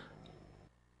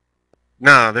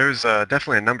 No, there was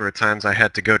definitely a number of times I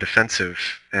had to go defensive,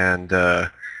 and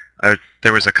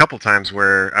there was a couple times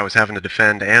where I was having to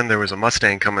defend, and there was a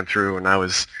Mustang coming through, and I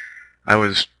was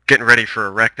getting ready for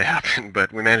a wreck to happen,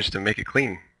 but we managed to make it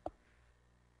clean.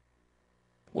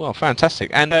 Well,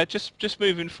 fantastic. And just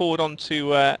moving forward on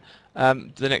to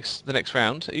the next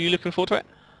round. Are you looking forward to it?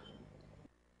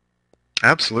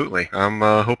 Absolutely. I'm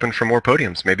hoping for more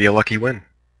podiums, maybe a lucky win.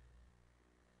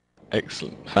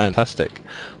 Excellent. Fantastic.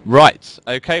 Right.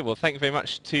 Okay. Well, thank you very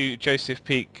much to Joseph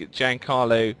Peak,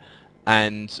 Giancarlo,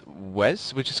 and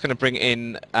Wes. We're just going to bring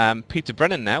in Peter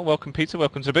Brennan now. Welcome, Peter.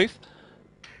 Welcome to the booth.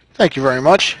 Thank you very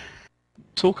much.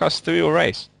 Talk us through your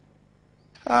race.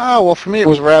 Well, for me, it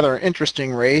was a rather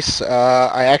interesting race.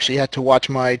 I actually had to watch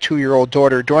my 2-year-old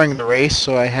daughter during the race,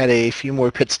 so I had a few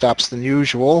more pit stops than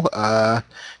usual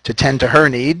to tend to her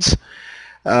needs.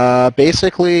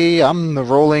 Basically, I'm the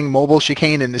rolling mobile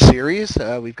chicane in the series.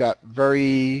 We've got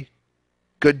very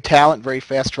good talent, very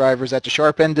fast drivers at the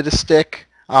sharp end of the stick.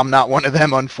 I'm not one of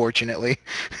them, unfortunately.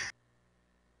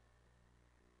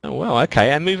 Oh, well,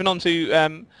 okay. And moving on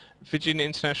to Virginia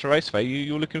International Raceway,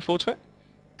 you're looking forward to it?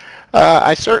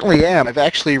 I certainly am. I've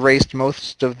actually raced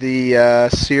most of the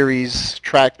series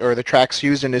track, or the tracks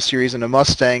used in this series in a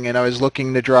Mustang, and I was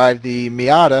looking to drive the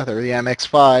Miata, or the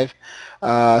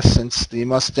MX-5, since the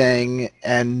Mustang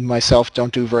and myself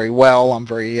don't do very well. I'm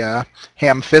very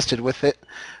ham-fisted with it.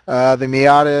 The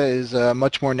Miata is a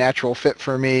much more natural fit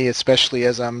for me, especially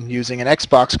as I'm using an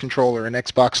Xbox controller, an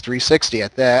Xbox 360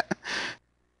 at that.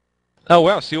 Oh,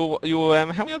 well, so you're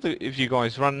how many other of you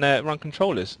guys run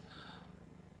controllers?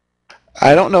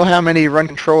 I don't know how many run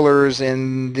controllers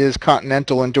in this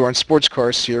Continental Endurance Sports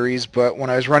Car series, but when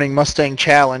I was running Mustang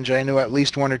Challenge, I knew at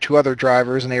least 1 or 2 other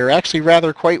drivers, and they were actually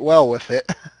rather quite well with it.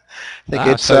 I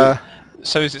think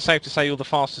so is it safe to say you're the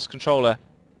fastest controller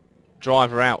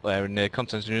driver out there in the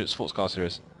Continental Endurance Sports Car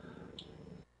series?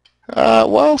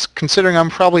 Well, considering I'm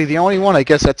probably the only one, I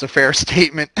guess that's a fair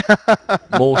statement.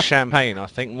 More champagne, I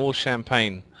think. More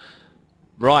champagne.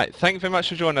 Right. Thank you very much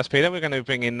for joining us, Peter. We're going to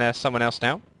bring in someone else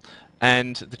now.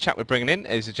 And the chap we're bringing in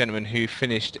is a gentleman who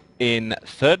finished in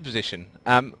 3rd position.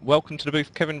 Welcome to the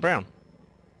booth, Kevin Brown.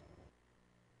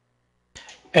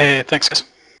 Hey, thanks, guys.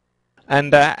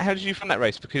 And how did you find that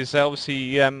race? Because obviously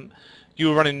you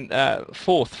were running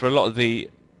 4th for a lot of the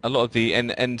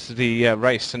ends of the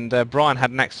race, and Brian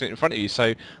had an accident in front of you,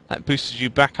 so that boosted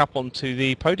you back up onto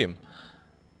the podium.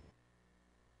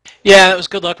 Yeah, that was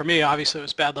good luck for me. Obviously, it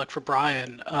was bad luck for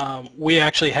Brian. We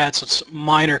actually had some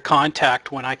minor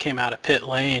contact when I came out of pit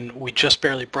lane. We just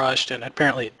barely brushed, and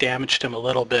apparently it damaged him a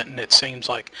little bit, and it seems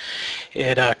like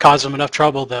it caused him enough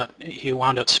trouble that he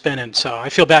wound up spinning. So I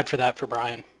feel bad for that for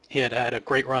Brian. He had a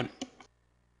great run.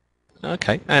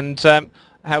 Okay, and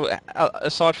how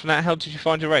aside from that, how did you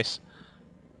find your race?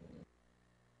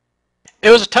 It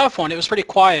was a tough one. It was pretty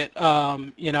quiet.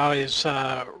 You know, it was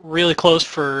really close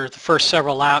for the first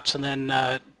several laps, and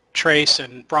then Trace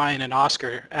and Brian and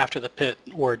Oscar after the pit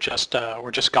were just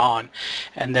gone,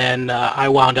 and then I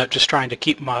wound up just trying to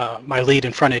keep my lead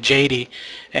in front of JD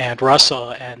and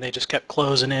Russell, and they just kept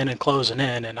closing in,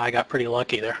 and I got pretty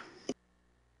lucky there.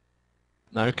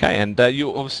 Okay, and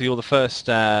you're the first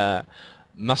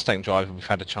Mustang driver we've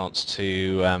had a chance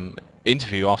to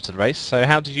interview after the race. So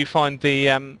how did you find the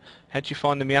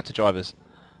Miata drivers?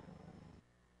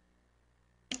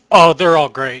 Oh, they're all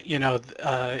great. You know,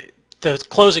 the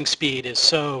closing speed is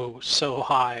so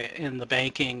high in the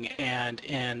banking and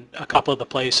in a couple of the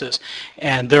places,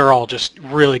 and they're all just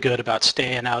really good about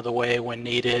staying out of the way when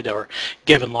needed or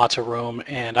giving lots of room,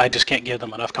 and I just can't give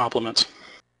them enough compliments.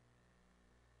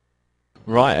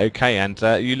 Right, okay, and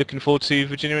are you looking forward to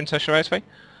Virginia International Raceway?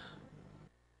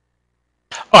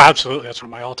 Oh, absolutely. That's one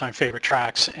of my all-time favorite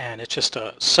tracks, and it's just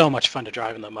so much fun to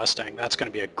drive in the Mustang. That's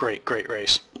going to be a great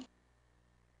race.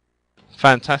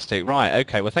 Fantastic. Right,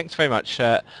 okay. Well, thanks very much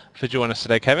for joining us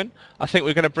today, Kevin. I think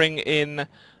we're going to bring in,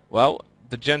 well,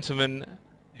 the gentleman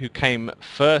who came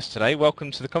first today. Welcome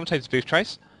to the commentator's booth,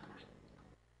 Trace.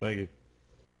 Thank you.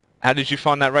 How did you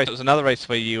find that race? It was another race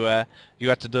where you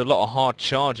had to do a lot of hard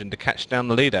charging to catch down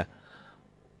the leader.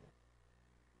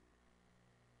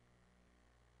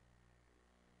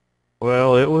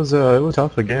 Well, it was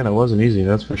tough again. It wasn't easy,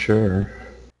 that's for sure.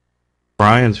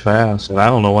 Brian's fast, and I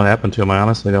don't know what happened to him. I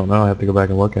honestly don't know. I have to go back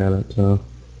and look at it. So.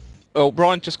 Well,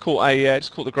 Brian just caught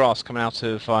the grass coming out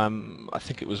of I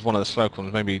think it was one of the slow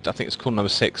corners. Maybe I think it's corner number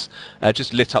 6.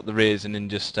 Just lit up the rears and then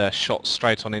just shot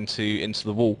straight on into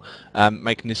the wall,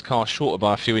 making his car shorter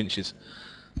by a few inches.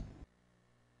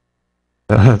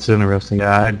 That's interesting.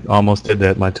 Yeah, I almost did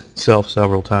that myself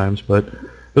several times, but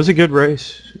it was a good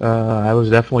race. I was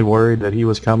definitely worried that he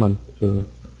was coming. So.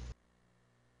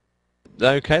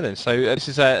 Okay then. So this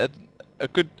is a a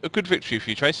good victory for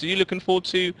you, Trace. Are you looking forward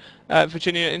to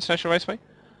Virginia International Raceway?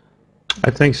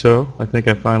 I think so. I think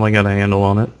I finally got a handle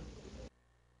on it.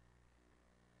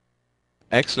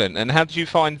 Excellent. And how did you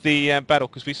find the battle?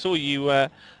 Because we saw you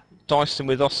dicing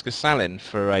with Oscar Salin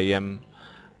for a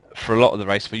lot of the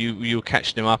race, but you were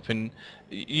catching him up, and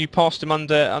you passed him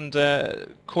under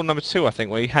corner number 2, I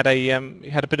think, where he had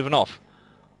a bit of an off.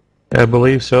 I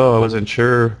believe so. I wasn't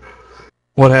sure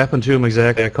what happened to him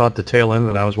exactly. I caught the tail end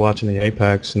of it. I was watching the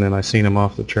apex, and then I seen him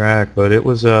off the track. But it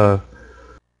was if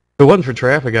it wasn't for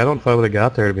traffic, I don't know if I would have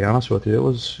got there. To be honest with you,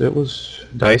 it was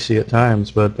dicey at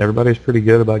times, but everybody's pretty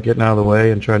good about getting out of the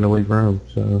way and trying to leave room.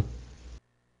 So.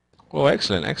 Well,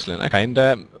 excellent. Okay, and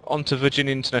on to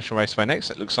Virginia International Raceway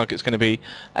next. It looks like it's going to be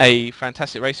a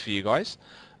fantastic race for you guys.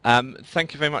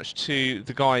 Thank you very much to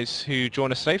the guys who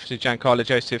joined us today, to Giancarlo,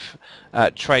 Joseph,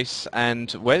 Trace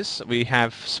and Wes. We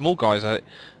have some more guys. I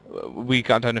don't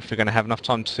know if we're going to have enough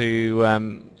time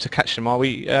to catch them, are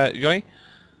we, Johnny?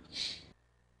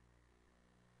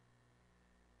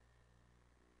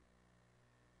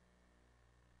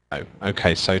 Oh,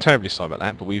 okay, so terribly sorry about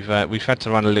that, but we've had to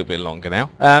run a little bit longer now.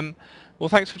 Well,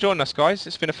 thanks for joining us, guys.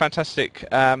 It's been a fantastic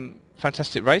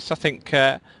race. I think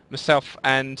myself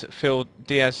and Phil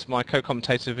Diaz, my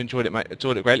co-commentator, have enjoyed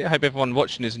it greatly. I hope everyone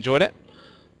watching has enjoyed it.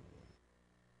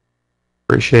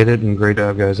 Appreciate it, and great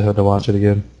job, guys. I had to watch it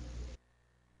again.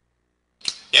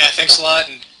 Yeah, thanks a lot,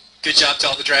 and good job to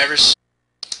all the drivers.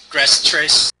 Congrats to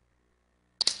Trace.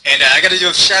 And I got to do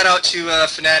a shout out to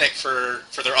Fnatic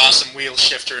for their awesome wheel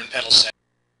shifter and pedal set.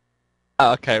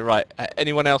 Oh, okay, right.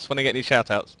 Anyone else want to get any shout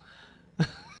outs?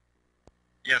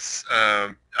 Yes,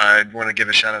 I'd want to give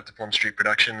a shout out to Plum Street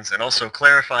Productions and also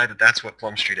clarify that that's what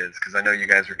Plum Street is, because I know you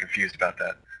guys were confused about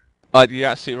that. You're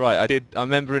absolutely right. I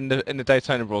remember in the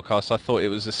Daytona broadcast, I thought it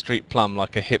was a street plum,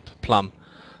 like a hip plum.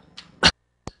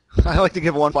 I'd like to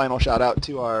give one final shout out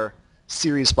to our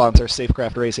series sponsor,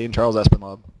 Safecraft Racing, Charles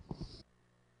Espinlove.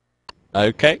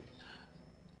 Okay.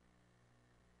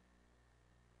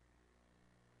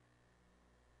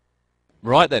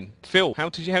 Right then, Phil, how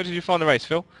did you find the race,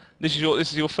 Phil? This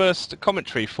is your first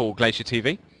commentary for Glacier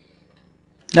TV.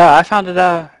 No, I found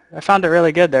it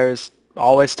really good. There's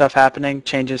always stuff happening,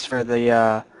 changes for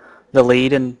the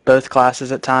lead in both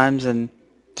classes at times, and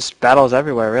just battles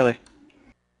everywhere, really.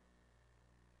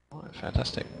 Right,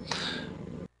 fantastic.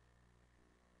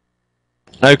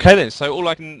 Okay then, so all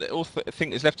I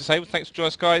think is left to say was thanks for joining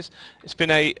us, guys. It's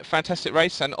been a fantastic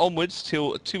race, and onwards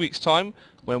till 2 weeks' time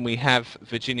when we have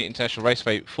Virginia International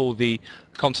Raceway for the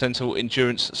Continental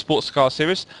Endurance Sports Car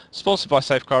Series, sponsored by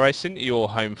Safecar Racing, your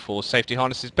home for safety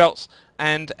harnesses, belts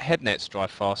and head nets. Drive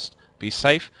fast, be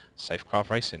safe, Safecraft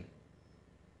Racing.